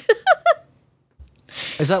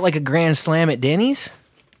 Is that like a grand slam at Denny's?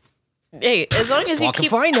 Hey, as long as you Fuck keep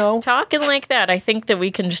if I know. talking like that, I think that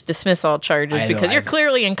we can just dismiss all charges because you're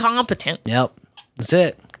clearly incompetent. Yep. That's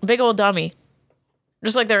it. Big old dummy.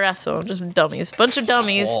 Just like the rest of them. Just dummies. Bunch of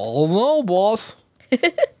dummies. Oh, no, boss.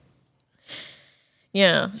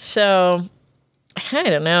 Yeah, so I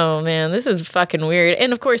don't know, man. This is fucking weird.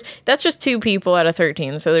 And of course, that's just 2 people out of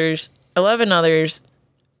 13. So there's 11 others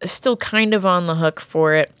still kind of on the hook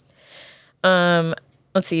for it.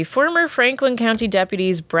 Let's see. Former Franklin County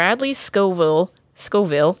deputies Bradley Scoville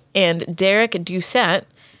and Derek Doucette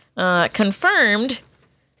confirmed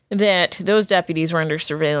that those deputies were under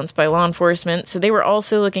surveillance by law enforcement. So they were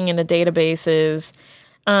also looking into databases.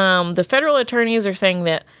 The federal attorneys are saying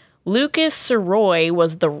that Lucas Soroy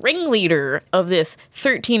was the ringleader of this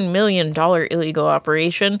 $13 million illegal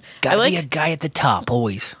operation. Gotta be a guy at the top,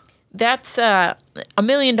 always. That's $1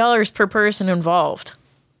 million per person involved.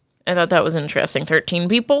 I thought that was interesting. 13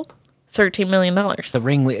 people, $13 million. The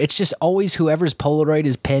ringleader. It's just always whoever's Polaroid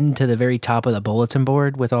is pinned to the very top of the bulletin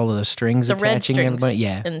board with all of the strings The red attaching strings everybody.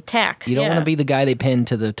 Yeah. and tacks. You don't yeah. want to be the guy they pin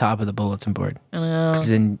to the top of the bulletin board. I know. Because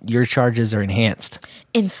then your charges are enhanced.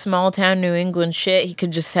 In small town New England shit, he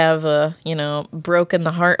could just have broken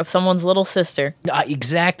the heart of someone's little sister.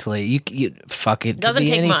 Exactly. You fuck it. Doesn't Could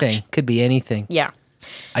be take anything. much. Could be anything. Yeah.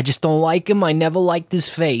 I just don't like him. I never liked his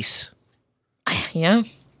face. Yeah.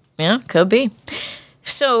 Yeah, could be.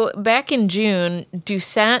 So back in June,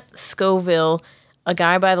 Doucette, Scoville, a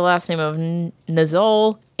guy by the last name of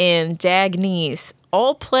Nazol, and Dagnese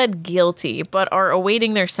all pled guilty but are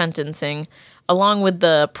awaiting their sentencing, along with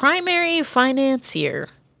the primary financier,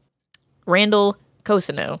 Randall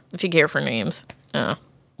Cosino, if you care for names.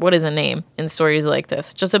 What is a name in stories like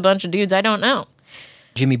this? Just a bunch of dudes I don't know.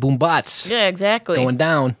 Jimmy Boombots. Yeah, exactly. Going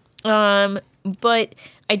down. But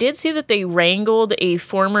I did see that they wrangled a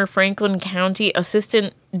former Franklin County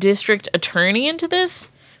assistant district attorney into this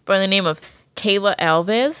by the name of Kayla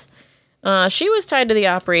Alves. She was tied to the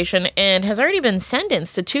operation and has already been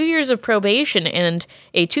sentenced to 2 years of probation and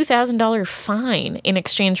a $2,000 fine in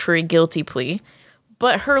exchange for a guilty plea.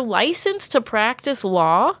 But her license to practice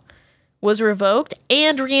law was revoked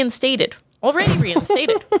and reinstated. Already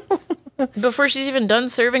reinstated. Before she's even done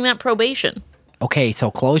serving that probation. Okay,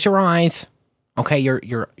 so close your eyes. Okay,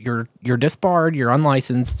 you're disbarred. You're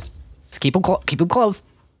unlicensed. Just keep them closed.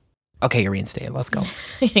 Okay, you're reinstated. Let's go.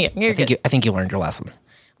 Yeah, I think you learned your lesson.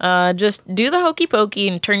 Just do the hokey pokey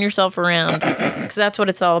and turn yourself around, because that's what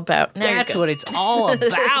it's all about. That's what it's all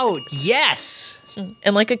about. Yes.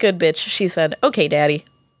 And like a good bitch, she said, "Okay, daddy."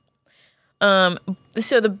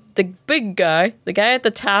 So the big guy, the guy at the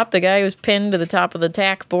top, the guy who was pinned to the top of the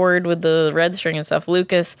tack board with the red string and stuff,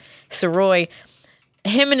 Lucas Soroy,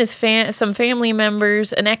 him and his some family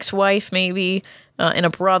members, an ex-wife maybe, and a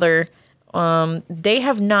brother, they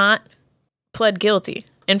have not pled guilty.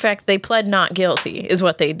 In fact, they pled not guilty is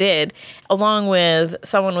what they did, along with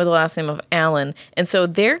someone with the last name of Allen. And so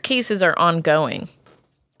their cases are ongoing.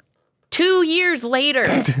 2 years later.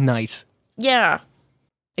 Nice. Yeah.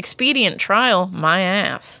 Expedient trial, my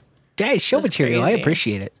ass. That is show That's material. crazy. I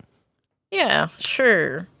appreciate it. Yeah,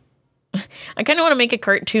 sure. I kind of want to make a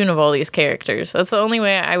cartoon of all these characters. That's the only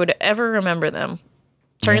way I would ever remember them.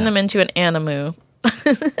 Turn them into an animu.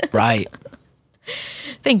 Right.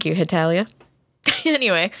 Thank you, Hitalia.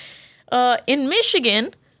 Anyway, in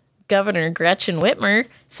Michigan, Governor Gretchen Whitmer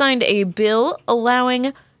signed a bill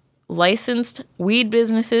allowing licensed weed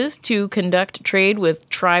businesses to conduct trade with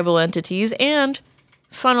tribal entities and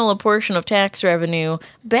funnel a portion of tax revenue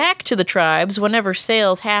back to the tribes whenever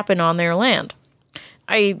sales happen on their land.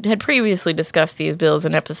 I had previously discussed these bills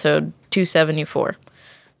in episode 274,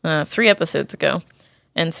 3 episodes ago,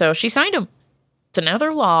 and so she signed them. It's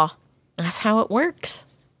another law. That's how it works.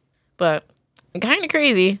 But kind of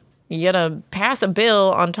crazy. You gotta pass a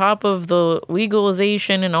bill on top of the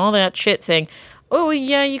legalization and all that shit saying, oh,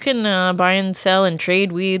 yeah, you can buy and sell and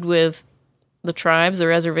trade weed with the tribes, the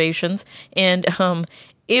reservations, and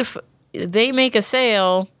if they make a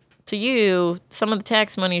sale to you, some of the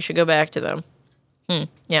tax money should go back to them.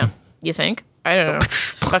 Yeah, you think? I don't know.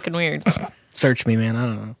 It's fucking weird. Search me, man. I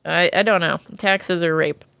don't know. I don't know. Taxes are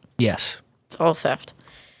rape. Yes. It's all theft.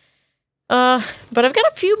 But I've got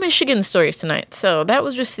a few Michigan stories tonight, so that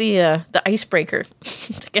was just the icebreaker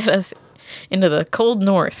to get us into the cold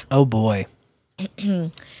north. Oh boy.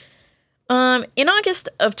 In August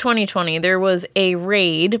of 2020, there was a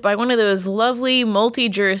raid by one of those lovely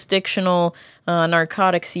multi-jurisdictional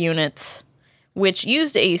narcotics units, which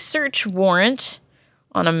used a search warrant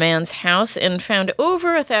on a man's house and found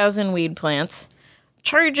over 1,000 weed plants,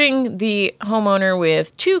 charging the homeowner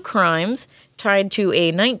with 2 crimes tied to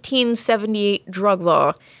a 1978 drug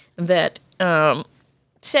law that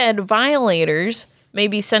said violators may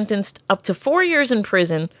be sentenced up to 4 years in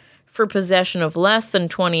prison for possession of less than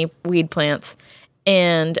 20 weed plants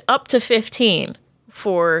and up to 15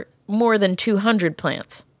 for more than 200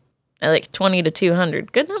 plants. Like 20 to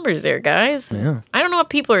 200. Good numbers there, guys. Yeah. I don't know what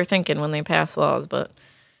people are thinking when they pass laws, but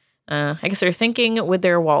I guess they're thinking with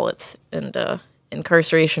their wallets, and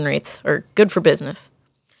incarceration rates are good for business.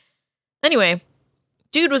 Anyway,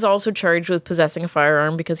 dude was also charged with possessing a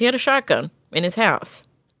firearm because he had a shotgun in his house,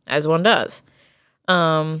 as one does.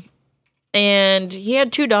 And he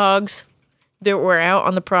had 2 dogs that were out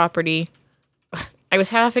on the property. I was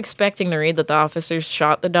half expecting to read that the officers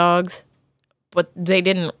shot the dogs, but they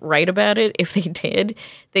didn't write about it. If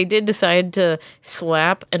they did decide to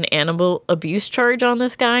slap an animal abuse charge on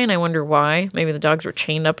this guy, and I wonder why. Maybe the dogs were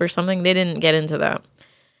chained up or something. They didn't get into that.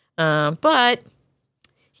 But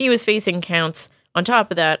he was facing counts on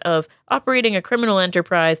top of that of operating a criminal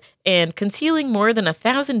enterprise and concealing more than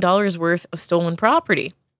 $1,000 worth of stolen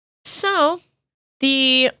property. So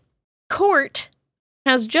the court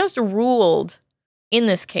has just ruled in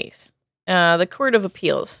this case. The Court of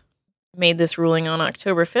Appeals made this ruling on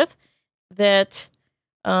October 5th that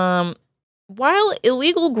while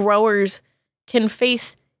illegal growers can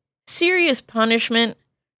face serious punishment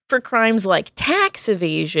for crimes like tax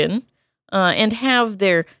evasion and have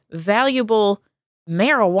their valuable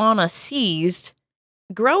marijuana seized,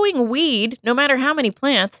 growing weed, no matter how many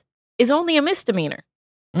plants, is only a misdemeanor.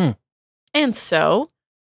 And so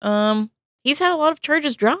he's had a lot of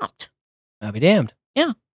charges dropped. I'll be damned.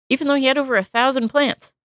 Yeah, even though he had over 1,000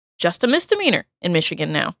 plants. Just a misdemeanor in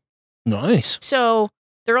Michigan now. Nice. So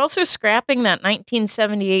they're also scrapping that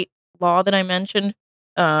 1978 law that I mentioned,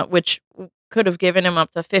 which could have given him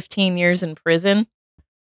up to 15 years in prison,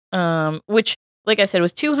 which, like I said,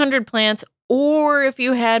 was 200 plants, or if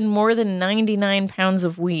you had more than 99 pounds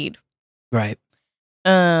of weed. Right.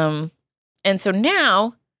 And so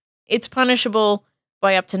now it's punishable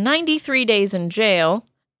by up to 93 days in jail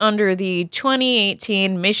under the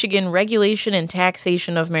 2018 Michigan Regulation and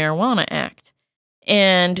Taxation of Marijuana Act.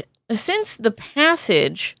 And since the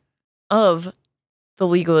passage of the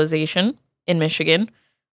legalization in Michigan,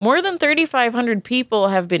 more than 3,500 people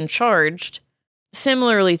have been charged,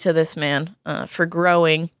 similarly to this man, for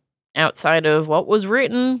growing outside of what was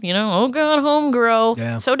written, oh God, home grow,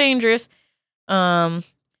 so dangerous.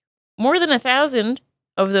 More than 1,000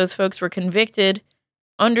 of those folks were convicted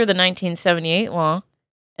under the 1978 law.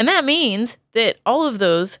 And that means that all of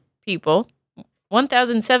those people,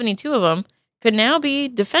 1,072 of them, could now be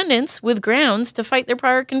defendants with grounds to fight their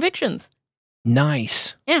prior convictions.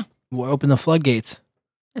 Nice. Yeah. We'll open the floodgates.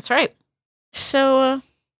 That's right. So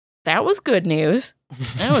that was good news.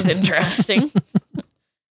 That was interesting.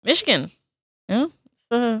 Michigan.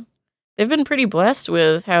 They've been pretty blessed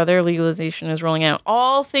with how their legalization is rolling out.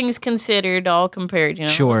 All things considered, all compared,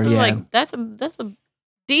 Sure, yeah. That's a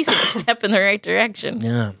decent step in the right direction.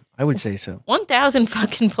 Yeah, I would say so. 1,000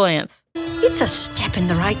 fucking plants. It's a step in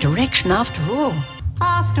the right direction after all.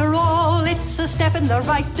 After all, it's a step in the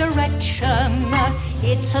right direction.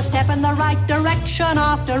 It's a step in the right direction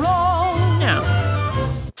after all.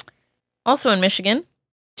 Yeah. Also in Michigan,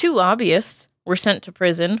 2 lobbyists were sent to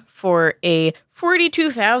prison for a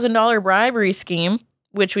 $42,000 bribery scheme,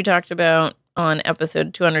 which we talked about on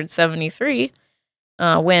episode 273,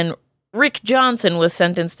 when Rick Johnson was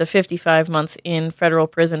sentenced to 55 months in federal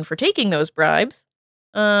prison for taking those bribes.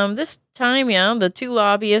 This time, the 2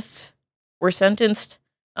 lobbyists were sentenced.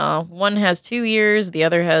 One has 2 years, the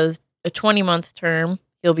other has a 20-month term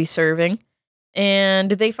he'll be serving.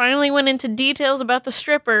 And they finally went into details about the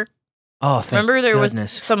stripper. Oh, thank Remember, there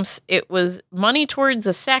goodness. was it was money towards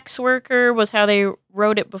a sex worker was how they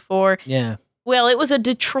wrote it before. Yeah. Well, it was a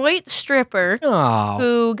Detroit stripper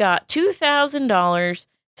who got $2,000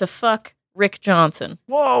 to fuck Rick Johnson.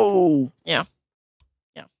 Whoa. Yeah.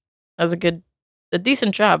 That was a good a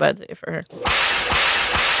decent job, I'd say, for her.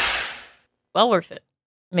 Well worth it.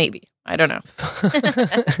 Maybe. I don't know.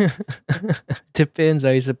 Depends,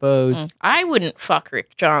 I suppose. I wouldn't fuck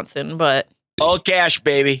Rick Johnson, but... All cash,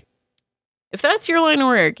 baby. If that's your line of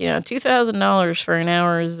work, $2,000 for an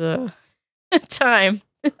hour's time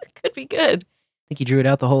could be good. Think you drew it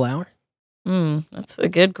out the whole hour? That's a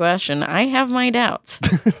good question. I have my doubts.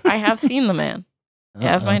 I have seen the man. I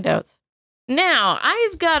have my doubts. Now,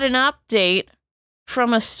 I've got an update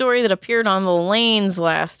from a story that appeared on the lanes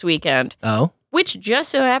last weekend. Oh? Which just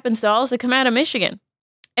so happens to also come out of Michigan.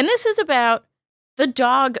 And this is about the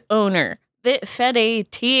dog owner that fed a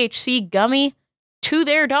THC gummy to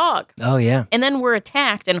their dog. Oh, yeah. And then were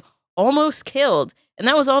attacked and almost killed. And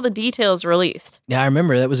that was all the details released. Yeah, I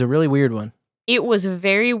remember. That was a really weird one. It was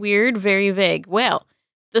very weird, very vague. Well,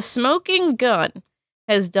 the smoking gun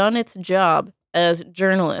has done its job as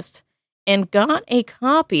journalist and got a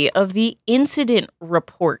copy of the incident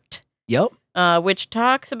report. Yep. Which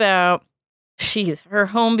talks about, her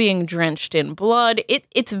home being drenched in blood.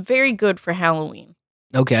 It's very good for Halloween.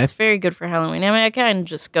 Okay. It's very good for Halloween. I mean, I can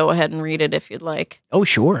just go ahead and read it if you'd like. Oh,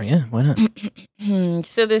 sure. Yeah, why not?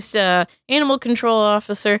 So this animal control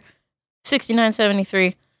officer,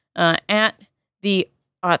 6973, at the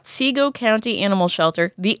Otsego County Animal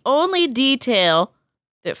Shelter, the only detail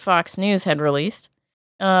that Fox News had released,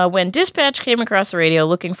 when dispatch came across the radio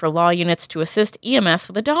looking for law units to assist EMS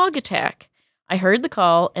with a dog attack. I heard the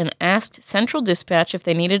call and asked Central Dispatch if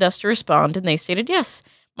they needed us to respond, and they stated yes.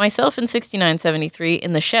 Myself and 6973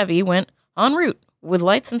 in the Chevy went en route with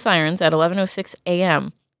lights and sirens at 11:06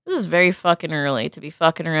 a.m. This is very fucking early to be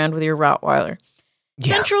fucking around with your Rottweiler.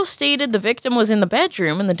 Yeah. Central stated the victim was in the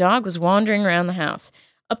bedroom and the dog was wandering around the house.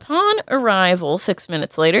 Upon arrival, 6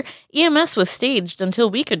 minutes later, EMS was staged until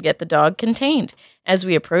we could get the dog contained. As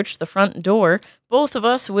we approached the front door, both of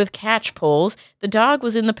us with catch poles, the dog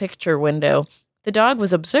was in the picture window. The dog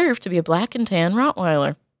was observed to be a black and tan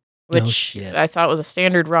Rottweiler, which I thought was a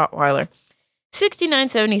standard Rottweiler.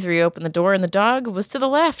 6973 opened the door and the dog was to the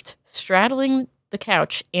left, straddling the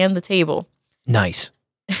couch and the table. Nice.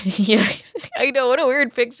 Yeah, I know. What a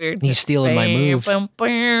weird picture. He's stealing my moves. He's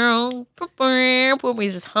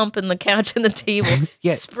just humping the couch and the table.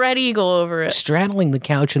 Yeah. Spread eagle over it. Straddling the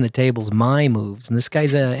couch and the table's my moves, and this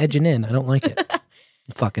guy's edging in. I don't like it.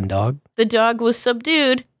 Fucking dog. The dog was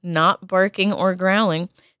subdued, not barking or growling.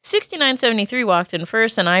 6973 walked in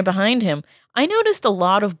first, and I behind him. I noticed a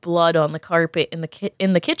lot of blood on the carpet in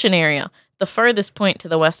the kitchen area, the farthest point to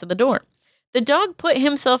the west of the door. The dog put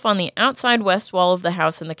himself on the outside west wall of the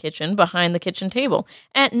house in the kitchen, behind the kitchen table.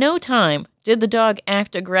 At no time did the dog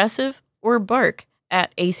act aggressive or bark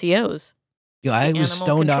at ACOs. Yeah, I was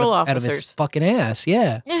stoned out of his fucking ass,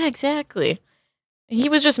 yeah. Yeah, exactly. He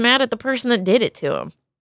was just mad at the person that did it to him.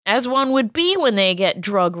 As one would be when they get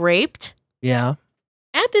drug raped. Yeah.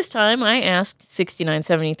 At this time, I asked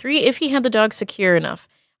 6973 if he had the dog secure enough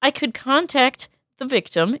I could contact the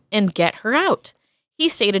victim and get her out. He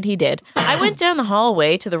stated he did. I went down the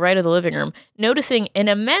hallway to the right of the living room, noticing an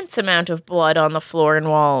immense amount of blood on the floor and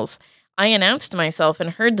walls. I announced myself and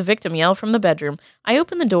heard the victim yell from the bedroom. I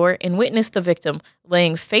opened the door and witnessed the victim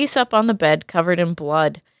laying face up on the bed covered in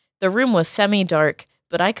blood. The room was semi-dark,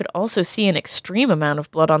 but I could also see an extreme amount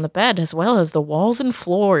of blood on the bed as well as the walls and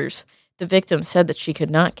floors. The victim said that she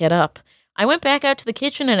could not get up. I went back out to the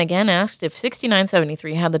kitchen and again asked if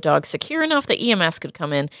 6973 had the dog secure enough that EMS could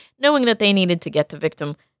come in, knowing that they needed to get the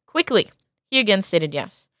victim quickly. He again stated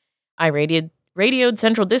yes. I radioed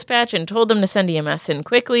Central Dispatch and told them to send EMS in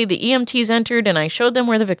quickly. The EMTs entered and I showed them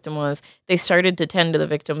where the victim was. They started to tend to the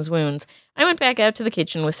victim's wounds. I went back out to the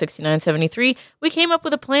kitchen with 6973. We came up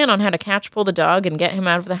with a plan on how to catch pull the dog and get him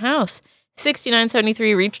out of the house.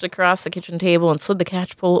 6973 reached across the kitchen table and slid the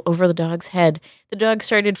catch pole over the dog's head. The dog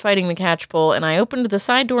started fighting the catch pole, and I opened the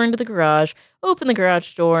side door into the garage, opened the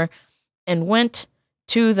garage door, and went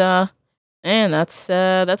to the... And that's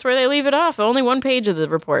where they leave it off. Only one page of the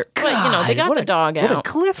report. But, they got the dog out. What a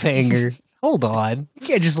cliffhanger. Hold on. You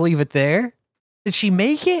can't just leave it there. Did she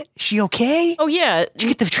make it? Is she okay? Oh, yeah. Did you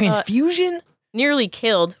get the transfusion? Nearly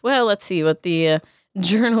killed. Well, let's see what the...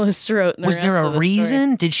 journalist wrote. Was there a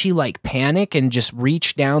reason? Did she panic and just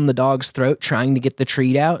reach down the dog's throat trying to get the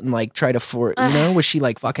treat out and try to was she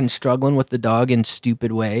fucking struggling with the dog in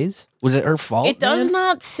stupid ways? Was it her fault? It does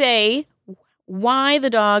not say why the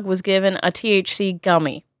dog was given a THC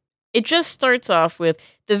gummy. It just starts off with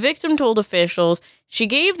the victim told officials she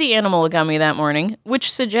gave the animal a gummy that morning, which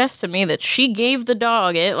suggests to me that she gave the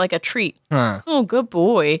dog it like a treat. Huh. Oh, good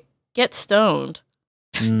boy. Get stoned.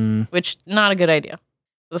 Which, not a good idea.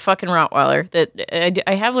 The fucking Rottweiler that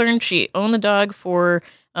I have learned she owned the dog for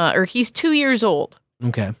Or he's 2 years old.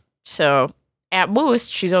 Okay. So at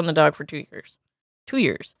most, she's owned the dog for 2 years. 2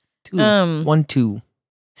 years. 2.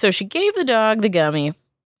 So she gave the dog the gummy.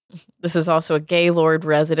 This is also a Gaylord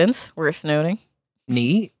residence, worth noting.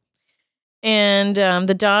 Neat. And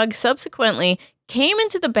the dog subsequently came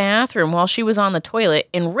into the bathroom while she was on the toilet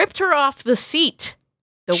and ripped her off the seat.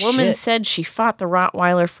 The woman said she fought the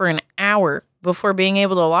Rottweiler for an hour before being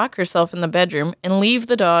able to lock herself in the bedroom and leave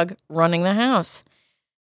the dog running the house.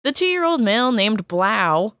 The 2-year-old male named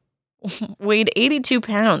Blau weighed 82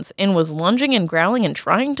 pounds and was lunging and growling and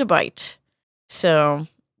trying to bite. So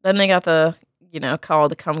then they got the, call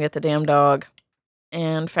to come get the damn dog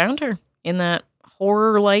and found her in that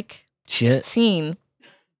horror-like scene.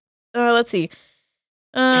 Let's see.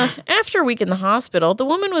 After a week in the hospital, the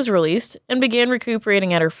woman was released and began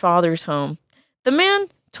recuperating at her father's home. The man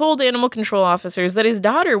told animal control officers that his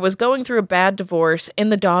daughter was going through a bad divorce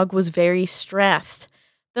and the dog was very stressed.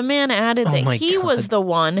 The man added that he was the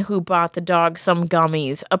one who bought the dog some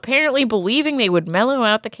gummies, apparently believing they would mellow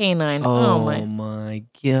out the canine. Oh my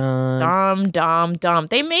God. Dumb.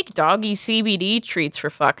 They make doggy CBD treats, for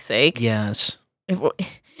fuck's sake. Yes.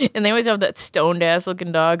 And they always have that stoned-ass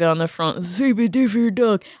looking dog on the front. CBD for your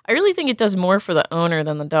dog. I really think it does more for the owner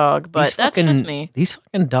than the dog, but that's just me. These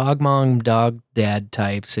fucking dog mom, dog dad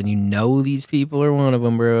types, and these people are one of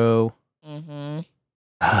them, bro. Mm-hmm.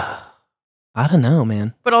 I don't know,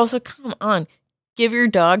 man. But also, come on. Give your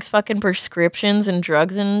dogs fucking prescriptions and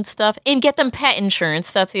drugs and stuff, and get them pet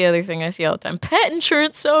insurance. That's the other thing I see all the time. Pet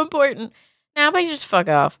insurance, so important. Now, but just fuck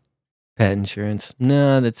off. Pet insurance.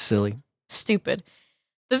 No, that's silly. Stupid.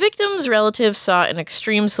 The victim's relatives sought an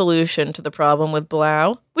extreme solution to the problem with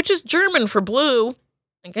Blau, which is German for blue.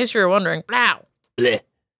 In case you were wondering, Blau. Bleh.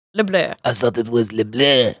 Le bleu. I thought it was le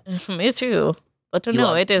bleu. Me too. But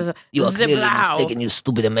no, it is You are clearly Blau. mistaken, you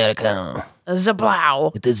stupid American. The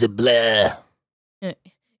Blau. It is a bleh.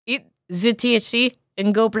 Eat the THC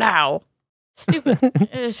and go Blau. Stupid.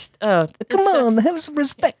 Come on, have some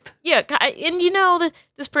respect. Yeah, and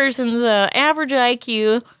this person's average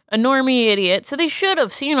IQ, a normie idiot, so they should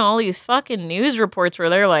have seen all these fucking news reports where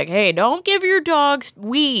they're like, hey, don't give your dogs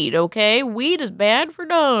weed, okay? Weed is bad for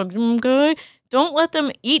dogs, okay? Don't let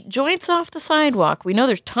them eat joints off the sidewalk. We know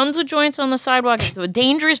there's tons of joints on the sidewalk. It's a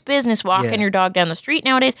dangerous business walking your dog down the street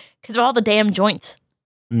nowadays because of all the damn joints.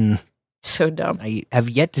 So dumb. I have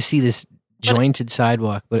yet to see this jointed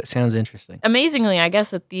sidewalk, but it sounds interesting. Amazingly, I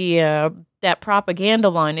guess that that propaganda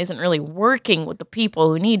line isn't really working with the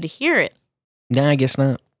people who need to hear it. Nah, I guess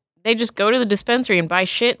not. They just go to the dispensary and buy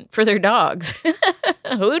shit for their dogs.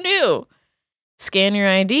 Who knew? Scan your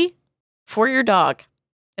ID for your dog.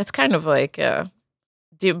 It's kind of like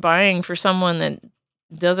buying for someone that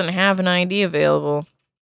doesn't have an ID available.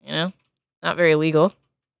 Not very legal.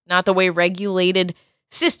 Not the way regulated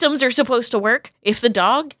systems are supposed to work. If the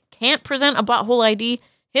dog can't present a butthole ID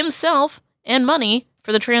himself and money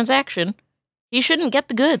for the transaction, he shouldn't get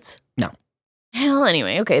the goods. No. Hell,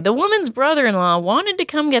 anyway, okay. The woman's brother-in-law wanted to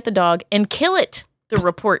come get the dog and kill it, the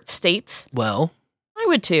report states. Well, I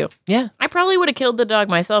would too. Yeah. I probably would have killed the dog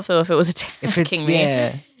myself, though, if it was attacking me.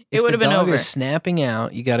 Yeah. It would have been over. If the dog is snapping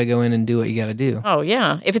out, you got to go in and do what you got to do. Oh,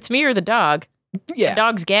 yeah. If it's me or the dog, the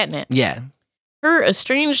dog's getting it. Yeah. Her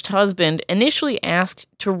estranged husband initially asked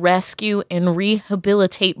to rescue and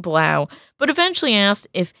rehabilitate Blau, but eventually asked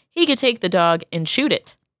if he could take the dog and shoot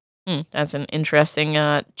it. That's an interesting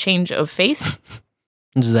change of face.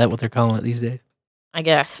 Is that what they're calling it these days? I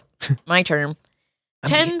guess. My term.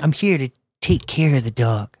 I'm here to take care of the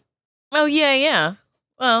dog. Oh, yeah.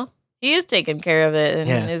 Well, he is taking care of it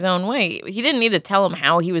in his own way. He didn't need to tell him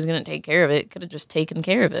how he was going to take care of it. Could have just taken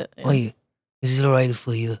care of it. Wait, is it all right if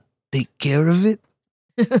we take care of it?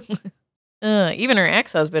 Even her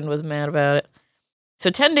ex-husband was mad about it. So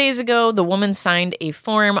 10 days ago, the woman signed a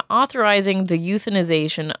form authorizing the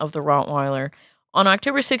euthanization of the Rottweiler. On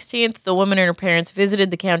October 16th, the woman and her parents visited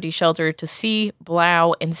the county shelter to see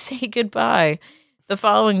Blau and say goodbye. The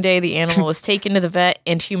following day, the animal was taken to the vet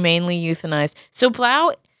and humanely euthanized. So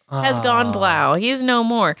Blau has gone Blau. He is no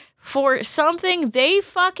more. For something they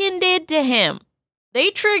fucking did to him. They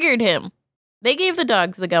triggered him. They gave the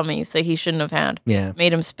dog the gummies that he shouldn't have had. Yeah.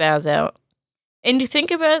 Made him spaz out. And you think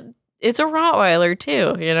about it's a Rottweiler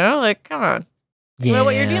too, Like, come on. You know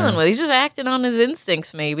what you're dealing with. He's just acting on his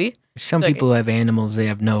instincts, maybe. Some people who have animals they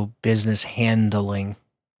have no business handling.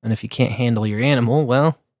 And if you can't handle your animal,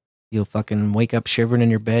 well, you'll fucking wake up shivering in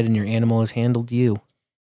your bed and your animal has handled you.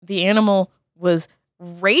 The animal was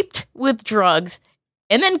raped with drugs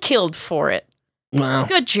and then killed for it. Wow.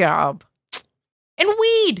 Good job. And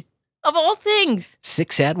weed, of all things.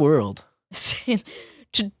 Sick, sad world.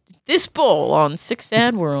 This bowl on Six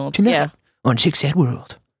Sad World. Tonight Yeah. on Six Sad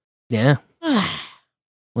World. Yeah.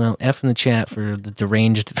 Well, F in the chat for the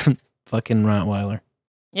deranged fucking Rottweiler.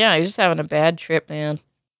 Yeah, he's just having a bad trip, man.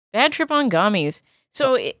 Bad trip on gummies.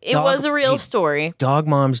 So it was a real story. Dog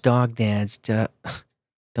moms, dog dads, don't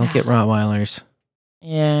get Rottweilers.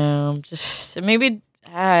 Yeah, just maybe,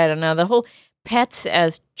 I don't know. The whole pets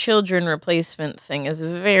as children replacement thing is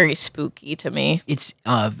very spooky to me. It's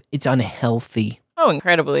unhealthy. Oh,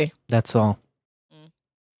 incredibly. That's all.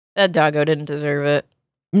 That doggo didn't deserve it.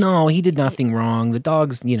 No, he did nothing wrong. The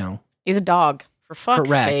dog's, He's a dog, for fuck's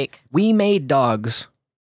sake. We made dogs.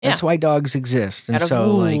 That's why dogs exist. And Out of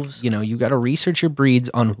so, wolves. you got to research your breeds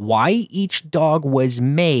on why each dog was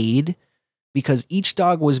made, because each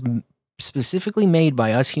dog was specifically made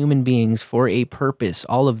by us human beings for a purpose,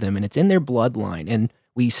 all of them, and it's in their bloodline. And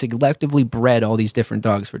we selectively bred all these different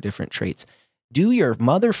dogs for different traits. Do your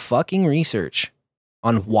motherfucking research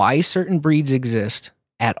on why certain breeds exist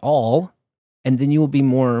at all, and then you will be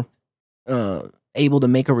more able to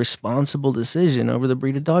make a responsible decision over the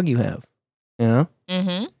breed of dog you have. You know?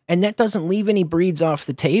 Mm-hmm. And that doesn't leave any breeds off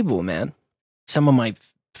the table, man. Some of my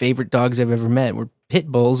favorite dogs I've ever met were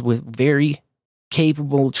pit bulls with very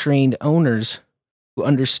capable, trained owners who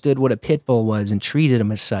understood what a pit bull was and treated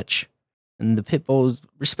them as such. And the pit bull was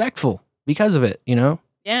respectful because of it,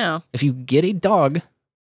 Yeah. If you get a dog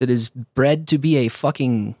that is bred to be a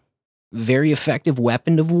fucking very effective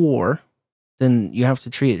weapon of war, then you have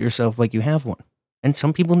to treat yourself like you have one. And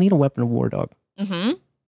some people need a weapon of war dog. Mm-hmm.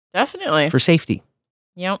 Definitely. For safety.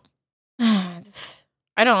 Yep.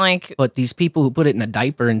 I don't like... But these people who put it in a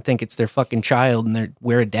diaper and think it's their fucking child and they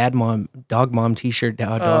wear a dog mom t-shirt,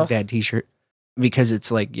 dog dad t-shirt, because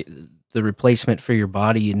it's like the replacement for your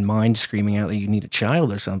body and mind screaming out that you need a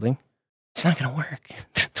child or something. It's not going to work.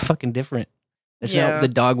 It's fucking different. It's not what the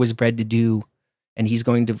dog was bred to do, and he's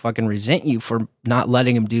going to fucking resent you for not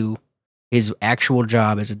letting him do his actual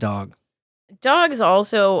job as a dog. Dogs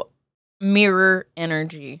also mirror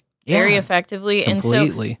energy very effectively.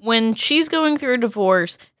 Completely. And so when she's going through a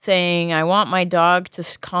divorce saying, I want my dog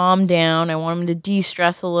to calm down, I want him to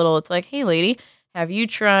de-stress a little, it's like, hey, lady, have you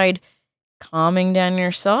tried calming down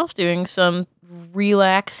yourself, doing some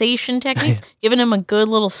relaxation techniques, giving him a good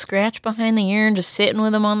little scratch behind the ear and just sitting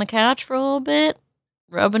with him on the couch for a little bit,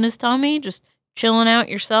 rubbing his tummy, just chilling out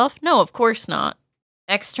yourself? No, of course not.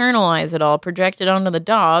 Externalize it all, project it onto the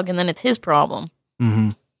dog, and then it's his problem.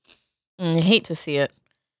 Mm-hmm. I hate to see it.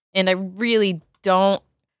 And I really don't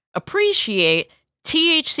appreciate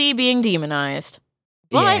THC being demonized.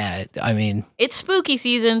 But yeah, I mean... it's spooky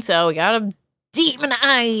season, so we gotta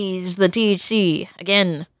demonize the THC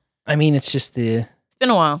again. I mean, it's just It's been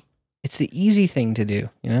a while. It's the easy thing to do,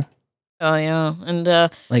 Oh, yeah.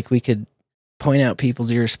 And, like, we could point out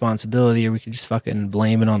people's irresponsibility or we could just fucking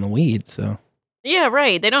blame it on the weed, so... yeah,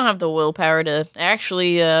 right. They don't have the willpower to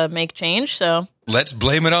actually make change, so... Let's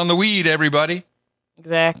blame it on the weed, everybody.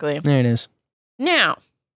 Exactly. There it is. Now,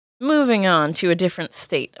 moving on to a different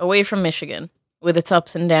state, away from Michigan, with its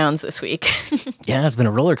ups and downs this week. Yeah, it's been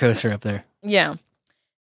a roller coaster up there. Yeah.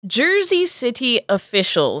 Jersey City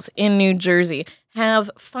officials in New Jersey have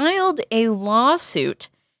filed a lawsuit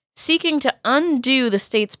seeking to undo the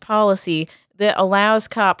state's policy that allows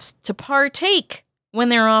cops to partake when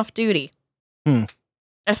they're off duty.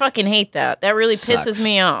 I fucking hate that. That really pisses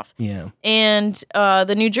me off. Yeah. And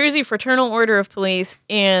the New Jersey Fraternal Order of Police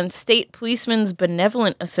and State Policemen's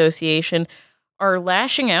Benevolent Association are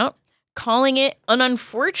lashing out, calling it an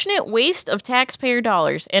unfortunate waste of taxpayer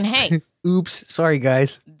dollars. And hey, oops, sorry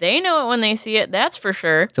guys. They know it when they see it, that's for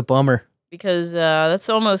sure. It's a bummer. Because that's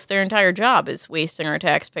almost their entire job is wasting our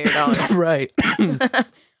taxpayer dollars. Right. But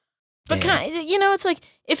it's like,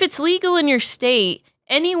 if it's legal in your state,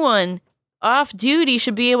 anyone off duty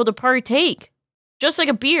should be able to partake. Just like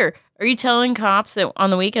a beer. Are you telling cops that on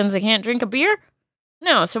the weekends they can't drink a beer?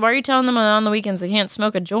 No, so why are you telling them on the weekends they can't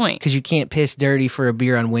smoke a joint? Because you can't piss dirty for a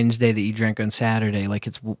beer on Wednesday that you drank on Saturday. Like,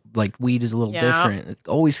 it's like weed is a little different. It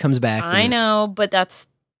always comes back to I know, but that's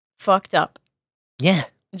fucked up. Yeah.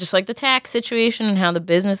 Just like the tax situation and how the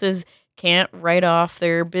businesses can't write off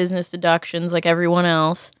their business deductions like everyone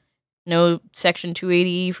else. No Section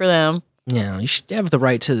 280E for them. Yeah, you should have the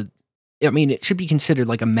right to... I mean, it should be considered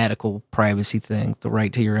like a medical privacy thing, the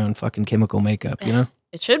right to your own fucking chemical makeup,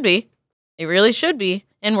 It should be. It really should be.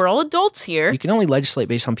 And we're all adults here. You can only legislate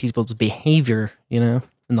based on people's behavior, and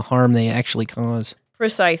the harm they actually cause.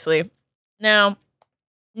 Precisely. Now,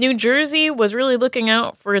 New Jersey was really looking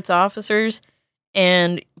out for its officers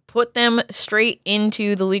and put them straight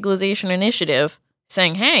into the legalization initiative,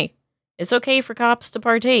 saying, hey, it's okay for cops to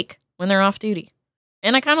partake when they're off duty.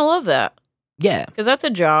 And I kind of love that. Yeah. Because that's a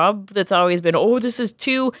job that's always been, this is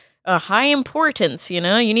too high importance, you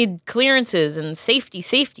know? You need clearances and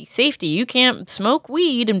safety. You can't smoke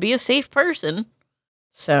weed and be a safe person.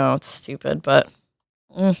 So it's stupid, but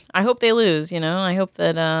I hope they lose, you know? I hope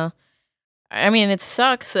that, it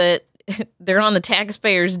sucks that they're on the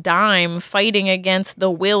taxpayers' dime fighting against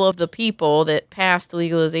the will of the people that passed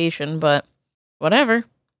legalization, but whatever.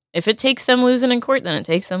 If it takes them losing in court, then it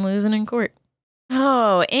takes them losing in court.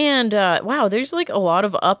 Oh, and wow, there's like a lot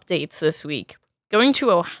of updates this week. Going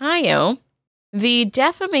to Ohio, the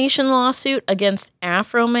defamation lawsuit against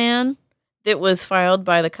Afroman that was filed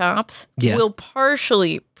by the cops will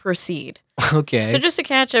partially proceed. Okay. So just to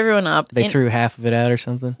catch everyone up. They threw half of it out or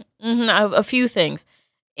something? A few things.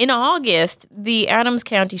 In August, the Adams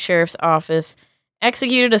County Sheriff's Office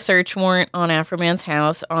executed a search warrant on Afroman's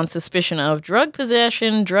house on suspicion of drug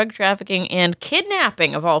possession, drug trafficking, and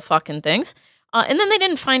kidnapping, of all fucking things. And then they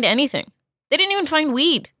didn't find anything. They didn't even find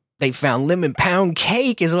weed. They found lemon pound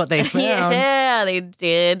cake is what they found. Yeah, they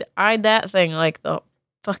did. Eyed that thing like the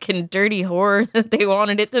fucking dirty whore that they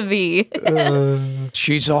wanted it to be.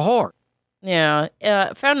 She's a whore.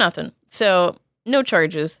 Yeah, found nothing. So, no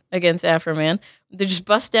charges against Afroman. They just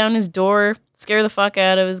bust down his door, scare the fuck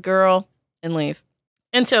out of his girl, and leave.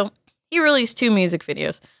 And so, he released 2 music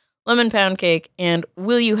videos, Lemon Pound Cake and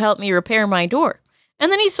Will You Help Me Repair My Door?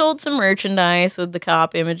 And then he sold some merchandise with the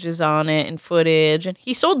cop images on it and footage. And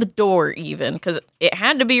he sold the door even because it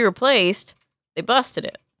had to be replaced. They busted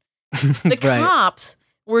it. The cops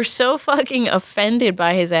were so fucking offended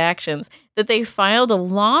by his actions that they filed a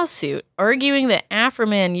lawsuit arguing that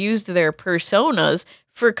Afroman used their personas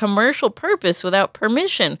for commercial purpose without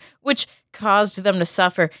permission, which caused them to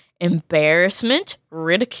suffer embarrassment,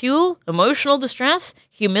 ridicule, emotional distress,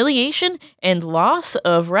 humiliation, and loss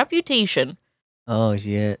of reputation. Oh,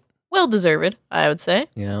 shit. Well deserved, I would say.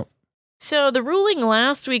 Yeah. So the ruling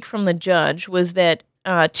last week from the judge was that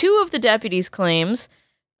 2 of the deputies' claims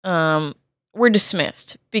were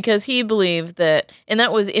dismissed because he believed that, and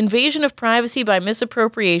that was invasion of privacy by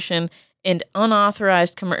misappropriation and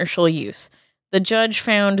unauthorized commercial use. The judge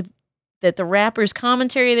found that the rapper's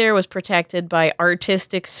commentary there was protected by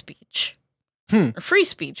artistic speech. Or free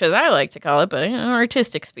speech, as I like to call it, but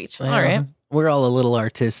artistic speech. Well, all right. We're all a little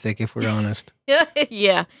artistic, if we're honest.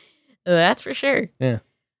 Yeah, that's for sure. Yeah.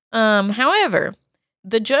 However,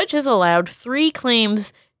 the judge has allowed 3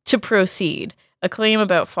 claims to proceed. A claim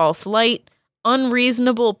about false light,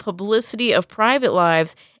 unreasonable publicity of private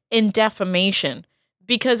lives, and defamation.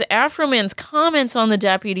 Because Afroman's comments on the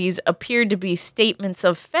deputies appeared to be statements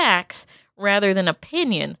of facts rather than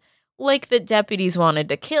opinion. Like that deputies wanted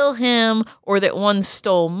to kill him, or that one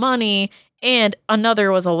stole money, and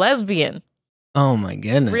another was a lesbian. Oh my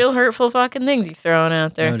goodness. Real hurtful fucking things he's throwing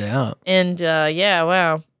out there. No doubt. And yeah,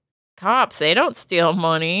 wow. Cops, they don't steal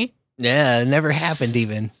money. Yeah, it never happened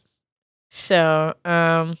even. So,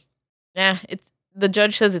 the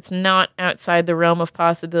judge says it's not outside the realm of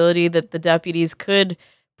possibility that the deputies could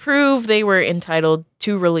prove they were entitled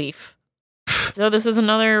to relief. So this is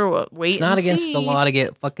another wait. It's not against the law to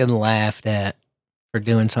get fucking laughed at for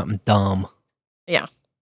doing something dumb. Yeah.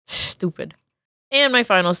 Stupid. And my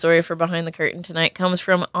final story for Behind the Curtain tonight comes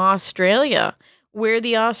from Australia, where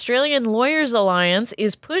the Australian Lawyers Alliance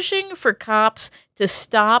is pushing for cops to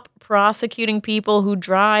stop prosecuting people who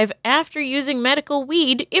drive after using medical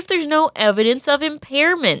weed if there's no evidence of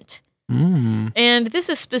impairment. And this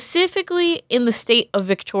is specifically in the state of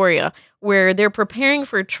Victoria, where they're preparing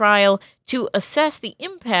for a trial to assess the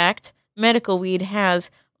impact medical weed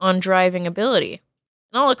has on driving ability.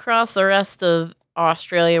 And all across the rest of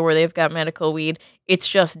Australia, where they've got medical weed, it's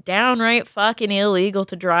just downright fucking illegal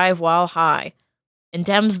to drive while high. And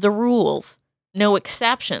them's the rules. No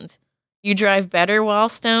exceptions. You drive better while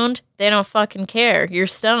stoned, they don't fucking care. You're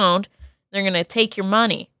stoned, they're gonna take your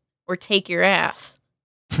money or take your ass.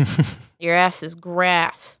 Your ass is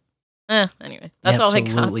grass. Anyway, that's all I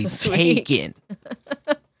got this week. Taken.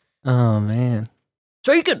 Oh, man.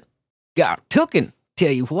 Taken. Got tooken.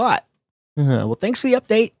 Tell you what. Well, thanks for the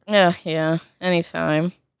update. Yeah.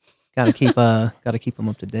 Anytime. Gotta keep them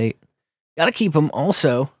up to date. Gotta keep them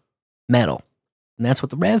also metal. And that's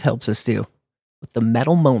what the Rev helps us do with the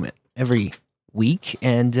metal moment every week.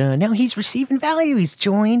 And now he's receiving value. He's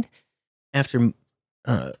joined after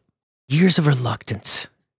years of reluctance.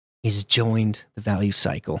 He's joined the value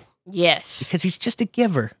cycle. Yes. Because he's just a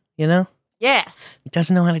giver, you know? Yes. He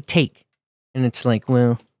doesn't know how to take. And it's like,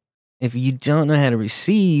 well, if you don't know how to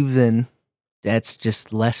receive, then that's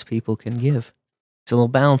just less people can give. It's a little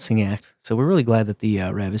balancing act. So we're really glad that the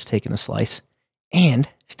Rev is taking a slice and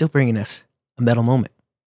still bringing us a metal moment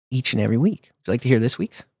each and every week. Would you like to hear this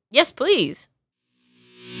week's? Yes, please.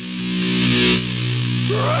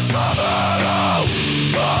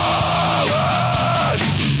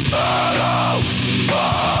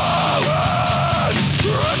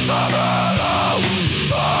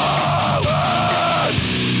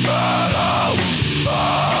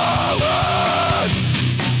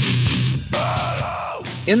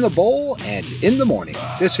 In the Bowl and in the morning,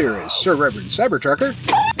 this here is Sir Reverend Cybertrucker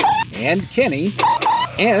and Kenny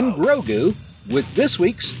and Grogu with this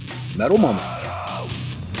week's Metal Moment.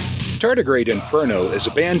 Tardigrade Inferno is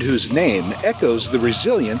a band whose name echoes the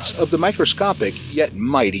resilience of the microscopic yet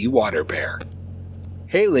mighty water bear.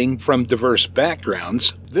 Hailing from diverse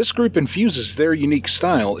backgrounds, this group infuses their unique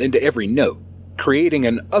style into every note, creating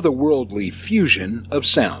an otherworldly fusion of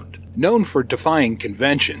sound. Known for defying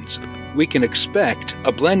conventions, we can expect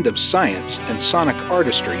a blend of science and sonic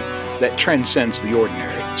artistry that transcends the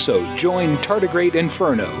ordinary. So join Tardigrade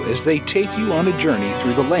Inferno as they take you on a journey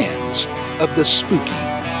through the lands of the spooky,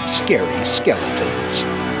 scary skeletons.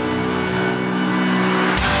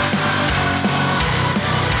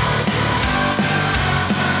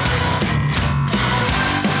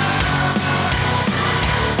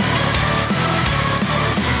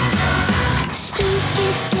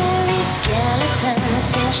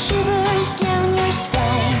 Shivers down your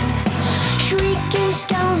spine. Shrieking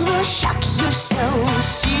skulls will shock your soul,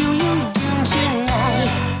 seal you doom tonight.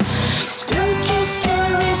 Spooky,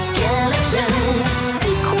 scary skeletons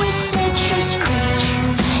speak with such a screech.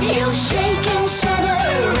 You'll shake and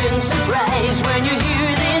shudder in surprise when you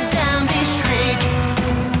hear this zombie shriek.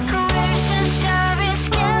 We're so sorry,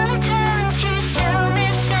 skeletons, you're so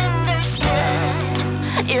misunderstood.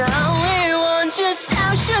 You only want to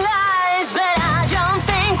socialize, but I don't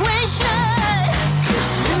think we should. 'Cause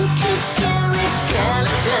spooky, scary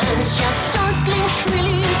skeletons shout startling,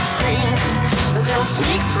 shrilly screams. They'll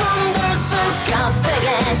sneak from their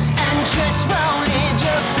sarcophagus and just won't leave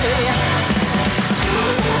you be.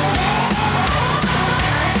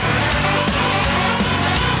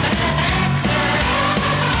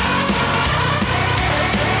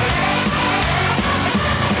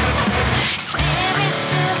 Spirit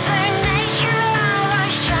supernatural, I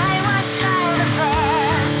shine outside of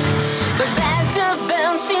us. But back the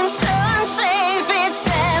bell seems so unsafe, it's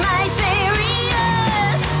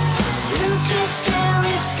semi-serious. Spooky,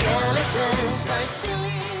 scary skeletons are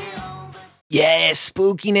silly. Yes,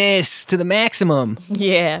 spookiness to the maximum.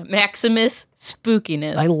 Yeah, Maximus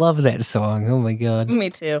spookiness. I love that song. Oh my god. Me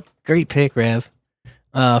too. Great pick, Rev.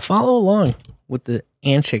 Follow along with the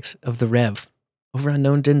antics of the Rev over on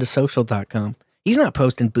knowndendasocial.com. He's not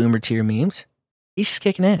posting boomer tier memes. He's just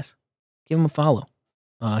kicking ass. Give him a follow.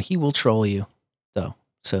 He will troll you, though.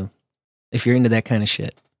 So if you're into that kind of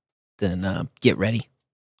shit, then get ready.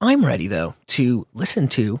 I'm ready, though, to listen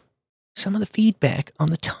to some of the feedback on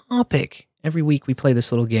the topic. Every week we play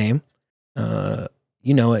this little game.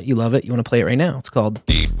 You know it. You love it. You want to play it right now. It's called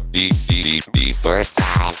The first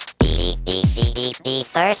time. The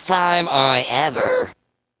first time I ever.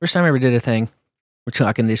 First time I ever did a thing. We're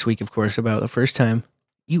talking this week, of course, about the first time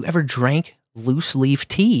you ever drank loose leaf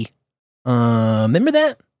tea. Remember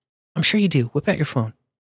that? I'm sure you do. Whip out your phone.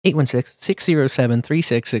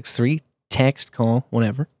 816-607-3663. Text, call,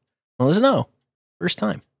 whatever. Let us know. First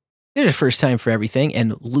time. There's a first time for everything,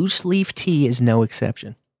 and loose leaf tea is no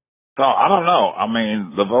exception. So, I don't know. I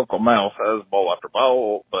mean, the vocal mail says bowl after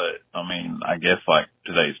bowl, but, I mean, I guess, like,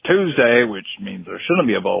 today's Tuesday, which means there shouldn't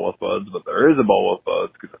be a bowl of buds, but there is a bowl of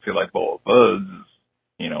buds, because I feel like bowl of buds is,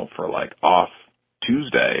 you know, for, like, off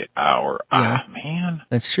Tuesday hour. Yeah. Ah, man.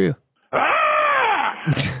 That's true. Oh,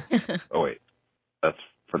 wait. That's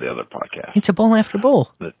for the other podcast. It's a bowl after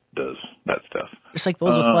bowl. That does that stuff. Just like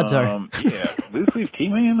bowls with buds are. Yeah. Loose leaf tea,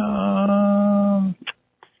 man.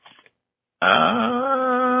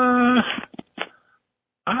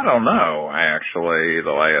 I don't know, actually,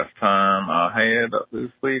 the last time I had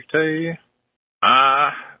loose leaf tea.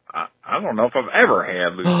 I don't know if I've ever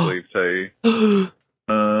had loose leaf tea.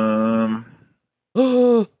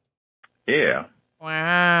 Yeah.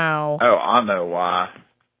 Wow. Oh, I know why.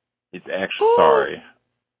 It's actually, sorry.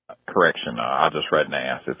 Correction, I just read an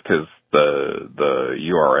ass. It's because the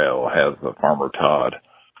URL has the Farmer Todd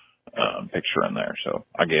picture in there, so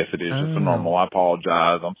I guess it is just a normal. I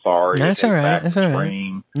apologize. I'm sorry. That's all right. That's all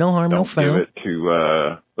right. No harm, no foul. Don't give it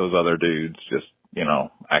to those other dudes. Just, you know,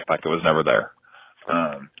 act like it was never there.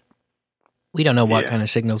 We don't know what kind of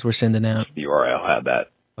signals we're sending out. The URL had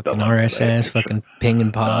that. Fucking RSS, fucking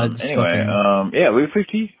pinging pods. Anyway, yeah, loose leaf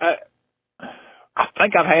tea. I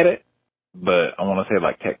think I've had it, but I want to say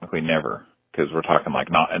like technically never, because we're talking like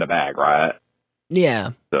not in a bag, right?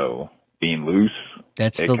 Yeah. So being loose.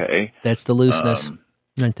 That's the looseness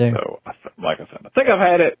right there. So, like I said, I think I've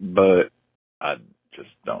had it, but I just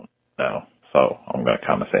don't know. So I'm going to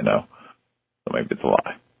kind of say no. So maybe it's a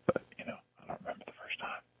lie. But, I don't remember the first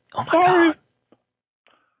time. Oh, my God.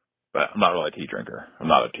 But I'm not really a tea drinker. I'm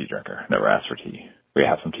not a tea drinker. Never asked for tea. We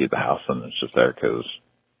have some tea at the house, and it's just there because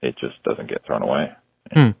it just doesn't get thrown away.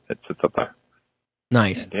 It sits up there.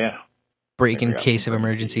 Nice. And yeah. Break in case of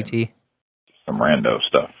emergency tea. Some rando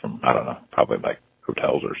stuff from, I don't know, probably like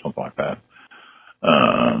hotels or something like that.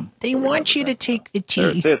 They want you to take the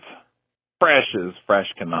tea. It's fresh as fresh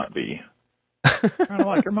cannot be. Kind of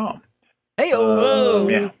like your mom. Hey,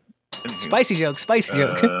 yeah. Spicy joke.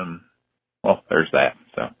 Well, there's that.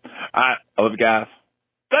 So, I love you guys.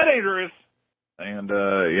 That dangerous. And,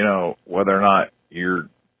 whether or not you're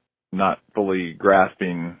not fully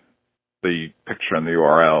grasping the picture in the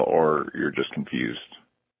URL or you're just confused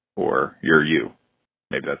or you're you.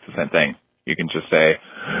 Maybe that's the same thing. You can just say,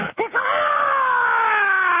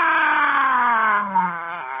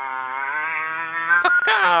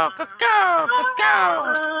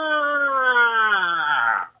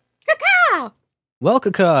 Well,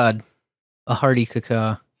 cacawed. A hearty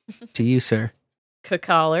cacaw to you, sir.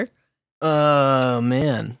 Cacaller.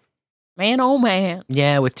 Man. Man, oh man.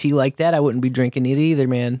 Yeah, with tea like that, I wouldn't be drinking it either,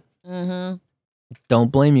 man. Mm-hmm.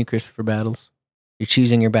 Don't blame you, Christopher Battles. You're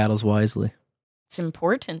choosing your battles wisely. It's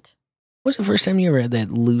important. When's the first time you ever had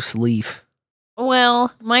that loose leaf?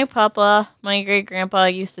 Well, my great grandpa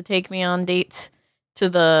used to take me on dates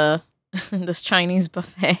to this Chinese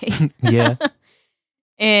buffet. Yeah.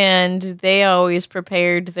 And they always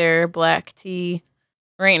prepared their black tea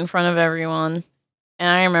right in front of everyone. And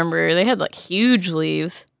I remember they had like huge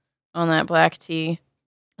leaves on that black tea.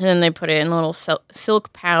 And then they put it in a little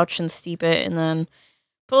silk pouch and steep it and then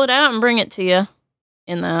pull it out and bring it to you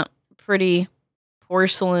in that pretty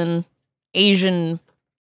porcelain Asian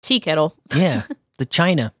tea kettle. Yeah, the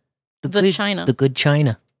China. The China. The good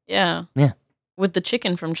China. Yeah. Yeah. With the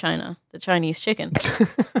chicken from China, the Chinese chicken.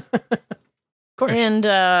 Of course. And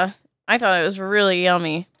I thought it was really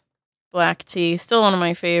yummy. Black tea. Still one of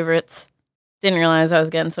my favorites. Didn't realize I was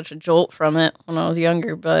getting such a jolt from it when I was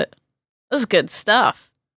younger, but it was good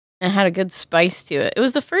stuff. And it had a good spice to it. It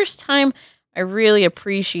was the first time I really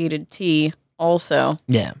appreciated tea also.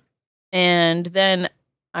 Yeah. And then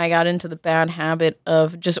I got into the bad habit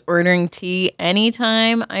of just ordering tea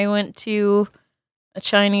anytime I went to a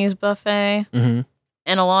Chinese buffet. Mm-hmm.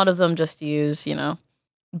 And a lot of them just use,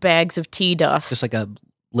 bags of tea dust. Just like a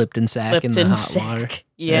Lipton sack in the hot water.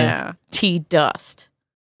 Yeah. Tea dust.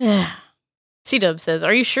 C-Dub says,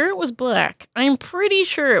 are you sure it was black? I'm pretty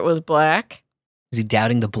sure it was black. Is he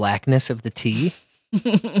doubting the blackness of the tea?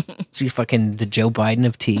 Is he fucking the Joe Biden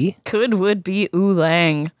of tea? Would be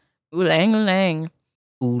oolong. Oolong, oolong.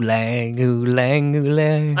 Oolong, oolong,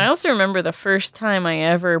 oolong. I also remember the first time I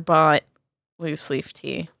ever bought loose leaf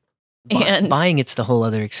tea. And buying it's the whole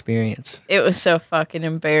other experience. It was so fucking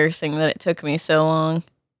embarrassing that it took me so long.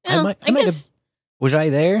 I guess. Was I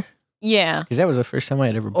there? Yeah. Because that was the first time I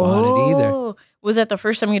had ever bought it either. Was that the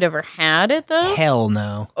first time you'd ever had it though? Hell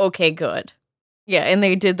no. Okay, good. Yeah, and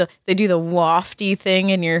they do the wafty thing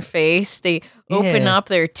in your face. They open up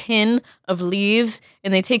their tin of leaves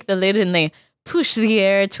and they take the lid and they push the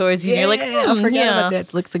air towards you. Yeah, and you're like, I forgot about that.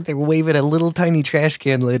 It looks like they're waving a little tiny trash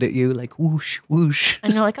can lid at you, like whoosh, whoosh.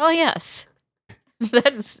 And you're like, oh yes,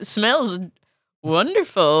 that smells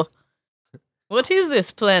wonderful. What is this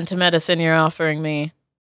plant medicine you're offering me?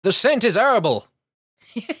 The scent is herbal.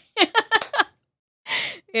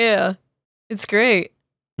 Yeah, it's great.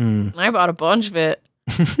 I bought a bunch of it.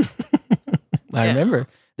 I remember.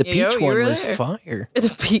 The peach one was fire.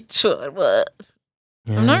 The peach one, what?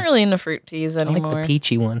 Yeah. I'm not really into fruit teas anymore. I like the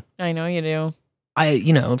peachy one. I know you do.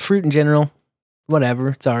 Fruit in general, whatever,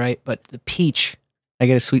 it's all right. But the peach, I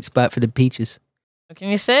got a sweet spot for the peaches. What can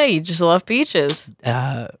you say? You just love peaches.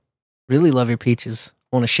 Really love your peaches.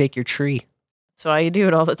 Want to shake your tree. That's why you do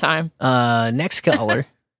it all the time. Next caller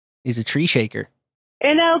is a tree shaker.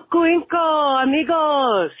 En el cuenco,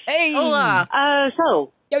 amigos. Hey. Hola.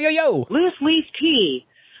 So. Yo. Loose leaf tea.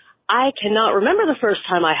 I cannot remember the first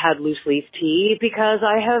time I had loose leaf tea because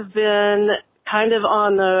I have been kind of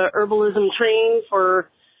on the herbalism train for,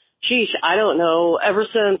 I don't know, ever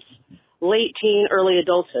since late teen, early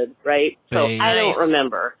adulthood, right? So I don't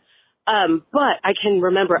remember. But I can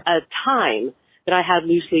remember a time that I had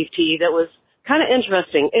loose leaf tea that was kind of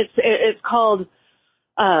interesting. It's called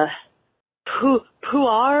pu'er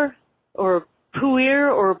or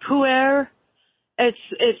pu'er. It's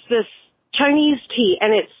this Chinese tea,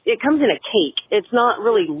 and it comes in a cake. It's not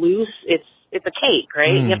really loose. It's a cake,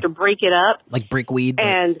 right? You have to break it up. Like brickweed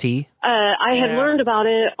and tea? I had learned about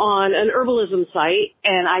it on an herbalism site,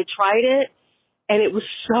 and I tried it, and it was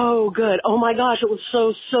so good. Oh my gosh, it was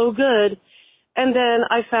so good. And then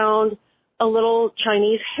I found a little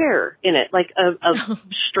Chinese hair in it, like a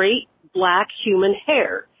straight black human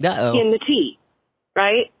hair in the tea,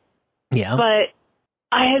 right? Yeah. But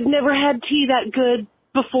I had never had tea that good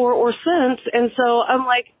before or since, and so I'm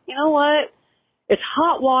like, you know what? It's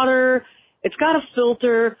hot water. It's got a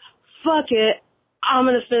filter. Fuck it. I'm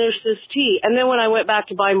going to finish this tea. And then when I went back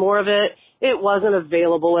to buy more of it, it wasn't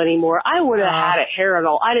available anymore. I would have had it hair and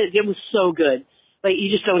all. It was so good. Like, you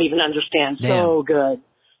just don't even understand. Damn. So good.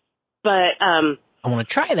 But, I want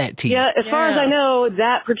to try that tea. Yeah, as far as I know,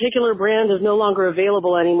 that particular brand is no longer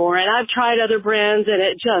available anymore. And I've tried other brands, and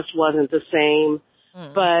it just wasn't the same.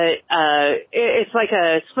 But it's like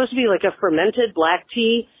it's supposed to be like a fermented black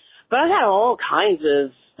tea. But I've had all kinds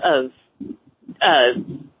of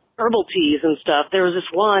herbal teas and stuff. There was this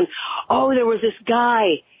one. Oh, there was this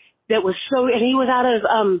guy that was and he was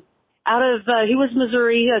he was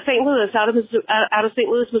Missouri, St. Louis, out of St.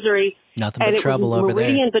 Louis, Missouri. Nothing but trouble over there.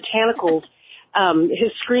 Meridian Botanicals.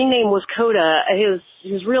 His screen name was Coda.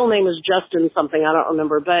 His real name is Justin something. I don't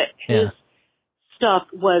remember, but his stuff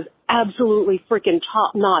was absolutely freaking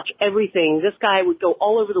top notch. Everything. This guy would go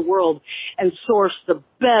all over the world and source the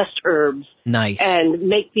best herbs. Nice. And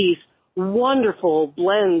make these wonderful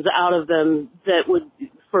blends out of them that would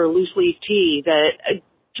for loose leaf tea that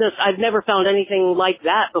I've never found anything like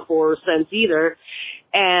that before or since either.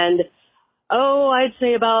 And I'd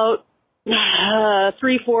say about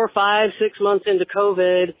 3, 4, 5, 6 months into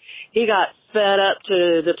COVID, he got fed up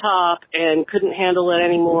to the top and couldn't handle it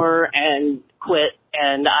anymore and quit.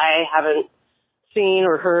 And I haven't seen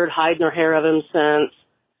or heard hide nor hair of him since.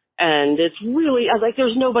 And it's really, I was like,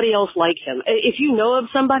 there's nobody else like him. If you know of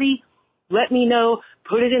somebody, let me know.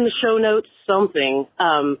 Put it in the show notes, something.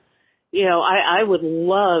 I would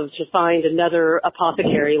love to find another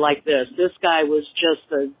apothecary like this. This guy was just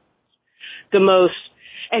the most,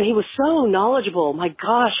 and he was so knowledgeable. My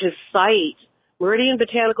gosh, his site, Meridian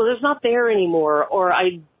Botanical, it's not there anymore. Or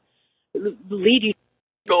I lead you.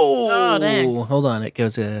 Oh, dang. Hold on. It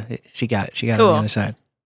goes, she got it. She got it Cool. on the other side.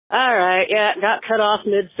 All right, yeah, got cut off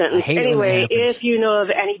mid-sentence. I hate it when that Anyway, happens. if you know of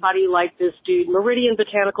anybody like this dude, Meridian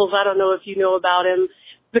Botanicals, I don't know if you know about him,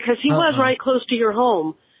 because he was right close to your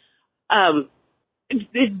home. But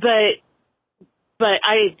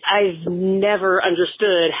I've never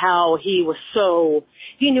understood how he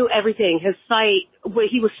knew everything. His site,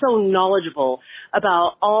 he was so knowledgeable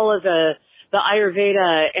about all of the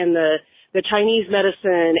Ayurveda and the Chinese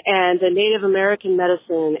medicine and the Native American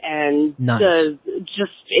medicine and Nice.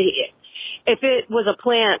 If it was a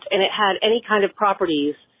plant and it had any kind of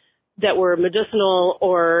properties that were medicinal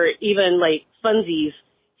or even like funsies,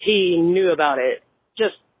 he knew about it.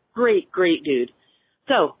 Just great dude.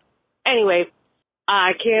 So anyway,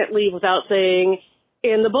 I can't leave without saying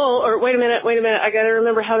in the bowl, or wait a minute, I gotta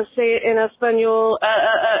remember how to say it in Espanol.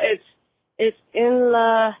 It's en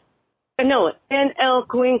el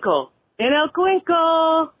cuenco. En el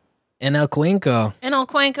cuenco. En el Cuenco. En el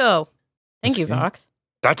Cuenco. Thank you, Vox.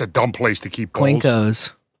 That's a dumb place to keep bowls.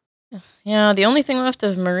 Cuencos. Yeah, the only thing left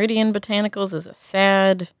of Meridian Botanicals is a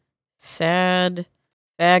sad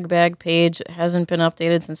bag page. It hasn't been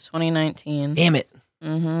updated since 2019. Damn it.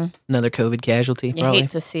 Mm-hmm. Another COVID casualty, You probably.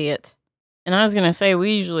 hate to see it. And I was going to say,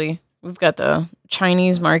 we've got the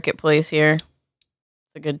Chinese marketplace here. It's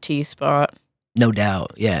a good tea spot. No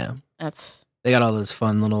doubt, yeah. That's... They got all those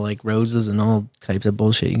fun little, like, roses and all types of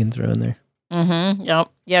bullshit you can throw in there. Mm-hmm.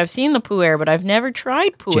 Yep. Yeah, I've seen the pu'er, but I've never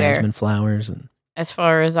tried pu'er. Jasmine flowers. And as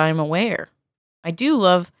far as I'm aware. I do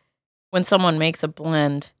love when someone makes a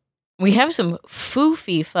blend. We have some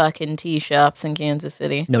foofy fucking tea shops in Kansas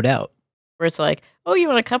City. no doubt. Where it's like, oh, you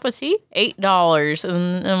want a cup of tea? $8.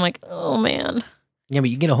 And I'm like, oh, man. Yeah, but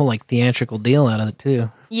you get a whole, like, theatrical deal out of it,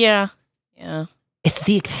 too. Yeah. It's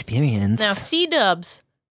the experience. Now, C-Dubs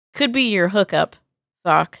could be your hookup,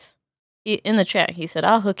 Fox. In the chat, he said,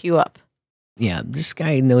 I'll hook you up. Yeah, this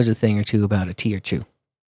guy knows a thing or two about a tea or two.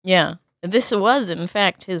 Yeah. This was, in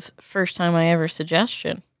fact, his first time I ever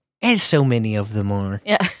suggestion. As so many of them are.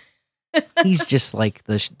 Yeah. He's just like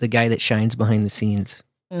the guy that shines behind the scenes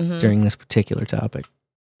during this particular topic.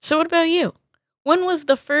 So what about you? When was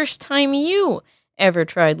the first time you ever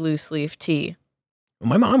tried loose leaf tea? Well,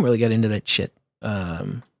 my mom really got into that shit.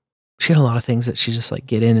 She had a lot of things that she just like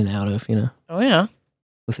get in and out of, you know. Oh, yeah.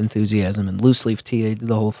 With enthusiasm. And loose leaf tea, they did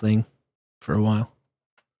the whole thing for a while.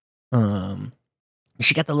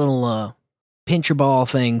 She got the little pincher ball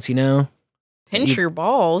things, you know. Pincher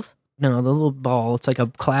balls? No, the little ball. It's like a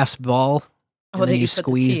clasp ball. Oh, And then that you you put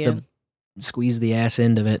the tea squeeze the ass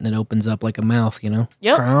end of it and it opens up like a mouth, you know.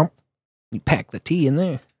 Yep. Crump. You pack the tea in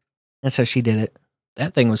there. That's how she did it.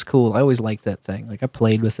 That thing was cool. I always liked that thing. Like, I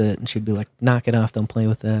played with it, and she'd be like, knock it off, don't play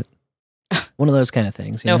with that. One of those kind of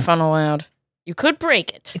things. No know? fun allowed. You could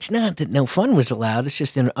break it. It's not that no fun was allowed. It's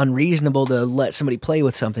just unreasonable to let somebody play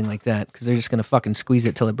with something like that because they're just going to fucking squeeze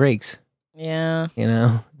it till it breaks. Yeah. You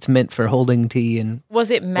know? It's meant for holding tea and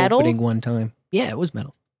Was it metal? opening one time. Yeah, it was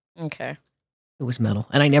metal. Okay. It was metal.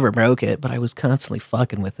 And I never broke it, but I was constantly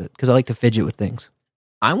fucking with it because I like to fidget with things.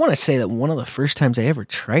 I want to say that one of the first times I ever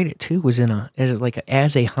tried it, too, was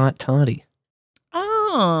as a hot toddy.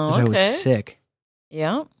 Oh, Because okay. I was sick.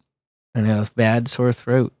 Yeah. And I had a bad sore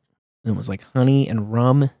throat. And it was like honey and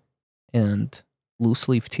rum and loose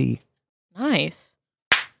leaf tea. Nice.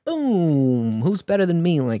 Boom! Who's better than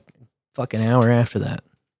me? Like, fucking hour after that.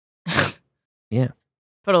 Yeah.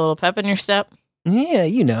 Put a little pep in your step. Yeah,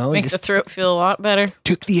 you know. Make the throat feel a lot better.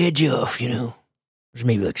 Took the edge off, you know. It was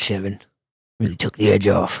maybe like 7. Really took the edge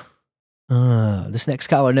off. This next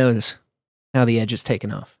caller knows how the edge is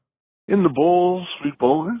taken off. In the bowl, sweet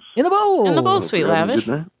bowlers. In the bowl. In the bowl, sweet lavish.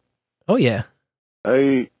 Oh, yeah.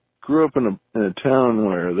 I grew up in a town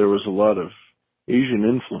where there was a lot of Asian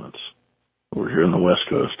influence over here on the West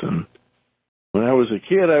Coast. And when I was a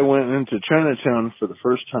kid, I went into Chinatown for the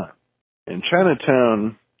first time. And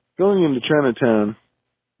going into Chinatown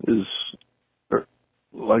is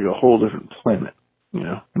like a whole different planet. You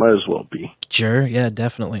know, might as well be. Sure, yeah,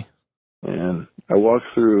 definitely. And I walked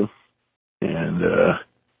through, and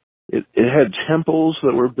it had temples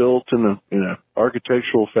that were built in a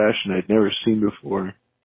architectural fashion I'd never seen before.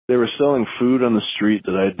 They were selling food on the street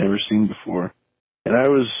that I'd never seen before. And I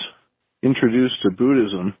was introduced to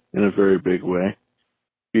Buddhism in a very big way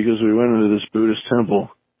because we went into this Buddhist temple,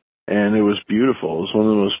 and it was beautiful. It was one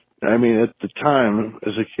of the most, at the time,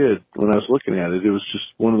 as a kid, when I was looking at it, it was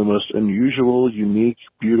just one of the most unusual, unique,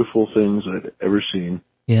 beautiful things I'd ever seen.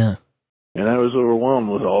 Yeah. And I was overwhelmed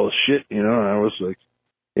with all the shit, and I was like,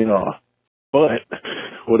 in awe. But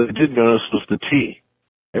what I did notice was the tea.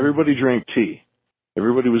 Everybody drank tea.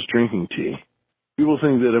 Everybody was drinking tea. People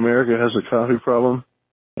think that America has a coffee problem.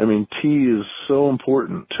 Tea is so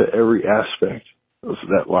important to every aspect of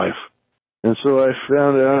that life. And so I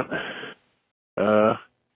found out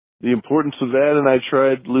the importance of that, and I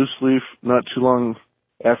tried loose leaf not too long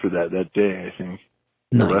after that day, I think,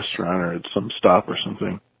 in a restaurant or at some stop or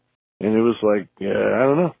something. And it was like, I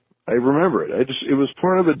don't know. I remember it. It was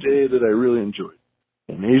part of a day that I really enjoyed.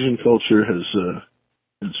 And Asian culture has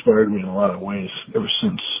inspired me in a lot of ways ever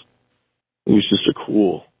since. It was just a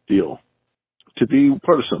cool deal to be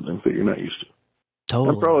part of something that you're not used to.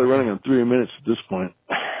 Totally. I'm probably running on 3 minutes at this point,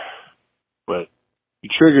 but you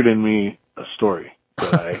triggered in me a story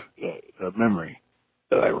that a memory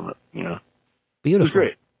that I remember. Beautiful. It was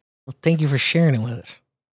great. Well, thank you for sharing it with us.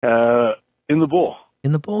 In the bowl.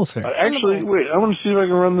 In the bowl, sir. Actually, wait. I want to see if I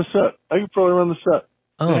can run this up. I could probably run this up.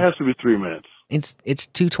 Oh. It has to be 3 minutes. It's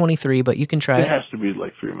 2:23, but you can try It it. has to be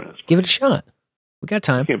like 3 minutes. Give it a shot. We got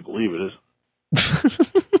time. I can't believe it is.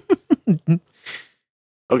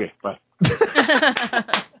 Okay, bye.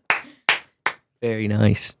 Very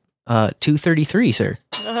nice. 2:33, sir.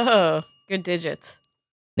 Oh, good digits.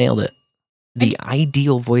 Nailed it. The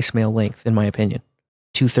ideal voicemail length, in my opinion.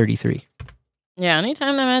 2:33. Yeah,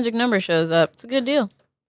 anytime that magic number shows up, it's a good deal.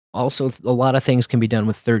 Also, a lot of things can be done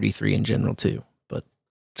with 33 in general, too. But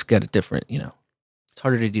it's got a different, it's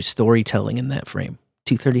harder to do storytelling in that frame.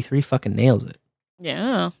 2:33 fucking nails it.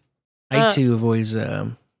 Yeah. I, too, have always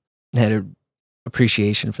had an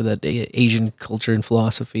appreciation for that Asian culture and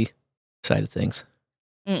philosophy side of things.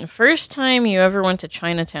 First time you ever went to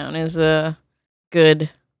Chinatown is a good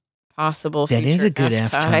possible That is a good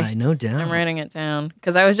F F-tie, no doubt. I'm writing it down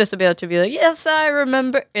because I was just about to be like, yes, I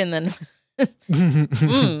remember. And then,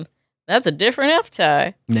 that's a different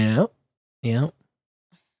F-tie. No. Yeah. Of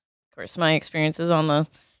course, my experience is on the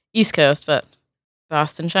East Coast, but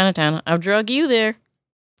Boston, Chinatown, I've drug you there.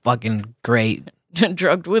 Fucking great.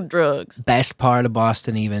 Drugged with drugs. Best part of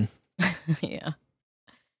Boston, even. Yeah.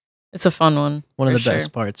 It's a fun one. One of the for best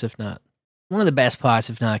sure. parts, if not. One of the best parts,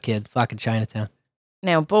 if not, kid. Fucking Chinatown.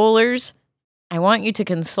 Now, bowlers, I want you to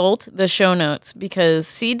consult the show notes because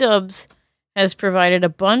C-Dubs has provided a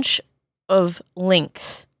bunch of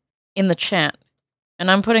links in the chat, and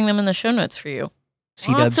I'm putting them in the show notes for you.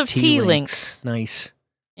 C-Dubs Lots of T-Links. T-links. Nice.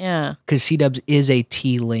 Yeah. Because C-Dubs is a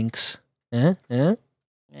T-Links. Huh? Yeah.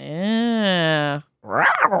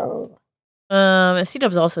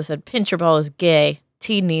 C-Dubs also said, pinch your ball is gay.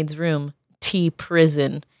 T needs room. T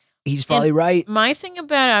prison. He's probably right. My thing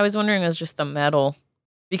about it, I was wondering, was just the metal.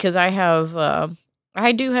 Because I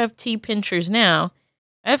do have T pinchers now.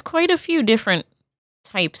 I have quite a few different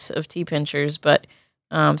types of T pinchers, but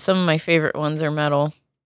some of my favorite ones are metal.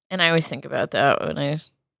 And I always think about that when I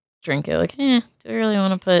drink it. Like, do I really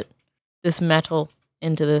want to put this metal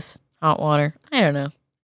into this hot water? I don't know.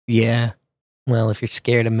 Yeah. Well, if you're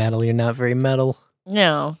scared of metal, you're not very metal.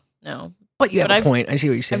 No. But you have a point. I see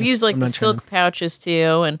what you're saying. I've used like the silk pouches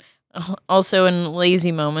too, and also in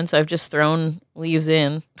lazy moments, I've just thrown leaves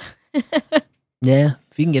in. Yeah,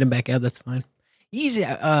 if you can get them back out, that's fine. Easy.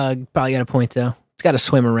 Probably got a point though. It's got to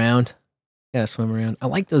swim around. I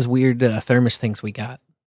like those weird thermos things we got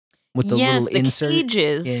with the little insert.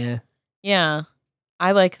 Cages. Yeah.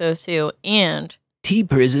 I like those too. And tea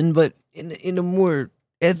prison, but in a more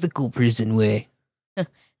ethical prison way.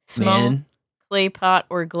 Small clay pot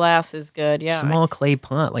or glass is good. Yeah, small clay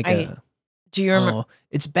pot, Do you remember?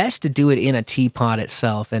 It's best to do it in a teapot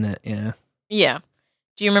itself. Yeah.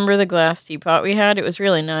 Do you remember the glass teapot we had? It was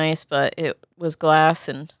really nice, but it was glass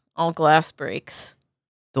and all glass breaks.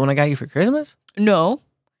 The one I got you for Christmas? No.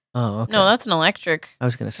 Oh, okay. No, that's an electric. I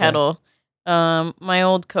was gonna say kettle. My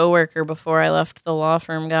old coworker before I left the law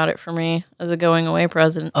firm got it for me as a going away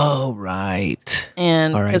present. Oh, right.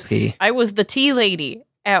 And R.I.P. I was the tea lady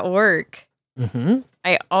at work. Mm-hmm.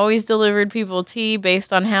 I always delivered people tea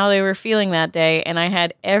based on how they were feeling that day, and I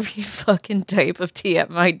had every fucking type of tea at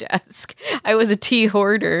my desk. I was a tea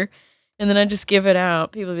hoarder, and then I'd just give it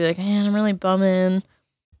out. People would be like, man, I'm really bumming.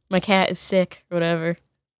 My cat is sick, or whatever.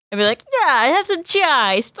 I'd be like, yeah, have some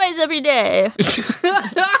chai. Spice up your day.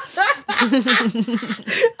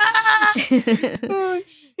 Oh,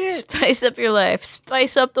 shit. Spice up your life.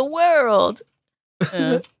 Spice up the world.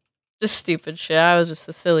 Just stupid shit. I was just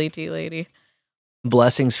the silly tea lady.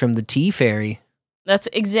 Blessings from the tea fairy. That's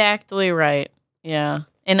exactly right. Yeah.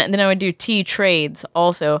 And then I would do tea trades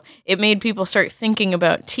also. It made people start thinking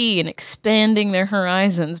about tea and expanding their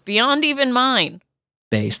horizons beyond even mine.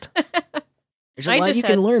 Based. There's a lot you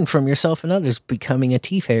can learn from yourself and others becoming a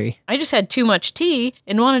tea fairy. I just had too much tea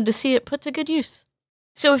and wanted to see it put to good use.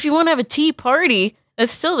 So if you want to have a tea party,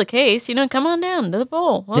 that's still the case. Come on down to the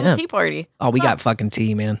bowl. We'll have a tea party. Oh, we got fucking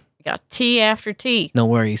tea, man. We got tea after tea. No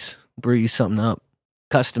worries. Brew you something up.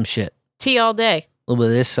 Custom shit. Tea all day. A little bit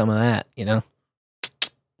of this, some of that, Yeah.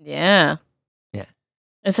 Yeah.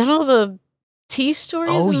 Is that all the tea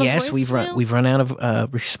stories? Oh, in the yes. We've run out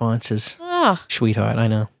of responses. Ah. Sweetheart, I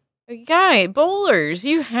know. Guy, bowlers,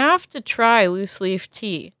 you have to try loose leaf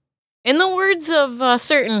tea. In the words of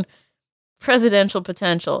certain presidential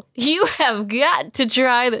potential, you have got to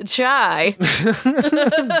try the chai.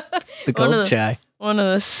 The gold chai. One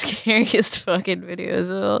of the scariest fucking videos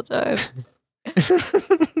of all time.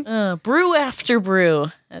 Brew after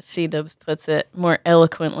brew, as C-Dubs puts it more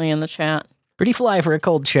eloquently in the chat. Pretty fly for a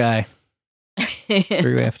cold chai.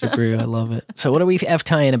 Brew after brew, I love it. So what do we have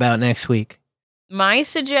tying about next week? My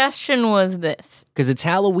suggestion was this. Because it's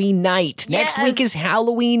Halloween night. Yes. Next week is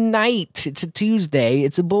Halloween night. It's a Tuesday.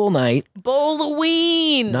 It's a bull night.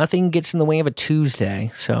 Bowloween. Nothing gets in the way of a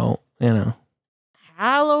Tuesday. So,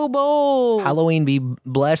 Hallow bowl. Halloween be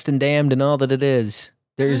blessed and damned and all that it is.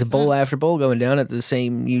 There's a bowl after bowl going down at the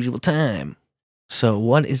same usual time. So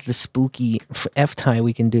what is the spooky F-tie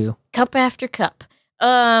we can do? Cup after cup.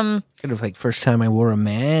 Kind of like first time I wore a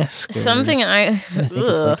mask. Something I think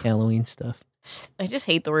of like Halloween stuff. I just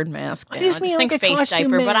hate the word mask. I just mean think like a face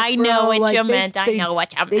costume diaper, mask, but I know bro. what you Like, meant. I know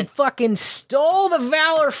what you meant. They fucking stole the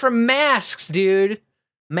valor from masks, dude.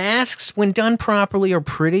 Masks, when done properly, are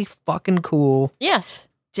pretty fucking cool. Yes,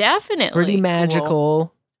 definitely. Pretty magical.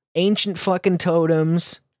 Cool. Ancient fucking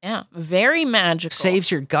totems. Yeah, very magical.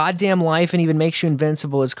 Saves your goddamn life and even makes you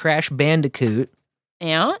invincible as Crash Bandicoot.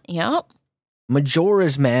 Yeah.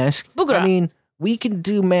 Majora's Mask. Boogra. I mean, we can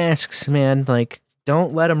do masks, man. Like,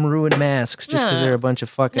 don't let them ruin masks just because they're a bunch of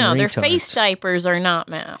fucking retards. their face diapers are not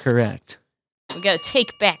masks. Correct. We got to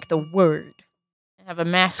take back the word. Have a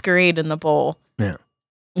masquerade in the bowl. Yeah.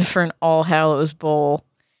 For an All Hallows Bowl.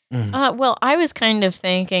 Mm. Well, I was kind of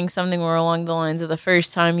thinking something more along the lines of the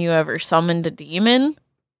first time you ever summoned a demon.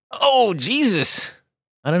 Oh, Jesus.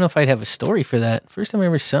 I don't know if I'd have a story for that. First time I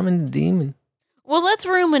ever summoned a demon. Well, let's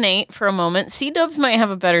ruminate for a moment. C-Dubs might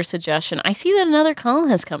have a better suggestion. I see that another call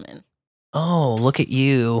has come in. Oh, look at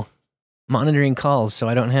you. Monitoring calls so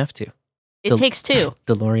I don't have to. It takes two.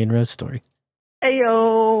 The Lori and Rose story. Hey,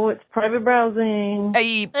 yo, it's private browsing.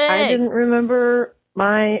 Hey. I didn't remember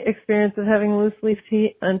my experience of having loose leaf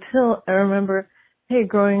tea until I remember, hey,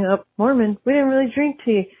 growing up Mormon, we didn't really drink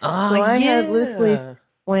tea. Oh, so I had loose leaf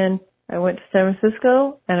when I went to San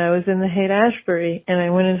Francisco and I was in the Haight-Ashbury and I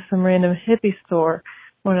went into some random hippie store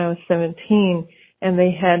when I was 17 and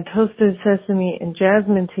they had toasted sesame and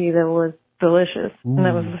jasmine tea that was delicious. Ooh. And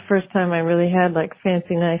that was the first time I really had like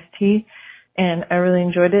fancy nice tea and I really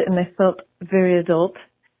enjoyed it and I felt very adult.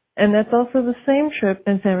 And that's also the same trip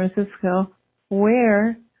in San Francisco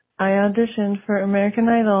where I auditioned for American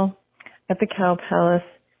Idol at the Cow Palace.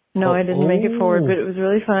 No, I didn't make it forward, but it was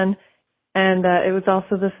really fun. And it was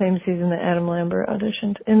also the same season that Adam Lambert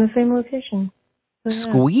auditioned in the same location.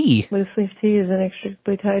 So, Squee. Loose Leaf Tea is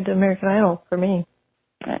inextricably tied to American Idol for me.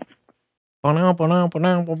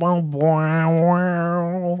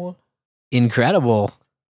 Incredible.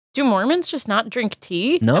 Do Mormons just not drink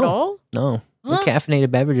tea at all? No. No Huh?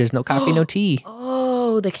 caffeinated beverages. No coffee, no tea.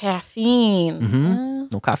 Oh, the caffeine. Mm-hmm.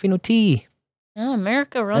 No coffee, no tea. Yeah,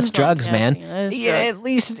 America runs That's drugs, on man. caffeine. That is Yeah,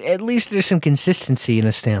 drugs. at least there's some consistency in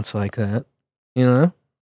a stance like that. You know?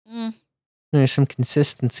 Mm. There's some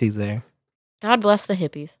consistency there. God bless the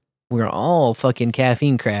hippies. We're all fucking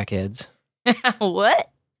caffeine crackheads.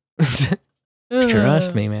 What?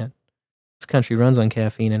 Trust me, man. This country runs on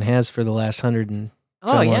caffeine and has for the last 100 and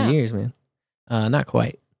some yeah. odd years, man. Not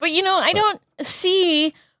quite. But I don't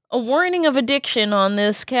see a warning of addiction on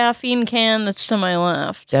this caffeine can that's to my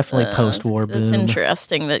left. Definitely post-war boom. It's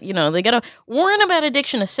interesting that, they got to warn about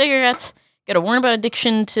addiction to cigarettes, got to warn about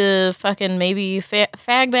addiction to fucking maybe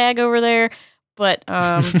fag bag over there. But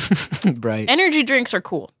right. Energy drinks are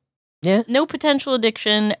cool. Yeah. No potential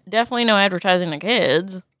addiction. Definitely no advertising to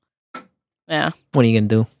kids. Yeah. What are you going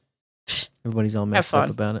to do? Everybody's all messed up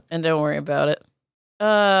about it. And don't worry about it.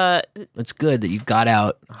 It's good that you got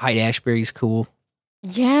out. Hyde-Ashbury's cool.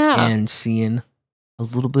 Yeah. And seeing a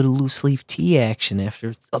little bit of loose leaf tea action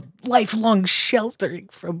after a lifelong sheltering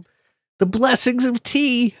from the blessings of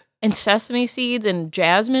tea. And sesame seeds and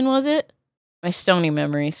jasmine, was it? My stony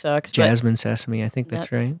memory sucks. Jasmine sesame, I think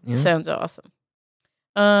that's right. Yeah. Sounds awesome.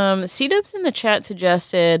 C-Dubs in the chat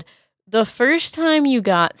suggested the first time you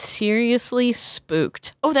got seriously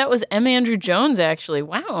spooked. Oh, that was M. Andrew Jones, actually.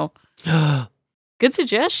 Wow. Good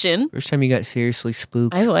suggestion. First time you got seriously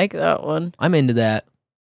spooked. I like that one. I'm into that.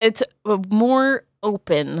 It's more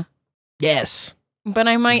open. Yes. But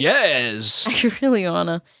I might... Yes. I really want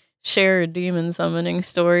to share a demon summoning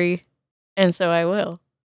story. And so I will.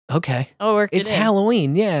 Okay. I'll work it in. It's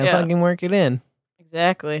Halloween. Yeah, fucking work it in.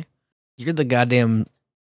 Exactly. You're the goddamn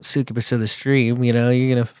succubus of the stream, You're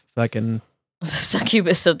going to fucking...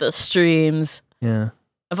 Succubus of the streams. Yeah.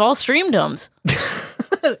 Of all streamdoms.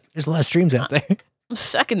 There's a lot of streams out there. I'm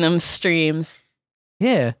sucking them streams.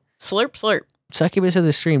 Yeah. Slurp, slurp. Succubus of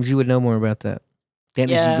the streams, you would know more about that. That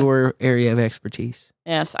is your area of expertise.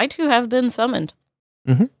 Yes, I too have been summoned.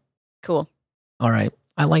 Mm-hmm. Cool. All right.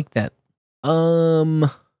 I like that.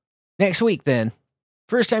 Next week then.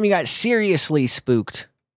 First time you got seriously spooked.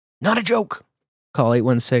 Not a joke. Call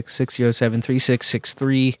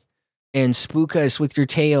 816-607-3663 and spook us with your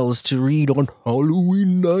tales to read on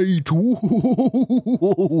Halloween night.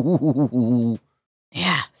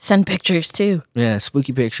 Yeah, send pictures too. Yeah,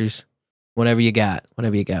 spooky pictures. Whatever you got,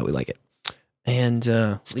 we like it. And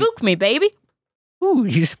spook me, baby. Ooh,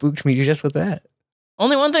 you spooked me just with that.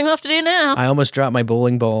 Only one thing left to do now. I almost dropped my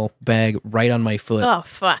bowling ball bag right on my foot. Oh,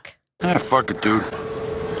 fuck. Ah, fuck it, dude.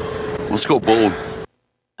 Let's go bowling.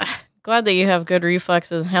 Glad that you have good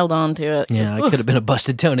reflexes and held on to it. Yeah, I could have been a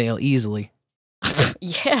busted toenail easily.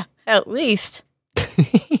 Yeah, at least.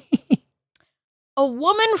 A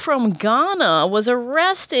woman from Ghana was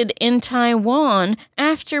arrested in Taiwan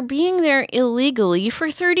after being there illegally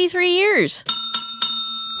for 33 years.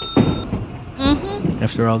 Mm-hmm.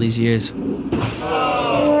 After all these years.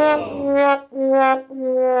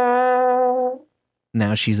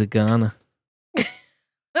 Now she's a Ghana.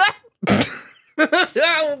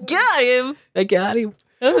 Got him. I got him.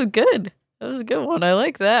 That was good. That was a good one. I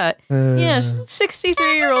like that. Yeah, she's a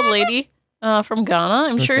 63-year-old lady from Ghana.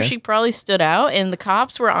 I'm sure she probably stood out, and the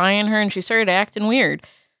cops were eyeing her, and she started acting weird.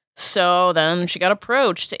 So then she got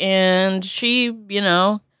approached, and she,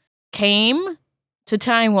 came to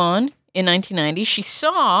Taiwan in 1990. She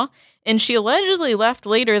saw, and she allegedly left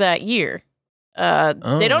later that year.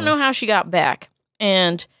 They don't know how she got back,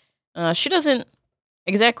 and she doesn't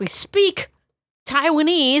exactly speak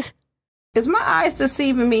Taiwanese. Is my eyes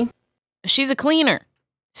deceiving me? She's a cleaner.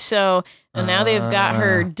 So now they've got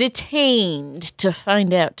her detained to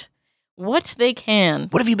find out what they can.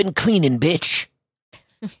 What have you been cleaning, bitch?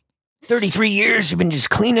 33 years you've been just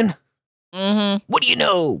cleaning? Mm-hmm. What do you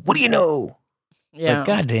know? Yeah. Like,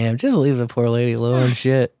 goddamn, just leave the poor lady alone,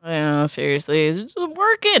 shit. Yeah, seriously. It's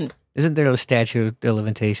working. Isn't there a statute of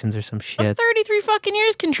limitations or some shit? 33 fucking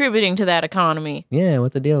years contributing to that economy. Yeah,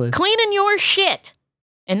 what the deal is? Cleaning your shit.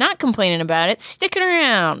 And not complaining about it. Sticking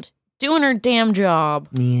around. Doing her damn job.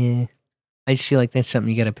 Yeah. I just feel like that's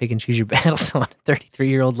something you got to pick and choose your battles on.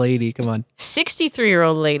 33-year-old lady, come on.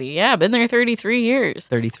 63-year-old lady. Yeah, been there 33 years.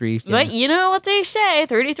 33. Yeah. But you know what they say,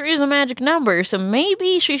 33 is a magic number, so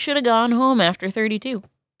maybe she should have gone home after 32.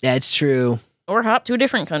 That's true. Or hop to a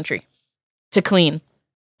different country to clean.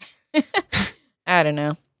 I don't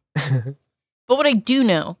know. But what I do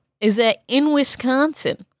know is that in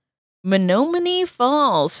Wisconsin, Menominee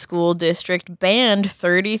Falls School District banned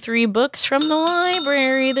 33 books from the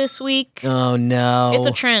library this week. Oh, no. It's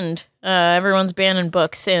a trend. Everyone's banning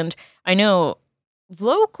books. And I know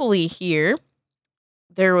locally here,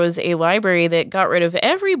 there was a library that got rid of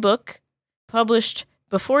every book published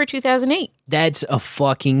before 2008. That's a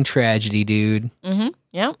fucking tragedy, dude. Mm-hmm.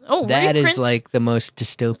 Yeah. Oh, that reprints. is like the most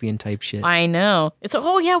dystopian type shit. I know. It's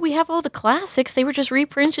we have all the classics. They were just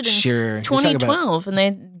reprinted in Sure. 2012, and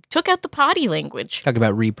they took out the potty language. Talk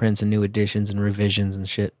about reprints and new editions and revisions and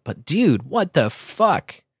shit. But dude, what the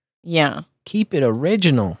fuck? Yeah. Keep it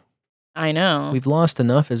original. I know. We've lost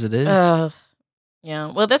enough as it is.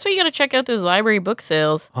 Yeah. Well, that's why you got to check out those library book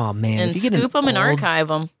sales. Oh, man. And if you get scoop them and archive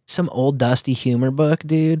them. Some old dusty humor book,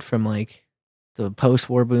 dude, from like the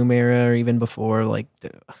post-war boom era or even before, like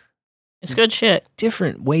it's good shit.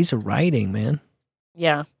 Different ways of writing, man.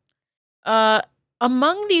 Yeah.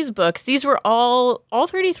 Among these books, these were all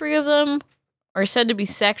 33 of them are said to be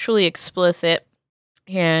sexually explicit.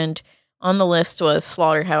 And on the list was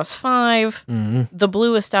Slaughterhouse 5, The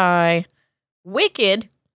Bluest Eye, Wicked,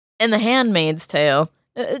 and The Handmaid's Tale.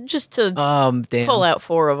 Just to pull out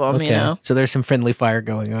 4 of them, okay. You know. So there's some friendly fire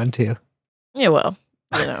going on too. Yeah, well,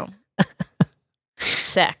 you know.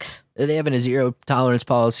 Sex. They having a zero tolerance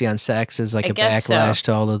policy on sex as like I a guess backlash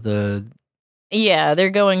so. to all of the Yeah,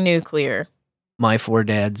 they're going nuclear. My 4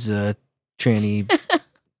 Dads tranny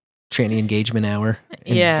engagement hour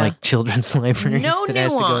in like children's libraries No that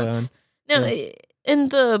has to go on. nuance. No, in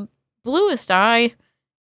The Bluest Eye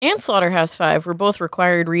and Slaughterhouse 5 were both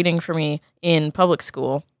required reading for me in public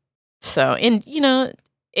school. So, and you know,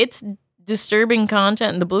 it's disturbing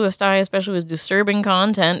content, and The Bluest Eye especially was disturbing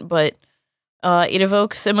content, but it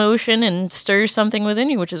evokes emotion and stirs something within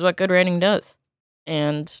you, which is what good writing does.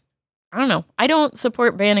 And I don't know. I don't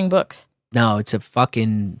support banning books. No, it's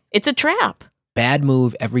a trap. Bad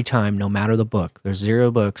move every time, no matter the book. There's 0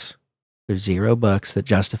 books. There's 0 books that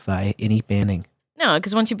justify any banning. No,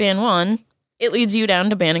 because once you ban one, it leads you down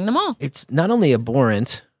to banning them all. It's not only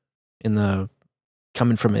abhorrent in the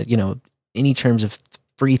coming from it, you know, any terms of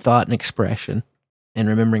free thought and expression and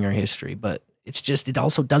remembering our history, but it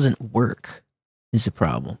also doesn't work is the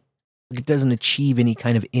problem. It doesn't achieve any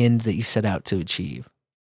kind of end that you set out to achieve.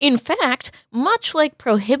 In fact, much like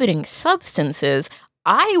prohibiting substances,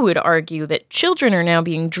 I would argue that children are now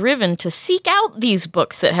being driven to seek out these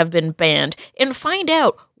books that have been banned and find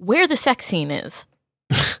out where the sex scene is.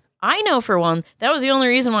 I know, for one, that was the only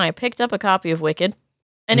reason why I picked up a copy of Wicked,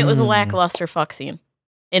 and it was a lackluster fuck scene,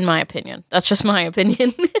 in my opinion. That's just my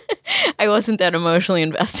opinion. I wasn't that emotionally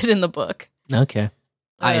invested in the book. Okay.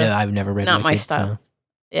 I've never read Not Wicked, my style. so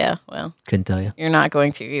Yeah, well. couldn't tell you. You're not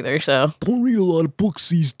going to either, so. Don't read a lot of books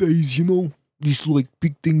these days, you know? Just like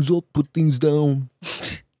pick things up, put things down.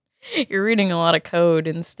 You're reading a lot of code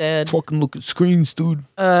instead. Fucking look at screens, dude.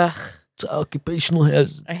 Ugh. It's an occupational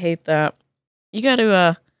hazard. I hate that. You got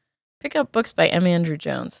to pick up books by M. Andrew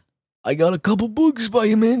Jones. I got a couple books by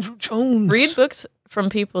M. Andrew Jones. Read books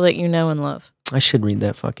from people that you know and love. I should read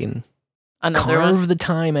that fucking Another carve one? the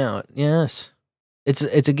time out. Yes. It's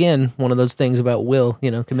again one of those things about will,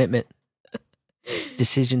 you know, commitment.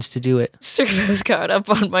 Decisions to do it. Servo's got up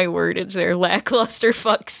on my wordage there. Lackluster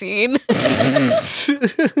fuck scene.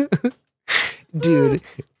 Dude.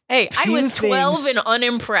 Hey, I few was 12 things- and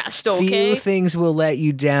unimpressed, okay? Few things will let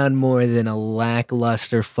you down more than a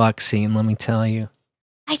lackluster fuck scene, let me tell you.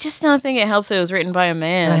 I just don't think it helps that it was written by a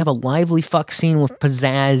man. And I have a lively fuck scene with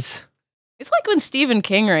pizzazz. It's like when Stephen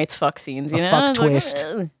King writes fuck scenes, you A know? fuck It's like, twist.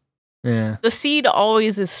 ugh. Yeah. The seed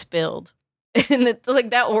always is spilled. And it's like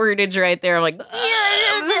that wordage right there. I'm like, The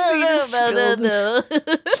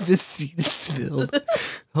seed is spilled.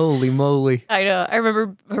 Holy moly. I know. I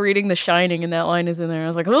remember reading The Shining and that line is in there. I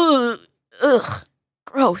was like, ugh,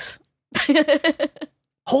 gross.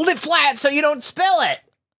 Hold it flat so you don't spill it.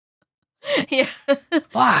 Yeah.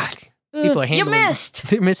 Fuck. People are You handling. missed.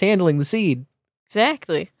 They're mishandling the seed.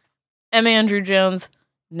 Exactly. M. Andrew Jones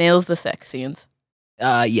nails the sex scenes.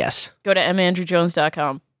 Yes. Go to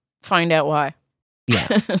mandrewjones.com. Find out why. Yeah.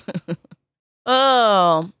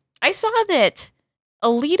 Oh, I saw that a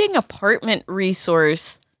leading apartment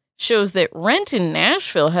resource shows that rent in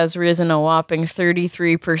Nashville has risen a whopping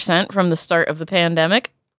 33% from the start of the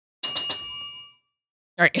pandemic.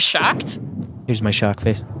 Are you shocked? Here's my shock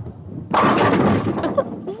face.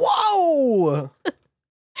 door.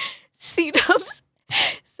 C-Dubs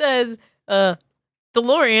says,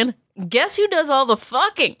 DeLorean, guess who does all the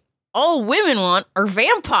fucking? All women want are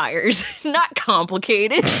vampires. Not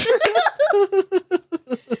complicated.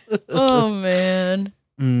 Oh, man.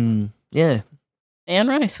 Yeah. Anne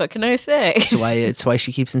Rice, what can I say? It's why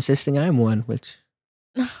she keeps insisting I'm one, which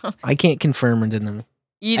I can't confirm or deny.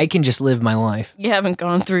 I can just live my life. You haven't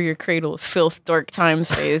gone through your cradle of filth dark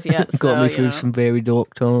times phase yet. Got me through some very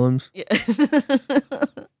dark times. Yeah.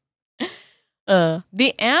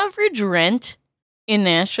 The average rent in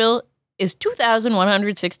Nashville is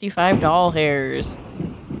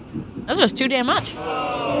 $2,165. That's just too damn much.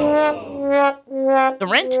 The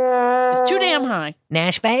rent is too damn high.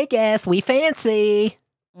 Nash Vegas, we fancy.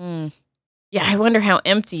 Yeah, I wonder how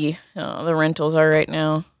empty the rentals are right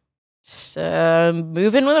now. Just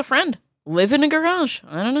move in with a friend. Live in a garage.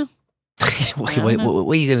 I don't know. What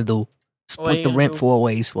are you going to do? Split the rent 4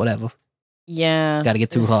 ways, whatever. Yeah. Got to get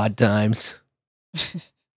through hard times.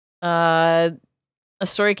 A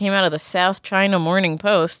story came out of the South China Morning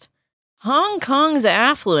Post. Hong Kong's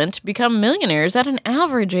affluent become millionaires at an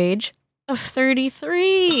average age of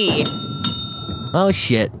 33. Oh,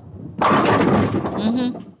 shit.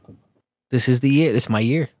 This is the year. This is my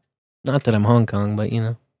year. Not that I'm Hong Kong, but,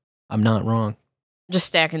 I'm not wrong. Just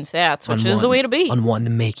stacking sats, which is the way to be. On one to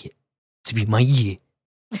make it. To be my year.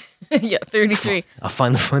 Yeah, 33. I'll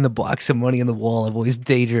finally find the box of money on the wall I've always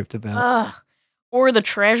daydreamed about. Or the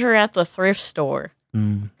treasure at the thrift store.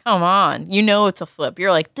 Come on. You know it's a flip.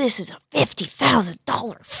 You're like, this is a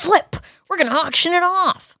 $50,000 flip. We're going to auction it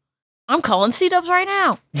off. I'm calling C-Dubs right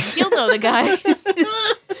now. You'll know the guy.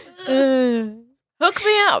 Hook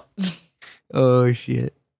me up. Oh,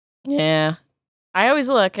 shit. Yeah. I always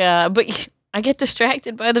look, but I get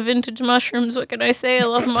distracted by the vintage mushrooms. What can I say? I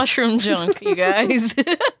love mushroom junk, you guys.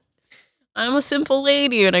 I'm a simple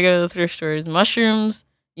lady when I go to the thrift stores. Mushrooms,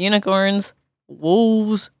 unicorns,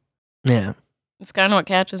 wolves. Yeah. It's kind of what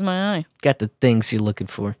catches my eye. Got the things you're looking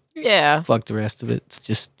for. Yeah. Fuck the rest of it. It's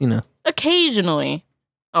just, Occasionally,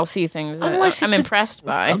 I'll see things that I'm impressed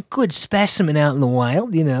by. A good specimen out in the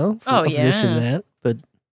wild, Oh, yeah. This and that. But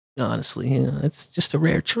honestly, it's just a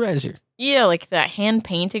rare treasure. Yeah, like that hand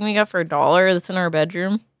painting we got for $1 that's in our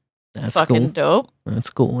bedroom. That's fucking cool. dope. That's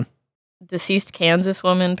cool. Deceased Kansas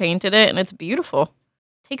woman painted it, and it's beautiful.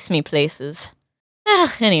 Takes me places.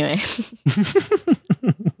 Anyway.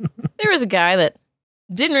 There was a guy that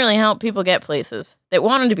didn't really help people get places, that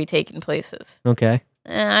wanted to be taken places. Okay.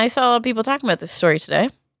 I saw a lot of people talking about this story today,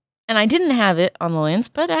 and I didn't have it on the lens,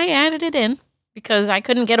 but I added it in because I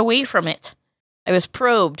couldn't get away from it. I was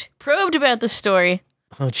probed about the story.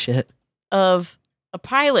 Oh, shit. Of a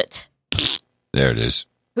pilot. There it is.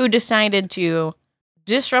 Who decided to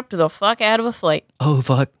disrupt the fuck out of a flight. Oh,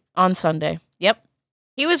 fuck. On Sunday. Yep.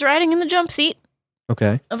 He was riding in the jump seat.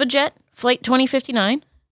 Okay. Of a jet, Flight 2059,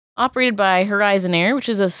 operated by Horizon Air, which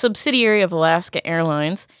is a subsidiary of Alaska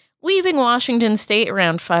Airlines, leaving Washington State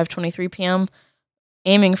around 5:23 p.m.,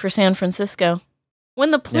 aiming for San Francisco.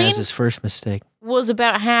 When the plane That's his first mistake. was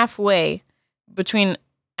about halfway between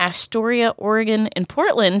Astoria, Oregon, and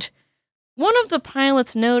Portland, one of the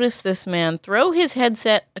pilots noticed this man throw his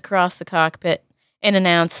headset across the cockpit and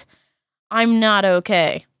announce, "I'm not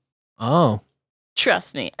okay." Oh.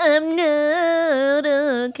 Trust me, I'm not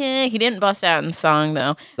okay. He didn't bust out in song,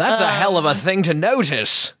 though. That's a hell of a thing to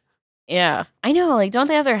notice. Yeah. I know, don't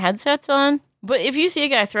they have their headsets on? But if you see a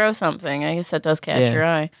guy throw something, I guess that does catch your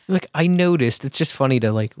eye. I noticed. It's just funny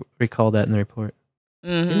to, recall that in the report.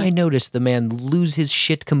 Mm-hmm. Then I noticed the man lose his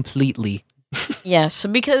shit completely. Yes,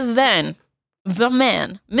 because then the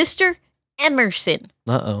man, Mr. Emerson,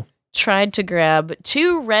 tried to grab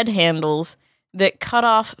 2 red handles that cut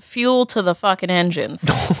off fuel to the fucking engines.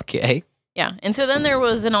 Okay. Yeah, and so then there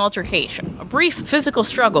was an altercation, a brief physical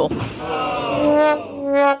struggle.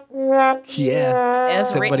 Yeah.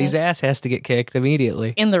 Somebody's ass has to get kicked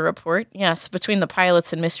immediately. In the report, yes, between the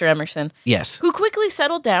pilots and Mr. Emerson. Yes. Who quickly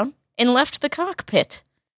settled down and left the cockpit.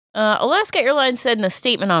 Alaska Airlines said in a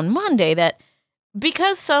statement on Monday that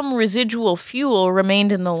because some residual fuel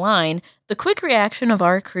remained in the line, the quick reaction of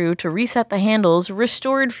our crew to reset the handles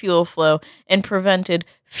restored fuel flow and prevented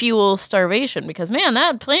fuel starvation. Because, man,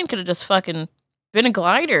 that plane could have just fucking been a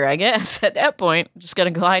glider, I guess, at that point. Just got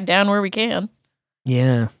to glide down where we can.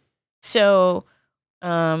 Yeah. So,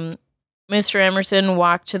 Mr. Emerson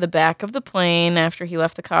walked to the back of the plane after he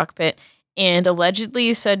left the cockpit and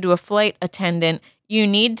allegedly said to a flight attendant, "You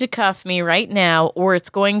need to cuff me right now or it's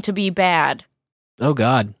going to be bad." Oh,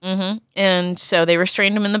 God. Mm-hmm. And so they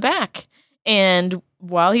restrained him in the back. And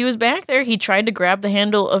while he was back there, he tried to grab the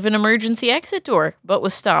handle of an emergency exit door, but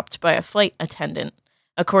was stopped by a flight attendant.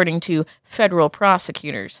 according to federal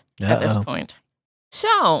prosecutors at this Uh-oh. point.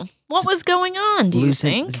 So, what was going on, do you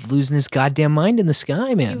think? He's losing his goddamn mind in the sky,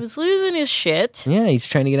 He man. was losing his shit. Yeah, he's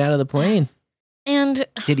trying to get out of the plane. And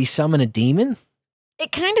Did he summon a demon?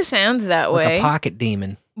 it kind of sounds that Like way. a pocket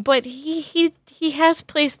demon. But he has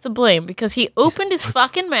placed the blame because he opened his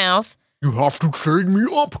fucking mouth. You have to chain me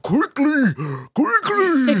up quickly!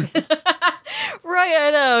 Quickly! Right,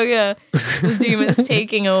 I know, yeah. The demon's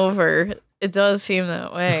taking over. It does seem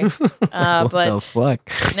that way. What But the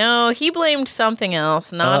fuck? no, he blamed something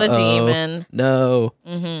else, not a Uh-oh. demon. No.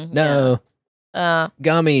 Mm-hmm. No.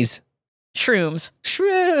 Gummies. Shrooms.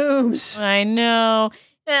 Shrooms. I know.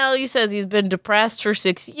 Well, he says he's been depressed for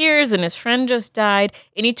 6 years and his friend just died,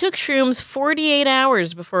 and he took shrooms 48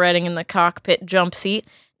 hours before riding in the cockpit jump seat.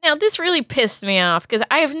 Now, this really pissed me off because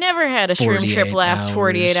I have never had a shroom trip 48 last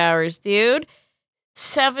 48 hours, dude.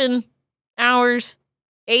 7 hours,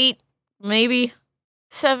 8, maybe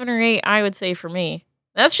 7 or 8, I would say for me.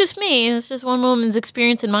 That's just me. That's just one woman's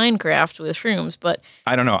experience in Minecraft with shrooms, but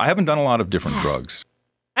I don't know. I haven't done a lot of different drugs.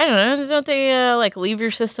 I don't know. Don't they like leave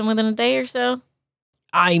your system within a day or so?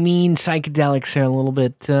 I mean, psychedelics are a little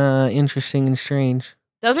bit interesting and strange.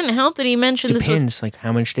 Doesn't help that he mentioned this was Depends, like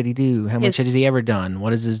how much did he do? How much his- has he ever done?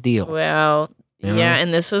 What is his deal? well, You know? yeah,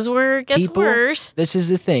 and this is where it gets People- worse. This is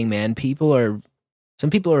the thing, man. Some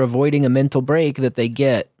people are avoiding a mental break that they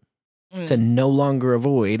get to no longer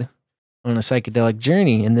avoid on a psychedelic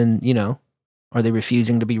journey. And then, are they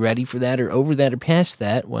refusing to be ready for that or over that or past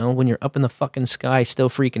that? Well, when you're up in the fucking sky still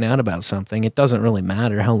freaking out about something, it doesn't really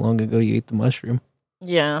matter how long ago you ate the mushroom.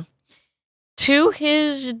 Yeah. To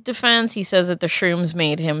his defense, he says that the shrooms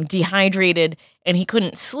made him dehydrated and he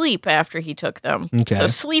couldn't sleep after he took them. Okay. So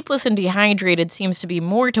sleepless and dehydrated seems to be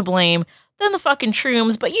more to blame than the fucking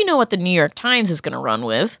shrooms, but you know what the New York Times is going to run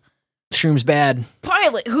with. Shrooms bad.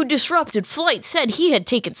 Pilot who disrupted flight said he had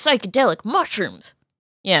taken psychedelic mushrooms.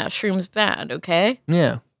 Yeah, shrooms bad, okay?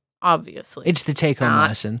 Yeah. Obviously. It's the take-home Not.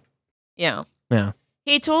 lesson. Yeah. Yeah.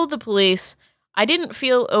 He told the police, I didn't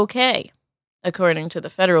feel okay, according to the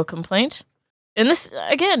federal complaint. And this,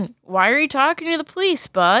 again, why are you talking to the police,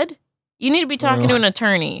 bud? You need to be talking to an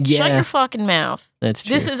attorney. yeah. Shut your fucking mouth. That's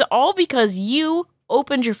true. This is all because you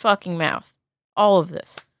opened your fucking mouth. All of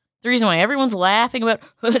this. The reason why everyone's laughing about,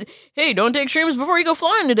 hey, don't take shrooms before you go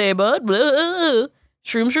flying today, bud. Blah.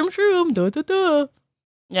 Shroom, shroom, shroom. Da, da, da.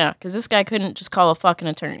 Yeah, because this guy couldn't just call a fucking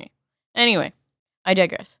attorney. Anyway, I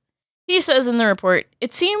digress. He says in the report,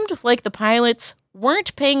 it seemed like the pilots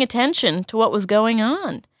weren't paying attention to what was going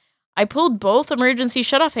on. I pulled both emergency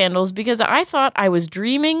shutoff handles because I thought I was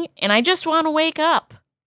dreaming and I just want to wake up,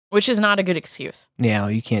 which is not a good excuse. Yeah,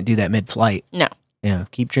 you can't do that mid-flight. No. Yeah,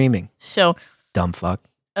 keep dreaming. So, Dumb fuck.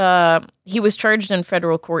 he was charged in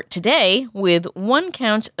federal court today with 1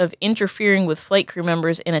 count of interfering with flight crew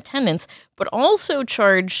members in attendance, but also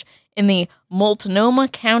charged in the Multnomah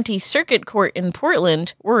County Circuit Court in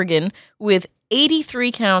Portland, Oregon, with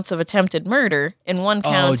 83 counts of attempted murder and 1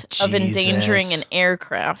 count of endangering an Jesus.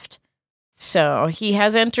 aircraft. So he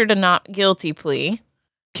has entered a not guilty plea.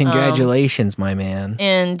 Congratulations, my man.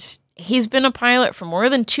 And he's been a pilot for more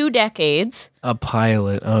than 2 decades. A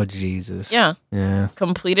pilot. Oh, Jesus. Yeah. Yeah.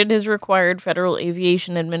 Completed his required Federal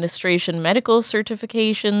Aviation Administration medical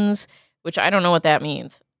certifications, which I don't know what that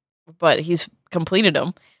means, but he's completed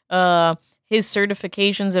them. His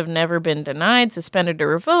certifications have never been denied, suspended, or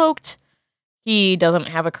revoked. He doesn't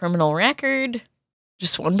have a criminal record.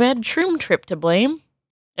 Just one bad shroom trip to blame.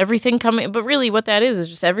 Everything coming, but really what that is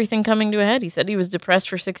just everything coming to a head. He said he was depressed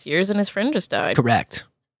for 6 years and his friend just died. Correct.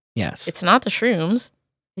 Yes. It's not the shrooms.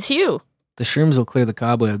 It's you. The shrooms will clear the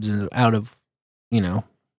cobwebs out of,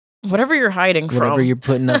 Whatever you're hiding whatever from. you're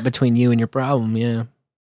putting up between you and your problem. Yeah.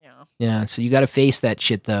 Yeah. Yeah. So you got to face that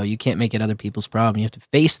shit, though. You can't make it other people's problem. You have to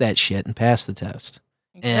face that shit and pass the test.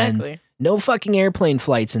 Exactly. And no fucking airplane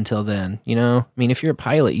flights until then. I mean, if you're a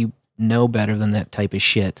pilot, you know better than that type of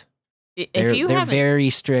shit. If They're haven't- very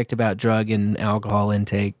strict about drug and alcohol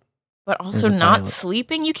intake. But as also a not pilot.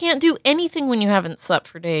 sleeping. You can't do anything when you haven't slept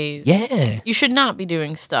for days. Yeah. You should not be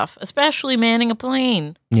doing stuff, especially manning a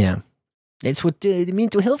plane. Yeah. That's what the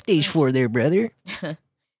mental health day's for there, brother.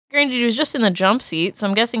 Granted, he was just in the jump seat, so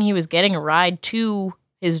I'm guessing he was getting a ride to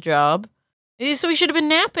his job. So he should have been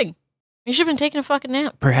napping. He should have been taking a fucking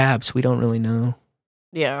nap. Perhaps. We don't really know.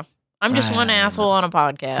 Yeah. I'm just one asshole on a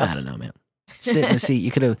podcast. I don't know, man. Sit in the seat. You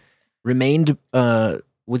could have remained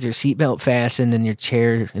with your seatbelt fastened and your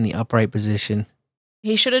chair in the upright position.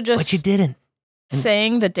 He should have just But you didn't.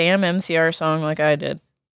 sang the damn MCR song like I did.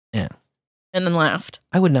 Yeah. And then laughed.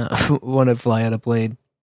 I would not want to fly on a plane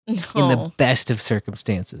in No. the best of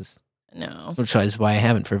circumstances. No. Which is why I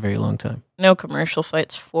haven't for a very long time. No commercial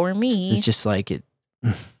flights for me. It's just like it.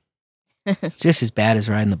 It's just as bad as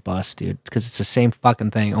riding the bus, dude. Because it's the same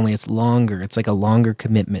fucking thing, only it's longer. It's like a longer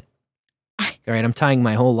commitment. All right, I'm tying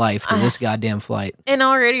my whole life to this goddamn flight. And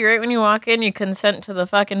already, right when you walk in, you consent to the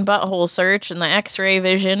fucking butthole search and the x-ray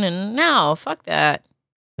vision, and no, fuck that.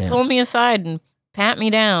 Yeah. Pull me aside and pat me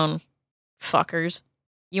down, fuckers.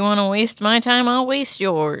 You want to waste my time, I'll waste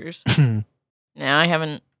yours. No, I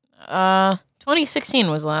haven't. 2016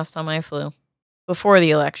 was the last time I flew, before the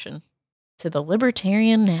election, to the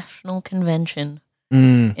Libertarian National Convention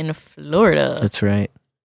in Florida. That's right.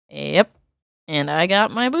 Yep. And I got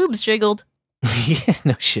my boobs jiggled. Yeah,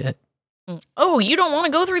 no shit. Oh, you don't want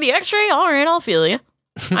to go through the x-ray? All right, I'll feel you.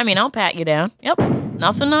 I mean, I'll pat you down. Yep.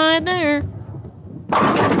 Nothing to hide there.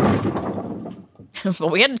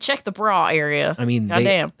 But we had to check the bra area. I mean,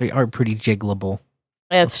 goddamn. they are pretty jiggleable.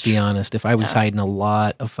 Let's be honest. If I was hiding a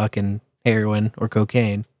lot of fucking heroin or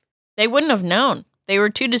cocaine, they wouldn't have known. They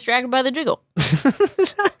were too distracted by the jiggle.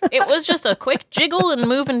 It was just a quick jiggle and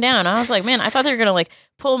moving down. I was like, man, I thought they were going to like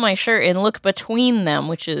pull my shirt and look between them,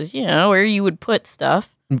 which is, you know, where you would put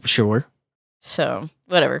stuff. Sure. So,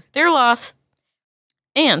 whatever. Their loss.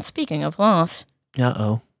 And speaking of loss.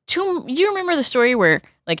 Uh-oh. You remember the story where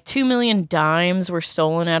like 2 million dimes were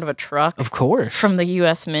stolen out of a truck? Of course. From the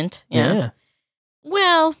U.S. Mint? Yeah.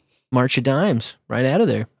 Well. March of dimes. Right out of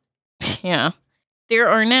there. Yeah. There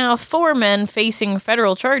are now 4 men facing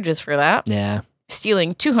federal charges for that. Yeah.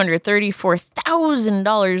 Stealing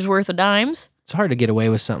 $234,000 worth of dimes. It's hard to get away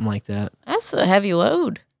with something like that. That's a heavy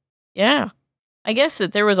load. Yeah. I guess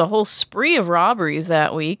that there was a whole spree of robberies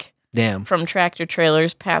that week. Damn. From tractor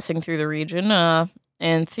trailers passing through the region.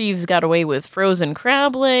 And thieves got away with frozen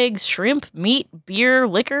crab legs, shrimp, meat, beer,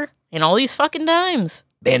 liquor, and all these fucking dimes.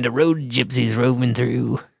 Band of road gypsies roaming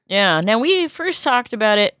through. Yeah. Now, we first talked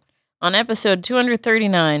about it on episode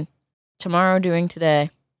 239. Tomorrow doing today.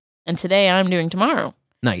 And today I'm doing tomorrow.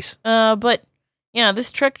 Nice. But, yeah,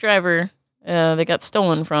 this truck driver that got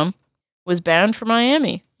stolen from was bound for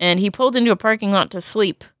Miami. And he pulled into a parking lot to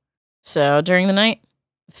sleep. So, during the night,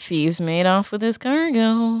 thieves made off with his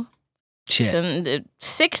cargo. Shit. So,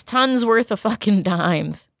 6 tons worth of fucking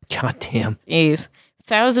dimes. God damn. Jeez.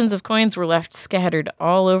 Thousands of coins were left scattered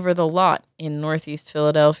all over the lot in Northeast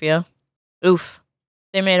Philadelphia. Oof.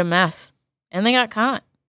 They made a mess. And they got caught.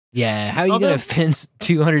 Yeah, how are you going to fence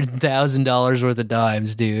 $200,000 worth of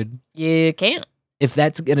dimes, dude? You can't. If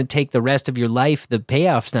that's going to take the rest of your life, the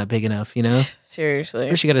payoff's not big enough, you know? Seriously.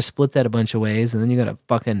 First you got to split that a bunch of ways, and then you got to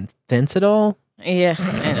fucking fence it all? Yeah,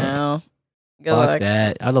 I know. Fuck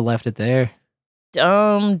that. I'd have left it there.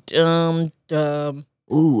 Dumb. Ooh, I'm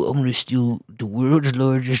going to steal the world's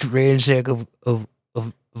largest ransack of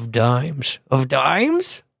dimes. Of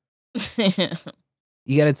dimes?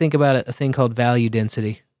 You got to think about a thing called value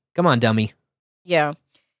density. Come on, dummy. Yeah.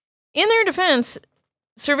 In their defense,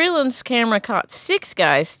 surveillance camera caught 6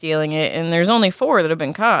 guys stealing it, and there's only 4 that have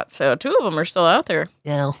been caught. So 2 of them are still out there.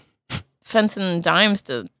 Yeah. Fencing dimes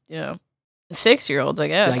to, 6-year-olds, I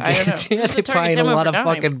guess. I don't know. Yeah, they're buying a lot of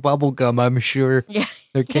fucking bubble gum, I'm sure. Yeah.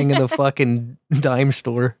 They're king of the fucking dime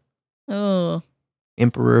store. Oh.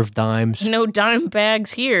 Emperor of dimes. No dime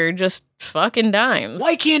bags here, just fucking dimes.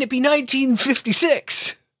 Why can't it be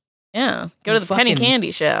 1956? Yeah. Go to the penny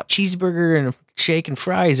candy shop. Cheeseburger and a shake and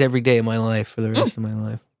fries every day of my life for the rest of my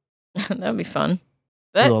life. That would be fun. With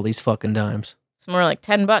But all these fucking dimes. it's more like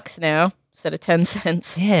 $10 now instead of 10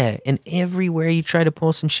 cents. Yeah, and everywhere you try to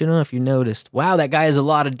pull some shit off, you noticed. Wow, that guy has a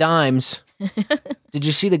lot of dimes. Did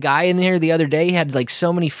you see the guy in there the other day? He had like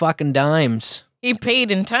so many fucking dimes. He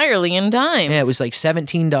paid entirely in dimes. Yeah, it was like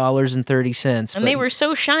 $17.30. And they were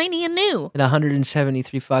so shiny and new. And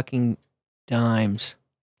 173 fucking dimes.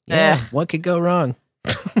 Yeah, what could go wrong?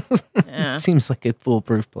 Yeah. Seems like a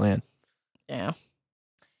foolproof plan. Yeah.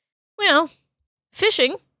 Well,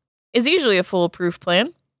 fishing is usually a foolproof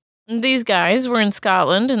plan. And these guys were in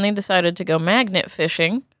Scotland and they decided to go magnet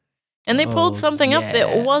fishing. And they pulled something up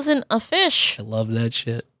that wasn't a fish. I love that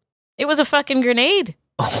shit. It was a fucking grenade.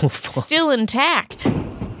 Oh, fuck. Still intact.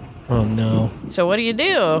 Oh, no. So what do you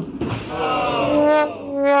do?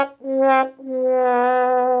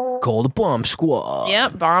 Call the bomb squad.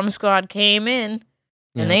 Yep, bomb squad came in.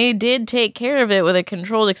 Yeah. And they did take care of it with a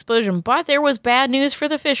controlled explosion. But there was bad news for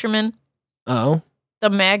the fishermen. Oh? The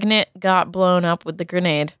magnet got blown up with the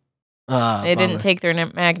grenade. They didn't bummer. take their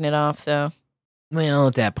magnet off, so. Well,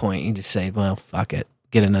 at that point, you just say, well, fuck it.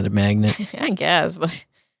 Get another magnet. I guess, but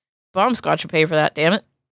bomb squad should pay for that, damn it.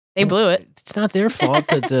 They blew it. It's not their fault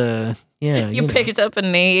that yeah. You picked up a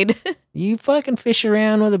nade. You fucking fish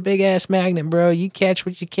around with a big ass magnet, bro. You catch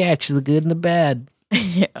what you catch, the good and the bad.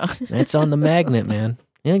 Yeah. That's on the magnet, man.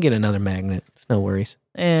 You'll get another magnet. It's no worries.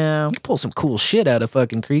 Yeah. You can pull some cool shit out of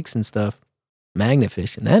fucking creeks and stuff. Magnet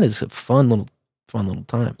fishing. That is a fun little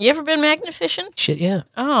time. You ever been magnet fishing? Shit, yeah.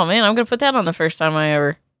 Oh man, I'm gonna put that on the first time I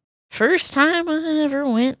ever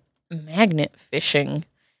went magnet fishing.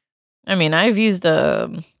 I mean, I've used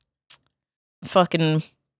a fucking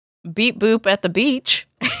beep boop at the beach.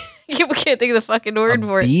 We can't think of the fucking word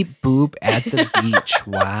for it. Beep boop at the beach.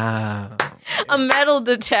 Wow. A metal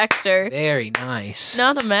detector. Very nice.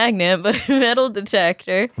 Not a magnet, but a metal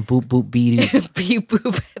detector. Boop boop beep. Beep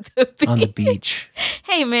boop at the beach. On the beach.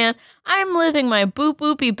 Hey man, I'm living my boop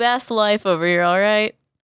boopy best life over here, alright?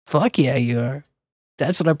 Fuck yeah, you are.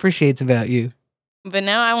 That's what I appreciate about you. But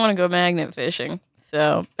now I want to go magnet fishing.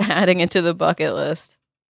 So adding it to the bucket list.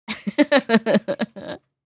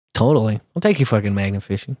 Totally. I'll take you fucking magnet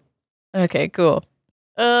fishing. Okay, cool.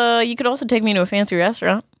 You could also take me to a fancy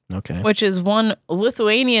restaurant. Okay. Which is one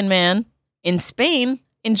Lithuanian man in Spain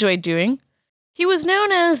enjoyed doing. He was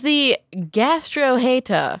known as the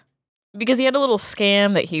Gastrohater because he had a little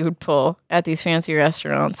scam that he would pull at these fancy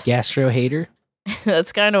restaurants. Gastrohater?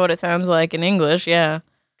 That's kind of what it sounds like in English, yeah.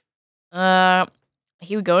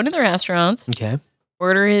 He would go into the restaurants. Okay.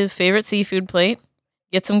 Order his favorite seafood plate.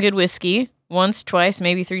 Get some good whiskey. Once, twice,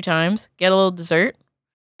 maybe 3 times. Get a little dessert.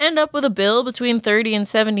 End up with a bill between 30 and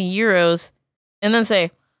 70 euros. And then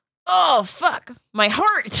say, "Oh, fuck, my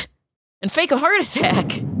heart!" And fake a heart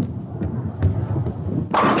attack.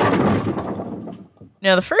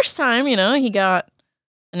 Now, the first time, he got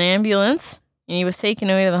an ambulance and he was taken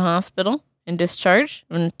away to the hospital and discharged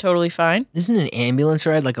and totally fine. Isn't an ambulance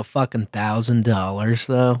ride like a fucking $1,000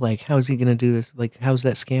 though? Like, how's he gonna do this? Like, how's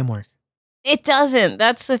that scam work? It doesn't.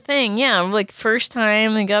 That's the thing. Yeah, like first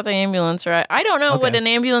time they got the ambulance ride. I don't know what an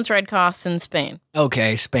ambulance ride costs in Spain.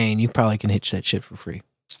 Okay, Spain. You probably can hitch that shit for free.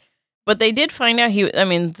 But they did find out the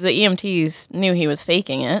EMTs knew he was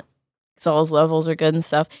faking it because all his levels are good and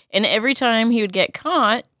stuff. And every time he would get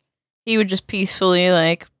caught, he would just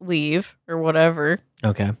peacefully leave or whatever.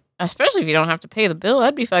 Okay. Especially if you don't have to pay the bill.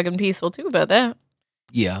 I'd be fucking peaceful too about that.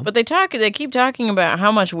 Yeah. But they keep talking about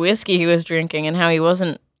how much whiskey he was drinking and how he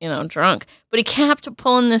wasn't, drunk. But he kept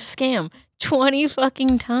pulling this scam 20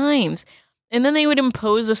 fucking times. And then they would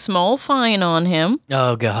impose a small fine on him.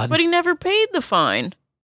 Oh, God. But he never paid the fine.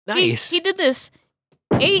 Nice. He did this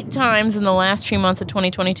 8 times in the last 3 months of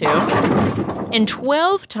 2022 and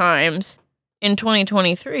 12 times in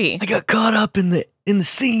 2023. I got caught up in the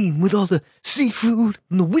scene with all the seafood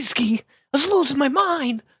and the whiskey. I was losing my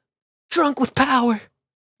mind. Drunk with power.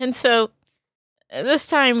 And so this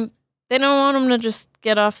time they don't want him to just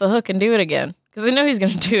get off the hook and do it again because they know he's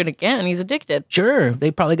going to do it again. He's addicted. Sure.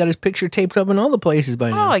 They probably got his picture taped up in all the places by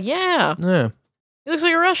now. Oh, yeah. Yeah. He looks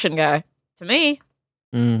like a Russian guy to me.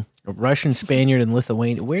 A Russian, Spaniard, and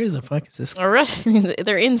Lithuanian. Where the fuck is this? A Russian.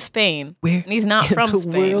 They're in Spain. Where? And he's not from the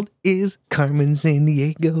Spain. world is Carmen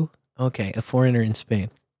Sandiego. Okay, a foreigner in Spain.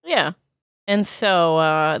 Yeah. And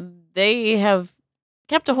so they have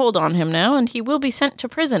kept a hold on him now, and he will be sent to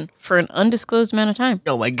prison for an undisclosed amount of time.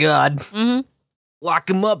 Oh my God. Mm-hmm. Lock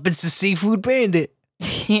him up. It's the seafood bandit.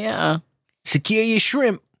 Yeah. Secure your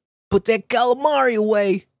shrimp. Put that calamari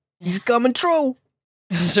away. He's coming true.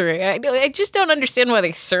 Sorry, I just don't understand why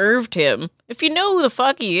they served him. If you know who the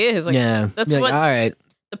fuck he is, that's what. All right.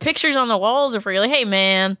 The pictures on the walls are for you. Like, hey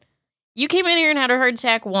man, you came in here and had a heart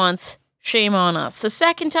attack once. Shame on us. The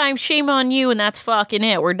second time, shame on you, and that's fucking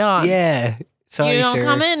it. We're done. Yeah. Sorry, you don't sir.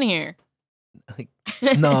 come in here.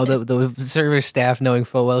 No, the service staff, knowing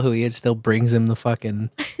full well who he is, still brings him the fucking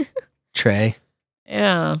tray.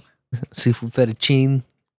 Yeah. Seafood fettuccine.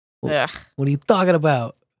 Ugh. What are you talking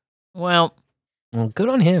about? Well, good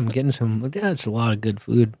on him. Getting some. That's a lot of good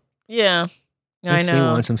food. Yeah. Makes I know.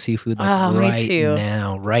 me want some seafood me too.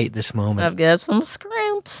 now, right this moment. I've got some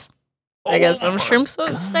scrimps. I got some shrimps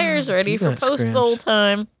upstairs ready for post-bowl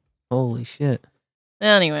time. Holy shit.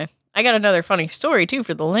 Anyway, I got another funny story, too,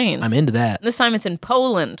 for the lanes. I'm into that. This time it's in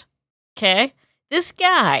Poland. Okay? This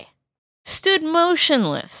guy stood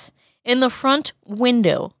motionless in the front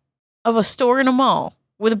window of a store in a mall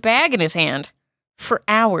with a bag in his hand for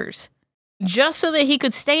hours, just so that he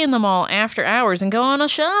could stay in the mall after hours and go on a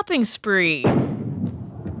shopping spree.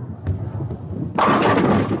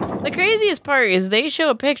 The craziest part is they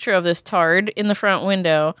show a picture of this tard in the front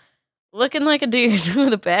window looking like a dude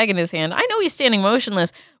with a bag in his hand. I know he's standing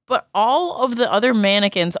motionless, but all of the other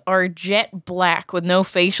mannequins are jet black with no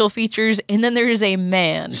facial features, and then there's a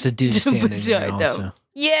man just a dude standing beside there also. them.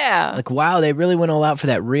 Yeah. Like, wow, they really went all out for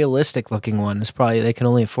that realistic looking one. It's probably, they can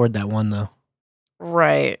only afford that one though.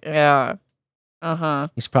 Right, yeah. Uh-huh.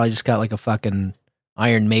 He's probably just got like a fucking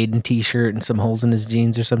Iron Maiden t-shirt and some holes in his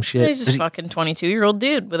jeans or some shit. He's just fucking 22-year-old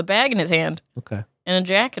dude with a bag in his hand. Okay. And a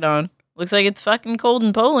jacket on. Looks like it's fucking cold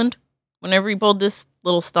in Poland whenever he pulled this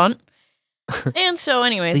little stunt. And so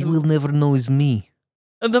anyways. They will never know it's me.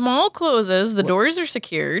 The mall closes. The doors are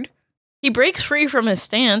secured. He breaks free from his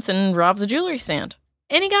stance and robs a jewelry stand.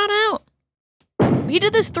 And he got out. He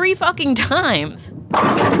did this 3 fucking times.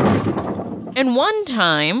 And one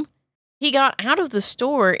time, he got out of the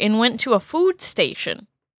store and went to a food station.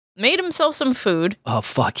 Made himself some food. Oh,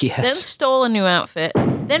 fuck yes. Then stole a new outfit.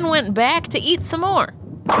 Then went back to eat some more.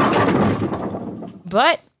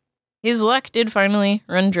 But his luck did finally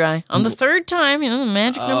run dry. On the 3rd time, the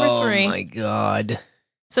magic number 3. Oh, my God.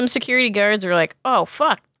 Some security guards are like, oh,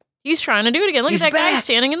 fuck. He's trying to do it again. Look at that guy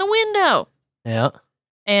standing in the window. Yeah.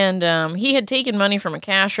 And he had taken money from a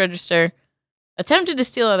cash register, attempted to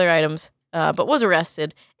steal other items, but was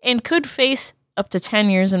arrested, and could face up to 10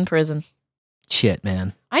 years in prison. Shit,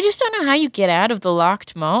 man. I just don't know how you get out of the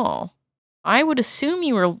locked mall. I would assume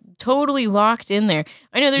you were totally locked in there.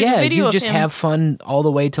 I know there's a video of him. You just have fun all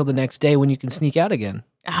the way till the next day when you can sneak out again.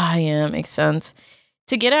 Yeah, makes sense.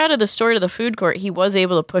 To get out of the store to the food court, he was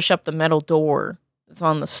able to push up the metal door that's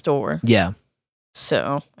on the store. Yeah.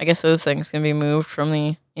 So I guess those things can be moved from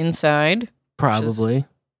the inside. Probably.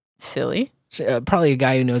 Silly. Probably a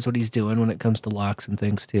guy who knows what he's doing when it comes to locks and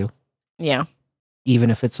things too. Yeah. Even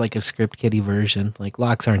if it's like a script kiddie version, like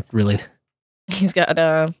locks aren't really. He's got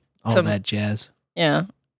all that jazz. Yeah,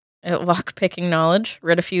 lock picking knowledge.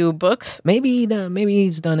 Read a few books. Maybe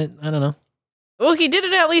he's done it. I don't know. Well, he did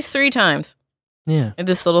it at least 3 times. Yeah. In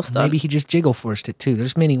this little stuff. Maybe he just jiggle forced it too.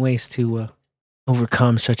 There's many ways to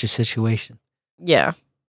overcome such a situation. Yeah,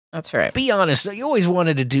 that's right. Be honest. You always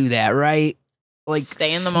wanted to do that, right? Like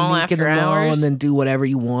stay in the mall sneak in after the mall hours and then do whatever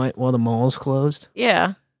you want while the mall's closed.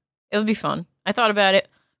 Yeah, it would be fun. I thought about it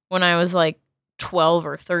when I was like 12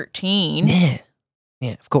 or 13.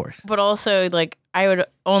 Yeah, of course. But also, like, I would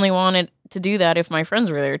only wanted to do that if my friends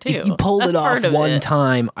were there too. If you pulled it off one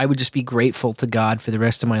time, I would just be grateful to God for the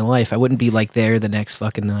rest of my life. I wouldn't be like there the next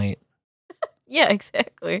fucking night. Yeah,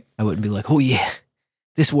 exactly. I wouldn't be like, oh yeah,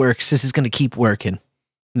 this works. This is going to keep working.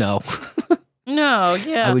 No. No,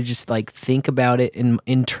 yeah. I would just like think about it in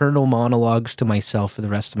internal monologues to myself for the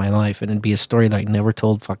rest of my life. And it'd be a story that I never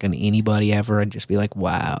told fucking anybody ever. I'd just be like,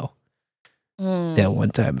 wow. That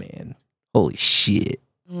one time, man. Holy shit.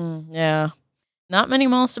 Yeah. Not many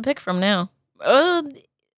malls to pick from now.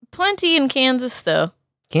 Plenty in Kansas, though.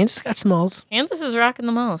 Kansas got some malls. Kansas is rocking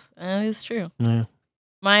the malls. That is true. Yeah.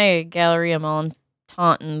 My Galleria Mall in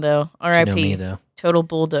Taunton, though. R.I.P. You know me, though. Total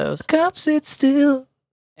bulldoze. Can't sit still.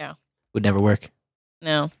 Yeah. Would never work.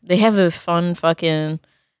 No. They have those fun fucking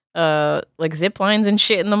like zip lines and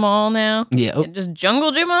shit in the mall now. Yeah. Oh. Just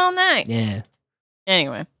jungle gym all night. Yeah.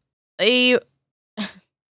 Anyway. A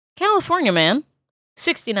California man,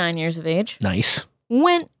 69 years of age. Nice.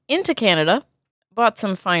 Went into Canada, bought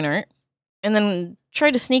some fine art, and then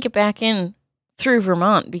tried to sneak it back in through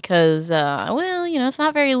Vermont because, it's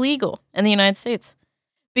not very legal in the United States.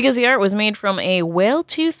 Because the art was made from a whale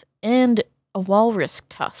tooth and a walrus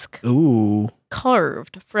tusk. Ooh.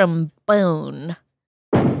 Carved from bone.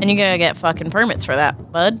 And you gotta get fucking permits for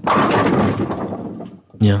that, bud.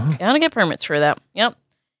 Yeah. Gotta get permits for that. Yep.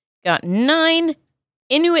 Got 9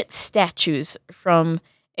 Inuit statues from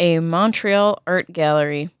a Montreal art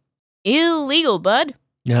gallery. Illegal, bud.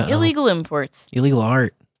 Uh-oh. Illegal imports. Illegal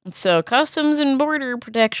art. And so Customs and Border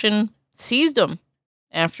Protection seized them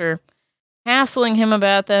after hassling him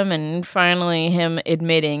about them and finally him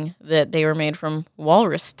admitting that they were made from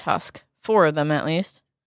walrus tusk. 4 of them, at least.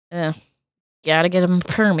 Gotta get him a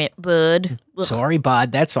permit, bud. Ugh. Sorry,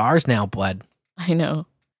 bud. That's ours now, bud. I know.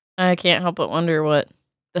 I can't help but wonder what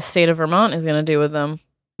the state of Vermont is going to do with them.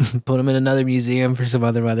 Put them in another museum for some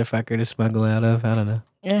other motherfucker to smuggle out of. I don't know.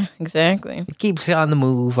 Yeah, exactly. It keeps on the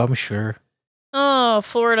move, I'm sure. Oh,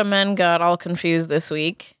 Florida men got all confused this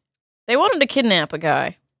week. They wanted to kidnap a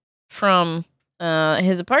guy from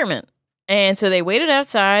his apartment. And so they waited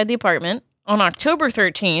outside the apartment on October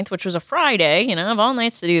 13th, which was a Friday, of all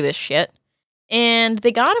nights to do this shit. And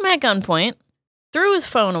they got him at gunpoint, threw his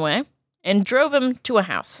phone away, and drove him to a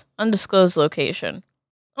house, undisclosed location.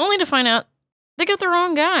 Only to find out they got the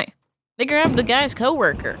wrong guy. They grabbed the guy's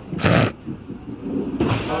coworker.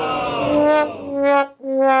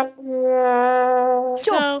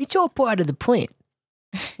 It's all part of the plan.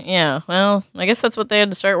 Yeah, well, I guess that's what they had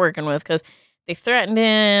to start working with, because they threatened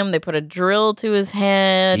him, they put a drill to his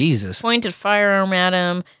head, Jesus. Pointed firearm at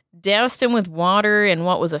him, doused him with water in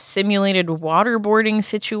what was a simulated waterboarding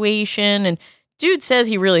situation, and dude says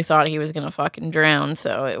he really thought he was gonna fucking drown,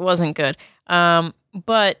 so it wasn't good.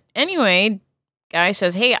 But anyway, guy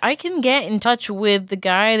says, hey, I can get in touch with the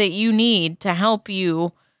guy that you need to help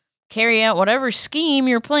you carry out whatever scheme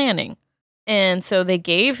you're planning. And so they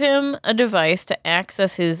gave him a device to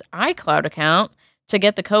access his iCloud account to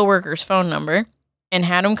get the coworker's phone number and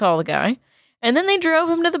had him call the guy. And then they drove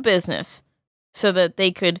him to the business so that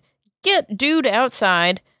they could get dude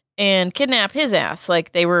outside and kidnap his ass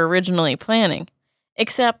like they were originally planning.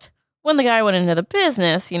 Except when the guy went into the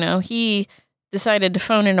business, he decided to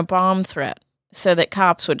phone in a bomb threat so that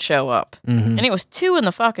cops would show up. Mm-hmm. And it was 2 in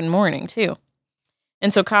the fucking morning, too.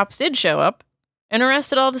 And so cops did show up and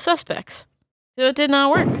arrested all the suspects. So it did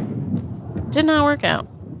not work. Did not work out.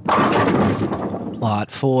 Plot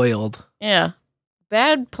foiled. Yeah.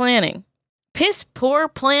 Bad planning. Piss poor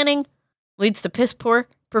planning leads to piss poor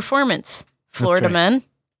performance. Florida men.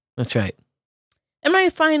 That's right. And my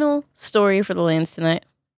final story for the Lands tonight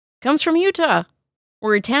comes from Utah,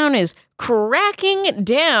 where a town is cracking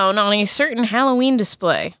down on a certain Halloween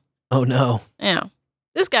display. Oh, no. Yeah.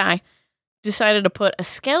 This guy decided to put a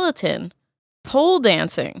skeleton pole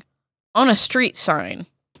dancing on a street sign,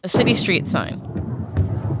 a city street sign.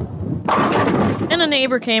 And a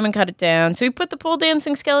neighbor came and cut it down, so he put the pole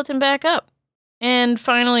dancing skeleton back up. And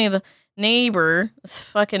finally, the neighbor, this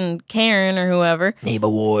fucking Karen or whoever, Neighbor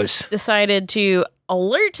wars, decided to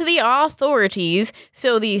alert the authorities,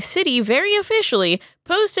 so the city very officially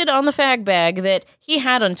posted on the fag bag that he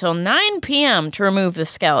had until 9 p.m. to remove the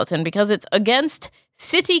skeleton because it's against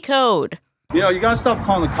city code. You gotta stop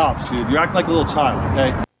calling the cops, dude. You're acting like a little child,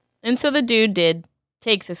 okay? And so the dude did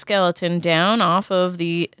take the skeleton down off of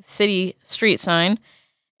the city street sign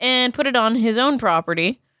and put it on his own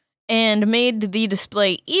property and made the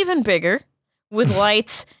display even bigger with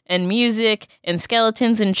lights and music and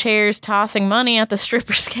skeletons and chairs tossing money at the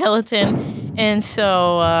stripper skeleton. And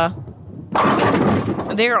so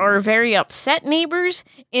there are very upset neighbors,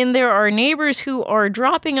 and there are neighbors who are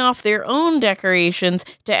dropping off their own decorations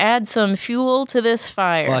to add some fuel to this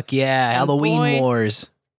fire. Fuck yeah, And Halloween boy, wars.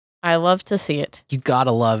 I love to see it. You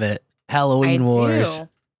gotta love it. Halloween I wars. do.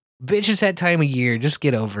 Bitch, it's that time of year. Just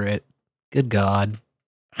get over it. Good God.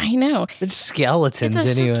 I know. It's skeletons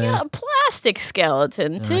It's a anyway. plastic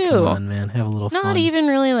skeleton, Oh, too. come on, man. Have a little Not fun. even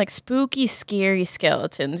really like spooky, scary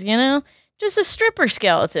skeletons, Just a stripper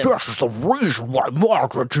skeleton. This is the reason why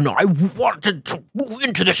Margaret and I wanted to move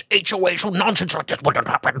into this HOA so nonsense like this wouldn't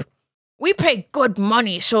happen. We pay good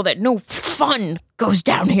money so that no fun goes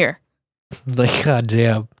down here. Like,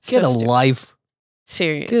 goddamn. Get a stupid. life.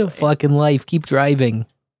 Seriously. Get a fucking life. Keep driving.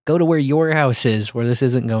 Go to where your house is, where this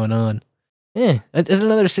isn't going on. It's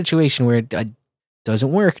another situation where it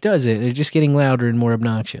doesn't work, does it? They're just getting louder and more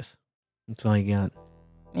obnoxious. That's all you got.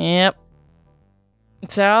 Yep.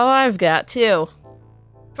 That's all I've got, too.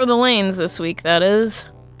 For the lanes this week, that is.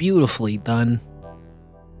 Beautifully done.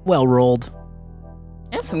 Well rolled.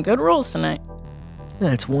 Yeah, some good rolls tonight.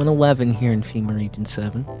 That's 111 here in FEMA Region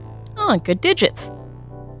 7. Oh, good digits.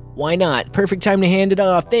 Why not? Perfect time to hand it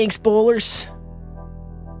off. Thanks, bowlers.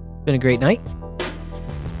 Been a great night.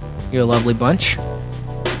 You're a lovely bunch.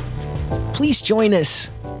 Please join us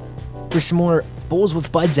for some more Bowls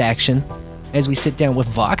with Buds action as we sit down with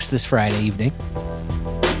Vox this Friday evening.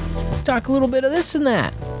 Talk a little bit of this and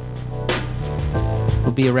that.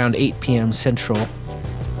 It'll be around 8 p.m. Central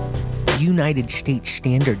United States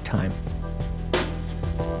Standard Time.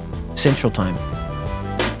 Central Time.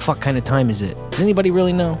 Fuck kind of time is it? Does anybody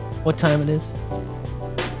really know what time it is?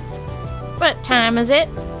 What time is it?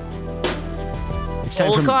 It's time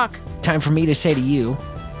 12 o'clock. Time for me to say to you,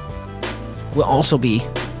 we'll also be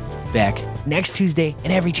back next Tuesday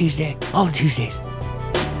and every Tuesday, all the Tuesdays,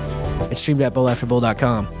 at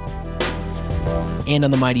stream.bowlafterbowl.com and on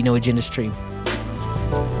the Mighty No Agenda stream.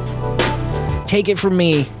 Take it from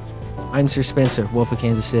me. I'm Sir Spencer, Wolf of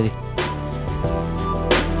Kansas City.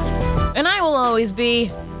 And I will always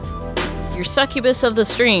be your succubus of the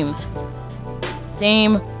streams,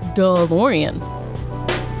 Dame DeLorean.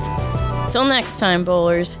 Till next time,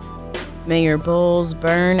 bowlers, may your bowls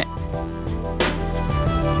burn.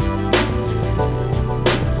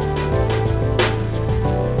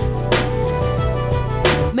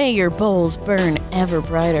 May your bowls burn ever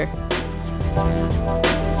brighter.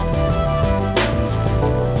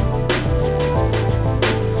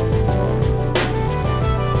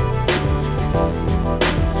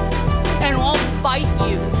 And I'll fight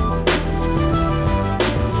you.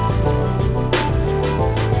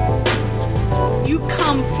 You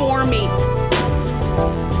come for me.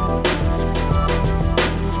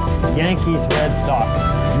 Yankees, Red Sox,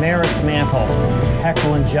 Maris Mantle,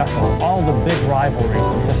 Heckle and Jekyll, all the big rivalries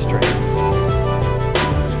in history.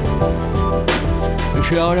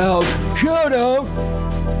 Shout out! Shout out!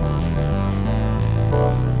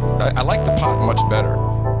 I like the pot much better.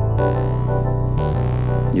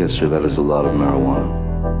 Yes, sir, that is a lot of marijuana.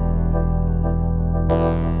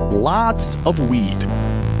 Lots of weed.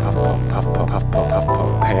 Puff, puff, puff, puff, puff, puff, puff,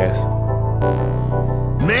 puff, pass.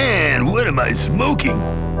 Man, what am I smoking?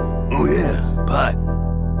 Oh yeah, pot.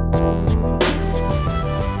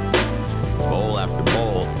 Bowl after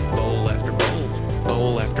bowl. Bowl after bowl.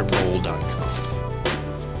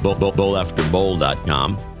 Bowlafterbowl.com.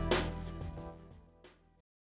 Bowlafterbowl.com.